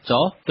ធ្លាក់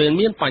ចុះពេល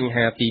មានបញ្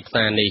ហាទីផ្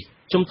សារនេះ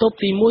ជំទប់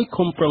ទី1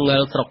ឃុំប្រងើ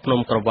លស្រុកភ្នំ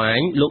ក្រវាញ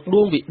លោក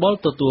ដួងវិបុល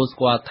ទទួលស្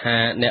គាល់ថា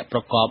អ្នកប្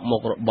រកបមុ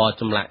ខរបរ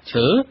ចម្លាក់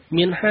ឈើ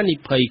មានហានិ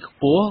ភ័យខ្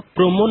ពស់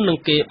ព្រោះមុននឹង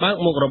គេបើក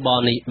មុខរបរ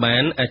នេះបា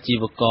នអាជី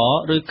វករ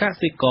ឬក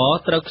សិករ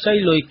ត្រូវខ្ចី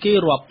លុយគេ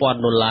រាប់ពាន់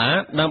$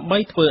ដើម្បី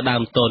ធ្វើដើ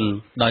មទុន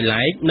ដោយ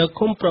ឡែកនៅ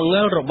ឃុំប្រ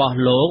ងើលរបស់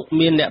លោក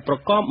មានអ្នកប្រ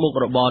កបមុខ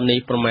របរនេះ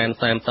ប្រមាណ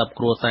30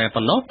គ្រួសារ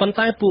ប៉ុណ្ណោះប៉ុន្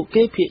តែពួក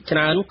គេភាគច្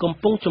រើនកំ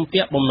ពុងជំ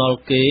ពាក់បំណុល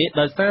គេ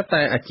ដោយសារ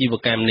តែអាជីវ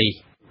កម្មនេះ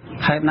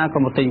ខេត្តណាក៏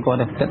មកទិញគាត់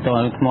ទៅទៅ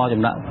ថ្មច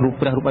ម្លាក់រូប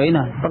ព្រះរូបអី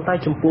ណាប៉ុន្តែ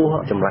ចំពោះ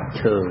ចម្លាក់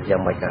ឈើយ៉ា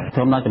ងម៉េចដែរ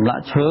ចំលា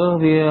ក់ឈើ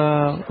វា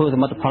ធ្វើស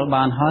មិទ្ធផល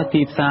បានហើយ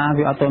ទីផ្សារ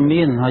វាអត់ទាន់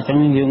មានហើយអញ្ចឹង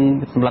យើង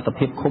សម្រាប់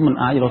ភាពឃុំមិន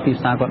អាចរកទី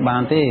ផ្សារគាត់បា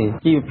នទេ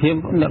ជីវភាព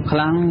អ្នកខ្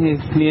លាំង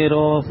គ្នារ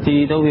កទី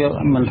ទៅវា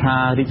មិនថា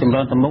រីកចម្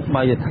រើនទៅមុខ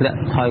បែរជាធ្លាក់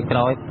ថយក្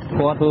រោយ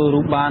គាត់ធ្វើ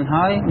រូបបាន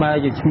ហើយបែរ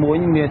ជាឈ្មួញ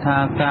វាថា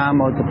ការ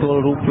មកទទួល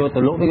រូបយកទៅ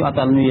លក់វាអត់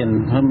ទាន់មាន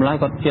ហើយម្ល៉េះ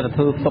គាត់ជិះទៅ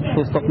ធ្វើ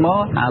ស្តុកម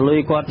កអាលុយ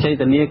គាត់ជ័យ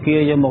ធនាគា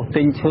រយកមក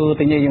ទិញឈើ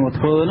ទិញអីយកមក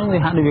ធ្វើហ្នឹង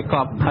វាហាក់ដូចវាក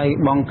ប់ហើយ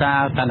បងកា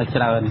រកាន់តែ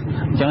ច្រើន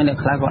អញ្ចឹងអ្នក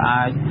ខ្លះក៏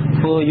អាច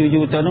ធ្វើ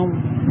យូរទៅហ្នឹង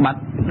បា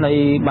ត់ដី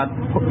បាត់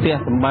ផ្ទះ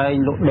សម្បែង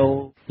លក់ដូរ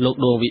លោក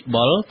ដួងវិ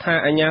បុលថា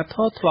អាជ្ញាធ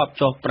រធ្លាប់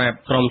ចុះប្រាប់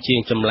ក្រុមជាង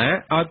ចម្លាក់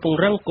ឲ្យព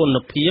ង្រឹងគុណ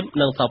ភាព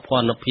និងសោភ័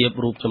ណភាព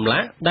រូបចម្លា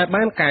ក់ដែល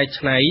បានកែ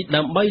ច្នៃ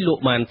ដើម្បីល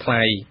ក់បានថ្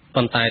លៃ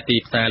ប៉ុន្តែទី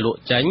ផ្សារលក់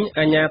ចេញ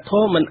អាជ្ញាធ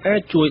រមិនអា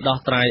ចជួយដោះ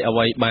ស្រាយអ្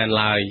វីបាន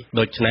ឡើយ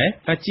ដូច្នេះ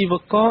អាជីវ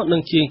ករនិ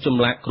ងជាងច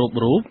ម្លាក់គ្រប់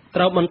រូប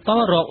ត្រូវបន្ត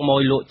រកម៉ួ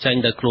យលក់ចេញ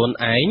ដោយខ្លួន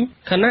ឯង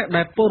ខណៈ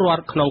ដែលពលរ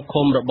ដ្ឋក្នុង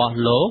ឃុំរបស់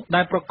លោក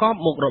ដែលប្រកប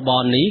មុខរប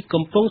រនេះ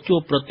កំពុងជួ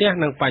បប្រទះ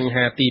នឹងបញ្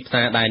ហាទីផ្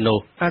សារដែរនោះ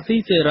អាស៊ី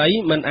សេរី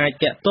មិនអាច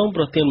តាក់ទង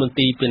ប្រធានមន្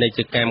ត្រីពាណិជ្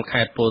ជកម្ម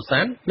ខេត្តពោធិ៍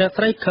សាត់អ្នក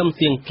ស្រីខឹម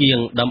សៀងគៀង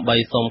ដើម្បី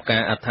សូមកា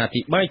រអត្ថាធិ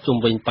ប្បាយជុំ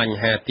វិញបញ្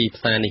ហាទី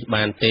ផ្សារនេះ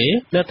បានទេ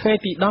នៅថ្ងៃ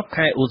ទី10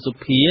ខែឧស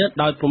ភា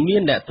ដោយពុំមា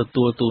នអ្នកទ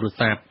ទួលទូរ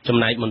ស័ព្ទចំ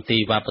ណែកមន្ត្រី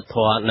វប្បធ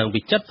ម៌និង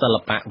វិចិត្រសិ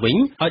ល្បៈវិញ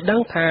ឲ្យដឹ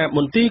ងថាម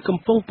ន្ត្រីកំ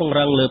ពុងពង្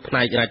រឹងលើផ្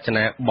នែករច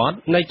នាបថ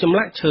នៃចម្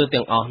លាក់ឈើ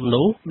ទាំងអស់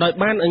នោះដោយ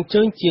បានអញ្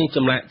ជើញជាងច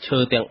ម្លាក់ឈើ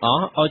ទាំងអ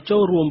ស់ឲ្យចូ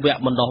លរួមវគ្គ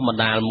បណ្ដុះប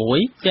ណ្ដាលមួយ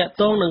ទាក់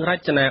ទងនឹងរ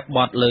ចនាប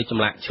ថលើច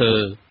ម្លាក់ឈើ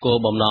គោល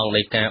បំណង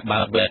នៃការ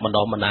បើកវគ្គបណ្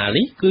ដុះបណ្ដាល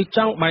នេះគឺច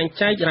ង់បែង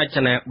ចែករច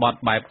នាបថ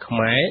បែបខ្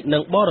មែរនិ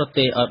ងបរ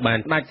ទេសឲ្យបាន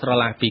ដាច់ស្រ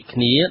ឡះពីគ្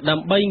នាដើ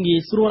ម្បីងាយ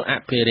ស្រួលអ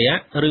ភិរក្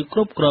សឬគ្រ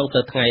ប់គ្រង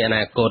ទៅថ្ងៃអ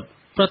នាគត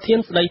ប្រធាន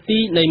ស្ដីទី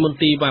នៃមន្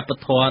ទីរវប្ប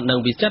ធម៌និង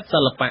វិចិត្រសិ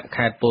ល្បៈ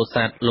ខេត្តពោធិ៍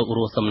សាត់លោករ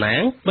ស់សំណា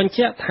ងបញ្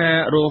ជាក់ថា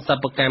រោងសិ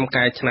ប្បកម្ម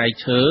កែច្នៃ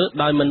ឈើ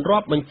ដោយមិនរា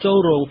ប់បញ្ចូល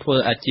រោងធ្វើ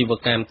អាជីវ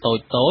កម្មតូច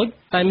ៗ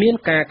តែមាន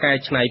ការកែ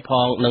ច្នៃផ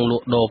ងនិងល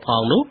ក់ដូរផ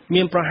ងនោះ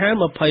មានប្រហែល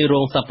20រោ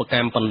ងសិប្បក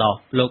ម្មប៉ុណ្ណោះ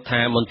លោក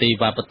ថាមន្ទីរ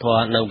វប្បធ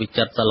ម៌និងវិ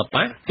ចិត្រសិល្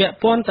បៈពាក់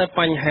ព័ន្ធតែ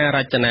បញ្ហារ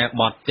ចនា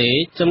បថទេ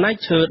ចំណែក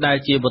ឈើដែល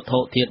ជាវត្ថុ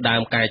ធាតុដើ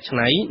មកែច្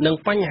នៃនិង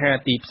បញ្ហា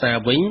ទីផ្សារ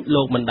វិញ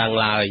លោកមិនដឹង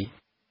ឡើយ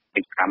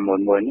កម្ម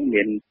មួយនេះ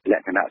មានល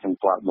ក្ខណៈសម្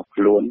គាល់របស់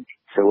ខ្លួន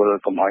ស្រួល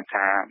កុំឲ្យ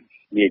ថា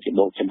វាជា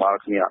បោកច្បល់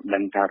គ្នាអត់ដឹ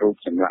ងថារូប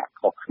ចម្លាក់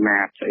ខុសខ្នា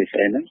តស្អីហ្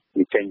នឹង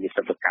វាចេញពី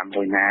សិប្បកម្ម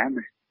មួយណា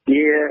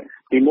វា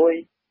ទីមួយ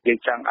យើង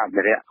ចង់អ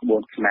ភិរក្សក្បួ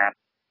នខ្នាត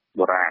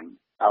បុរាណ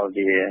ឲ្យ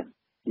វា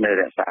នៅ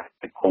រក្សា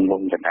គង់វ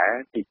ង្សដដែល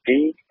ទីពី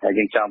រហើយ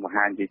យើងចង់បង្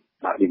ហាញពី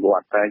អភិវឌ្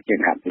ឍទៅជា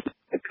អភិវឌ្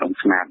ឍក្នុង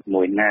ខ្នាត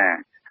មួយណា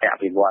អ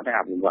ភិវឌ្ឍវា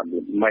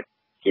មិន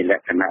ជាល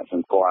ក្ខណៈស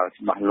ម្គាល់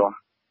ច្បាស់លាស់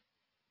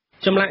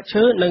ចម្លាក់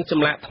ឈើនិងច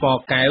ម្លាក់ថ្ម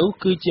កែវ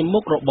គឺជាមុ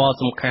ខរបរ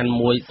សំខាន់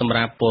មួយសម្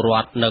រាប់ពលរ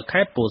ដ្ឋនៅ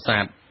ខេត្តពោធិ៍សា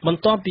ត់បន្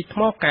ទាប់ពីថ្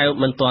មកែវ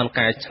មិនទាន់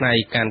កែច្នៃ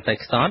កាន់តែ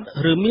ខ្សត់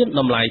ឬមាន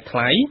តម្លៃថ្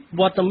លៃ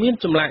វត្តមាន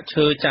ចម្លាក់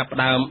ឈើចាប់ផ្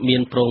ដើមមា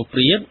នប្រងព្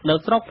រាតនៅ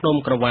ស្រុកភ្នំ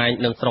ក្រវាញ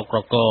និងស្រុកក្រ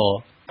ក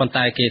ប៉ុន្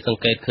តែគេស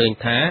ង្កេតឃើញ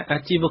ថាអា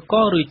ជីវក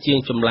រឬជាង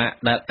ចម្លាក់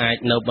ដែលអាច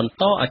នៅបន្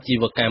តអាជី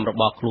វកម្មរ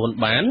បស់ខ្លួន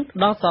បាន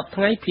ដល់សប្តាហ៍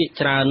ថ្ងៃភាគ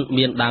ច្រើន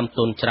មានដើម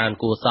ទុនច្រើន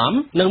គួរសម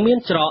និងមាន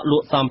ច្រកល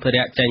ក់សម្ភា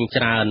រៈចេញ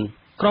ច្រើន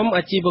ក្រុម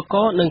អាជីវក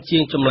រនិងជា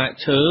ងចម្លាក់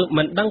ឈើ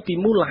មិនដឹងពី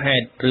មូលហេ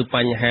តុឬប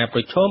ញ្ហាប្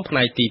រឈមផ្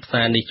នែកទីផ្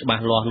សារនេះច្បា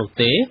ស់លាស់នោះ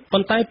ទេប៉ុ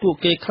ន្តែពួក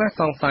គេខ្លះ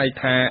សង្ស័យ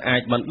ថាអា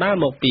ចបណ្ដាល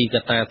មកពីក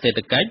ត្តាសេដ្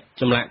ឋកិច្ច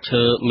ចម្លាក់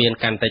ឈើមាន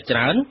កាន់តែច្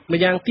រើន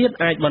ម្យ៉ាងទៀត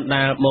អាចបណ្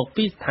ដាលមក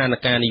ពីស្ថាន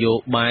ភាពនយោ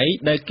បាយ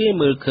ដែលគេ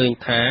មើលឃើញ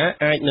ថា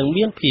អាចនឹង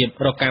មានភាព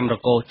រកាំរ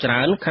កូសច្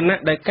រើនខណៈ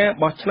ដែលការ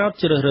បោះឆ្នោត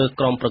ជ្រើសរើស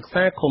ក្រុមប្រឹក្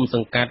សាឃុំស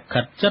ង្កាត់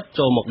ខិតជិត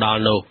ចូលមកដ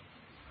ល់នោះ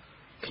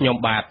ខ្ញុំ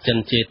បាទចិន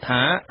ជេ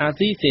ថាអា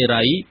ស៊ីសេ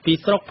រីពី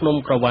ស្រុកភ្នំ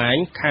ក្រវាញ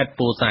ខេត្ត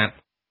ពោធិ៍សាត់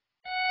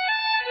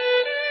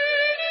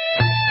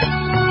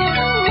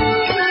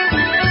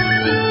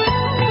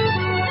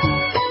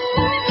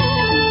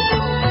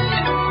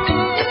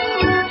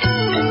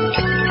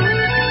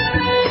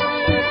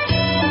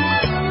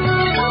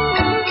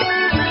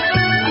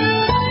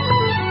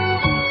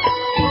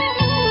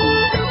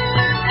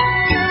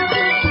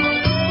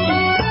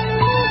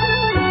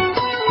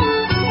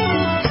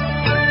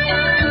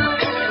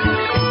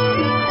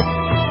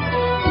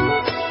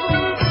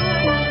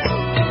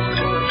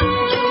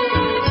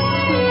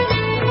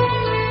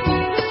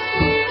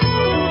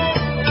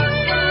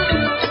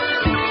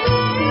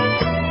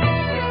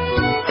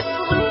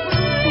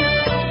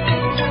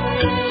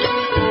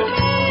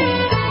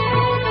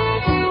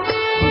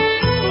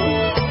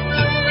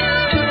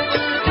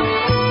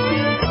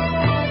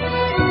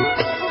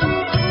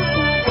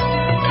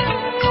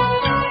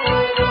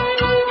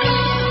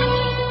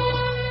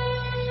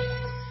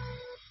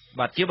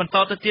បាទជាបន្ត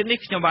ទៅទៀតនេះ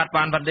ខ្ញុំបាទ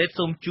បានវណ្ណដេត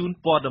សូមជូន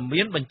ព័ត៌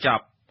មានបញ្ច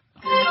ប់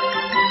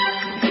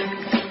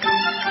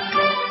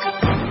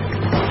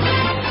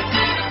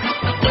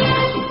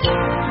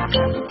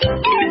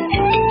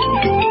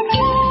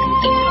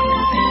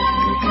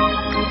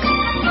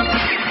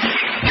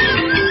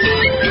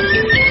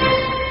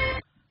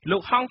លោ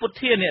កហងពុ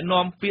ធាអ្នក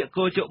នាំពាក្យ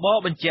គោជប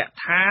បញ្ជាក់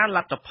ថាល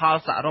ទ្ធផល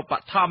សរុបប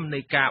ឋមនៃ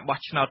ការបោះ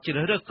ឆ្នោតជ្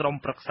រើសរើសក្រុម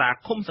ប្រឹក្សា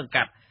ឃុំសង្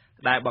កាត់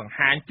ដែលបង្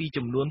ហាញពី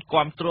ចំនួន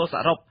គាំទ្រស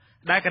រុប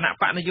ដែលគណៈ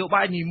បកនយោ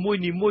បាយនី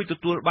មួយៗទ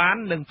ទួលបាន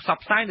និងផ្សព្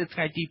វផ្សាយនៅថ្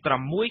ងៃទី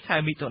6 ខែ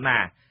មិថុនា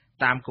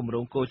តាមគម្រោ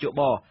ងគោជ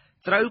ប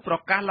ត្រូវប្រ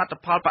កាសលទ្ធ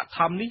ផលបឋ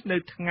មនេះនៅ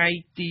ថ្ងៃ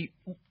ទី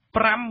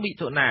5 មិ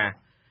ថុនា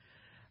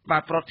បា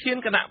ទប្រធាន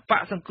គណៈប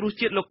កសង្គ្រោះ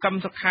ជាតិលោកកឹម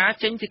សុខា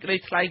ចេញសេចក្តី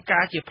ថ្លែងកា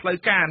រណ៍ជាផ្លូវ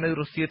ការនៅ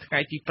រសៀលថ្ងៃ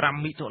ទី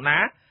5 មិថុនា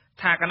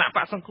ថាគណៈប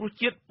កសង្គ្រោះ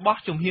ជាតិបោះ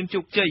ជំហាន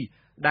ជោគជ័យ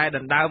ដែលដ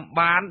ណ្ដើម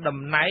បានតំ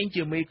ណែង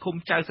ជាមេឃុំ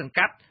ចៅសង្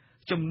កាត់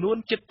ចំនួន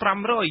ជិត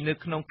500នៅ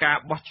ក្នុងការ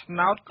បោះឆ្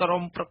នោតក្រុ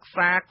មប្រឹក្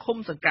សាឃុំ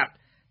សង្កាត់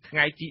ថ្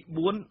ងៃទី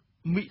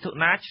4 មិថុ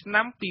នាឆ្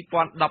នាំ2017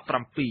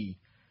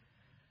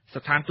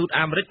ស្ថានទូត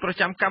អាមេរិកប្រ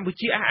ចាំកម្ពុ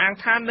ជាអះអាង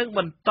ថានឹងប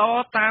ន្ត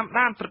តាម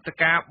ដានព្រឹត្តិ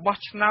ការណ៍បោះ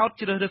ឆ្នោត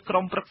ជ្រើសរើសក្រុ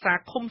មប្រឹក្សា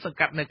ឃុំសង្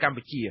កាត់នៅកម្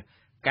ពុជា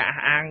ការអះ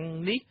អាង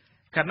នេះ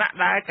គណៈ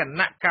ដែលគ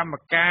ណៈកម្ម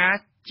ការ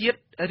ជាតិ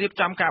រៀប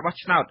ចំការបោះ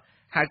ឆ្នោត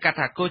ហៅកាត់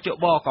ថាគោជ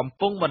បកំ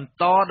ពុងបន្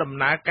តដំ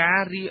ណើរការ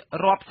រៀប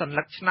រាប់សញ្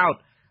ញាឆ្នោត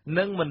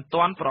និងមិន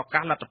ទាន់ប្រកា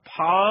សលទ្ធផ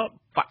ល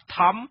បឋ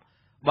ម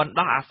បណ្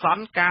ដោះអាស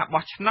ន្នការ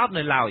បោះឆ្នោត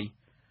នៅឡើយ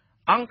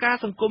អង្គការ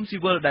សង្គមស៊ី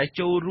វិលដែល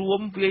ចូលរួម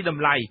វាយត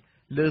ម្លៃ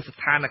លើស្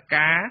ថាន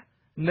ភាព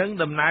និង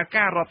ដំណើរ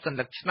ការរាប់សញ្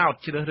ញាឆ្នោត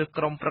ជ្រើសរើស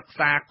ក្រុមប្រឹក្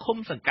សាឃុំ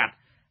សង្កាត់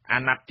អា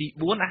ណត្តិទី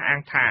4អះអា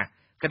ងថា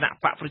គណៈ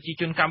បកប្រជា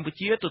ជនកម្ពុ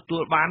ជាទទួ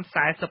លបាន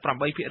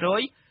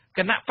 48% គ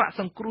ណៈបក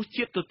សង្គ្រោះ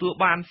ជាតិទទួល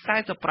បាន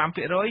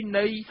 45%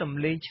 នៃស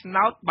ម្លេងឆ្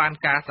នោតបាន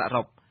ការស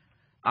រុប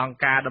អង្គ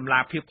ការដំឡា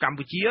ភិបកម្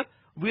ពុជា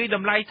វាយត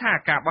ម្លៃថា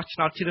ការបោះឆ្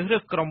នោតជ្រើសរើ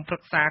សក្រុមប្រឹ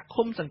ក្សា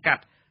ឃុំសង្កា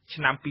ត់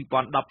ឆ្នាំ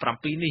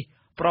2017នេះ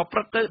ប្រព្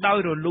រឹត្តទៅដោយ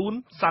រលូន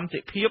សន្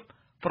តិភាព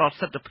ប្រ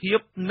សិទ្ធភាព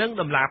និង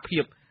ដំណាភា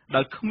ព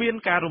ដោយគ្មាន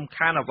ការរំ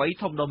ខានអ្វី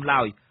ធំដុំ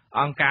ឡើយ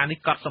អង្គការនេះ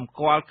កត់សម្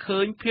គាល់ឃើ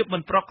ញភាពមិ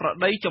នប្រក្រ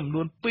តីចំ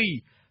នួន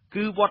2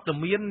គឺវត្ត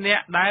មានអ្ន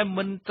កដែល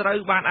មិនត្រូវ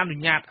បានអនុ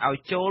ញ្ញាតឲ្យ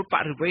ចូលប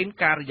រិវេណ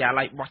ការិយា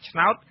ល័យបោះឆ្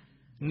នោត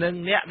និង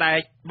អ្នកដែល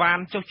បាន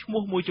ចុះឈ្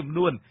មោះមួយចំ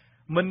នួន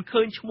មិន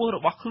ឃើញឈ្មោះរ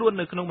បស់ខ្លួន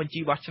នៅក្នុងបញ្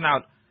ជីបោះឆ្នោត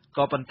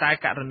ក៏ប៉ុន្តែ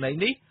ករណី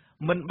នេះ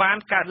មិនបាន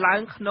កើតឡើ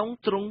ងក្នុង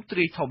ទ្រង់ទ្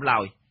រាយធំឡើ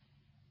យ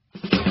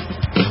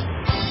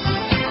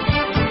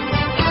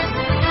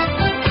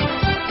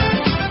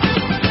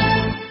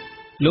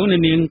លោកនា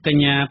ងក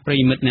ញ្ញាប្រិ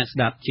មិត្តអ្នកស្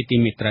ដាប់ជាទី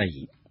មេត្រី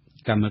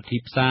កម្មវិធី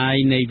ផ្សាយ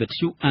នៃវិទ្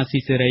យុអាស៊ី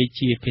សេរី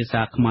ជាភា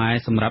សាខ្មែរ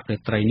សម្រាប់រា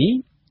ត្រីនេះ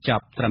ចា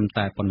ប់ត្រឹម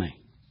តែប៉ុណ្ណេះ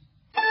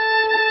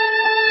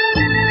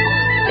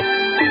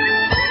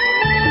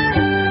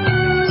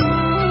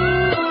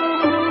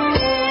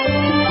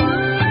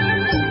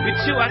វិ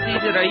ទ្យុអាស៊ី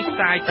សេរីផ្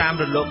សាយតាម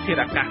រលកធាតុ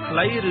អាកាសខ្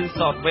លីឬ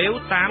Shortwave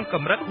តាមក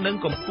ម្រិតនិង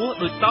កម្ពស់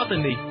ដូចតទៅ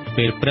នេះ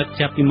ពេលព្រឹក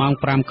ចាប់ពីម៉ោង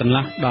 5 កន្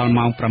លះដល់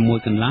ម៉ោង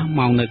 6 កន្លះ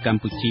ម៉ោងនៅក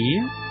ម្ពុជា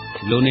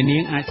លោកអ្នកនា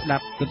ងអាចស្ដា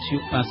ប់វិទ្យុ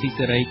អាស៊ី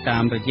សេរីតា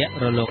មរយៈ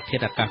រលកធា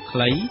តុអាកាសខ្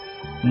លី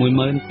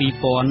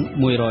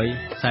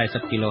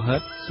 12140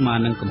 kHz ស្មើ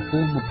នឹងកម្ព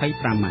ស់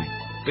 25m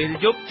ពេល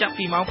យប់ចាប់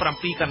ពីម៉ោង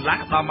 7 កន្លះ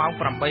ដល់ម៉ោង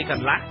 8 ក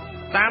ន្លះ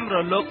តាមរ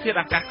លកធាតុ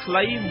អាកាសខ្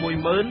លី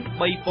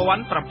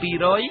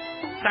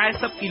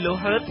 13740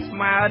 kHz ស្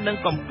មើនឹង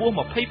កម្ពស់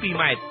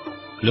 22m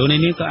លោកអ្នក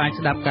នាងក៏អាច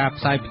ស្ដាប់ការ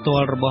ផ្សាយផ្ទា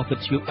ល់របស់វិ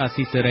ទ្យុអា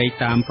ស៊ីសេរី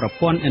តាមប្រ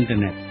ព័ន្ធអ៊ីនធឺ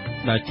ណិត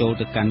ដោយចូល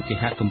ទៅកាន់គេ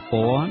ហទំ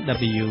ព័រ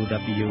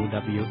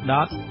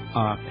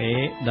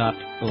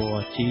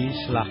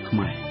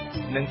www.rfa.org/khmer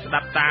និងស្ដា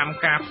ប់តាម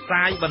ការផ្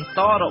សាយបន្ត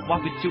រប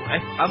ស់វិទ្យុ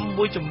FM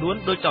មួយចំនួន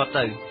ដូចត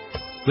ទៅ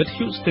វិទ្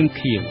យុស្ទឹង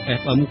ខៀវ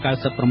FM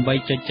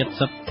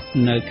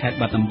 98.70 នៅខេត្ត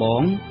បាត់ដំប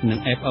ងនិង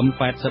FM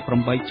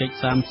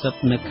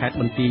 88.30 នៅខេត្ត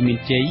បន្ទាយមាន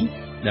ជ័យ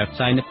ដែលផ្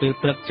សាយនៅពេល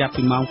ព្រឹកចាប់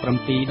ពីម៉ោង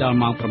 7 ដល់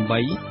ម៉ោង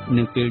 8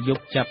 និងពេលយ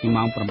ប់ចាប់ពី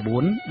ម៉ោង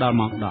 9 ដល់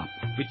ម៉ោង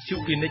 10វិទ្យុ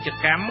ពាណិជ្ជ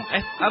កម្ម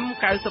FM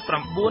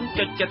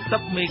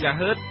 99.70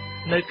 MHz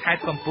នៅខេត្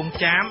តកំពង់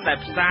ចាមដែល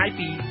ផ្សាយ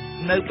ពី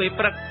នៅពេល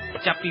ព្រឹក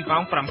ចាប់ពីម៉ោ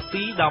ង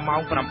 7 ដល់ម៉ោ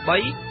ង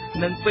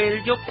 8 និងពេល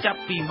យប់ចាប់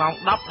ពីម៉ោង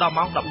 10 ដល់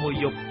ម៉ោង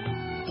 11 យប់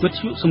វិទ្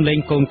យុសំឡេង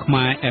កូនខ្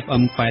មែរ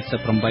FM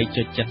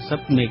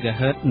 88.70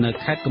 MHz នៅ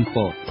ខេត្តកំព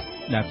ត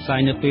ដែលផ្សាយ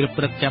នៅពេល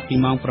ព្រឹកចាប់ពី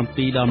ម៉ោង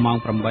 7 ដល់ម៉ោង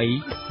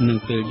 8 និង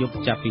ពេលយប់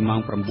ចាប់ពីម៉ោង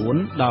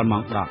 9 ដល់ម៉ោ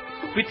ង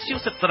 10វិទ្យុ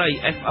ស្ត្រី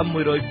FM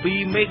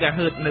 102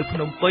 MHz នៅភ្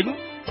នំពេញ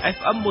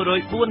FM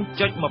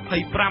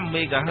 104.25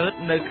 MHz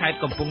នៅខេត្ត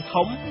កំពង់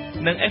ធំ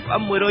និង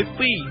FM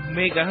 102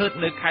 MHz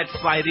នៅខេត្ត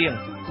ស្វាយរៀង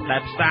ដែ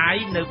លផ្សាយ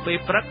នៅពេល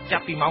ព្រឹកចា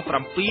ប់ពីម៉ោង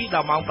 7 ដ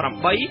ល់ម៉ោង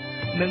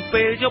 8 និង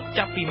ពេលយប់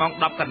ចាប់ពីម៉ោង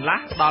 10 កន្លះ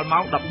ដល់ម៉ោ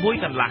ង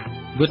 11 កន្លះ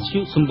វិទ្យុ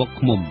សំបុក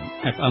ឃ្មុំ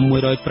FM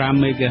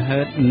 105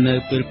 MHz នៅ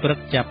ពេលព្រឹក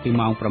ចាប់ពី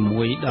ម៉ោង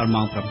 6 ដល់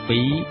ម៉ោង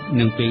 7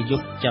 និងពេលយ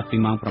ប់ចាប់ពី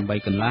ម៉ោង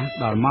 8 កន្លះ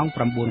ដល់ម៉ោង 9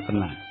 ក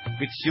ន្លះ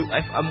វិទ្យុ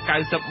FM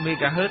 90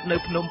 MHz នៅ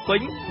ភ្នំពេ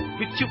ញ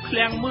វិទ្យុឃ្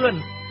លាំងមឿង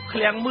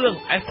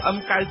FM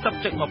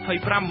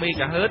 90.25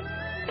 MHz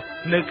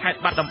នៅខេត្ត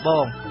បាត់ដំប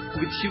ង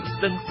វិទ្យុស្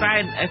ទឹងសែ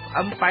ន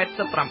FM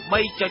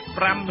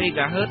 88.5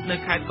 MHz នៅ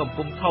ខេត្តកំព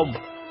ង់ធំ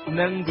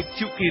និងវិទ្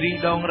យុគិរី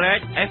ដងរែក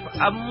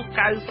FM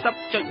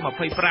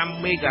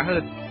 90.25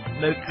 MHz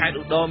នៅខេត្ត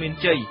ឧត្តរមាន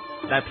ជ័យ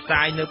ដែលផ្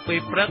សាយនៅពេល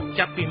ព្រឹក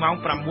ចាប់ពីម៉ោង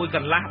 6 ក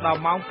ន្លះដល់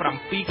ម៉ោង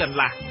 7 កន្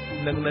លះ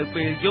និងនៅ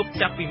ពេលយប់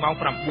ចាប់ពីម៉ោង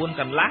 9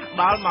 កន្លះ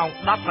ដល់ម៉ោង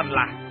 10 កន្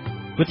លះ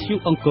វិទ្យុ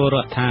អង្គររ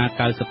ដ្ឋា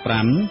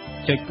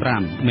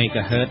 95.5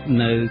 MHz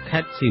នៅខេ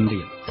ត្តសៀម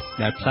រាប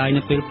ដែលផ្សាយ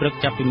នៅពេលព្រឹក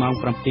ចាប់ពីម៉ោង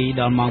 7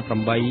 ដល់ម៉ោង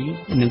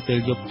 8 និងពេល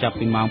យប់ចាប់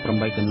ពីម៉ោង 8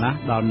 កន្លះ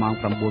ដល់ម៉ោង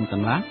 9 ក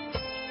ន្លះ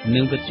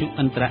និងវិទ្យុ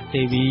អន្តរ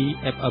ទេវី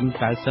FM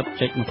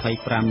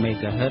 90.25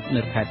 MHz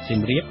នៅខេត្តសៀ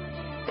មរាប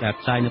ដែល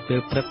ផ្សាយនៅពេល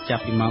ព្រឹកចា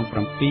ប់ពីម៉ោង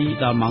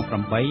 7 ដល់ម៉ោង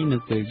 8 និ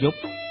ងពេលយប់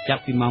ចា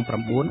ប់ពីម៉ោង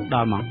 9 ដ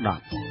ល់ម៉ោង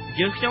 10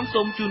 យើងខ្ញុំ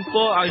សូមជូនព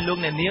រឲ្យលោក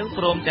អ្នកនាង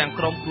ព្រមទាំង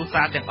ក្រុមគ្រួ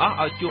សារទាំងអស់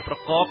ឲ្យជួបប្រ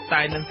កប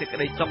តែនឹងសេចក្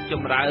តីសុខច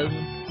ម្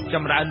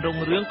រើនរុង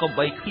រឿងកុំ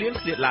បីឃ្លាន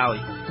ឃ្លាតឡើយ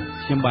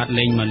ខ្ញុំបាទ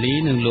លេងម៉ាលី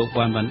និងលោក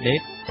វ៉ាន់វ៉ាន់ដេ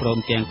តព្រម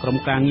ទាំងក្រុម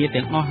ការងារ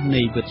ទាំងអស់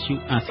នៃវិទ្យុ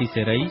អាស៊ី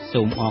សេរី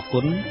សូមអរគុ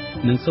ណ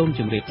និងសូមជ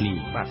ម្រាបលា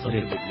បាទសូមជ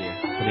ម្រាប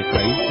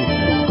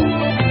លា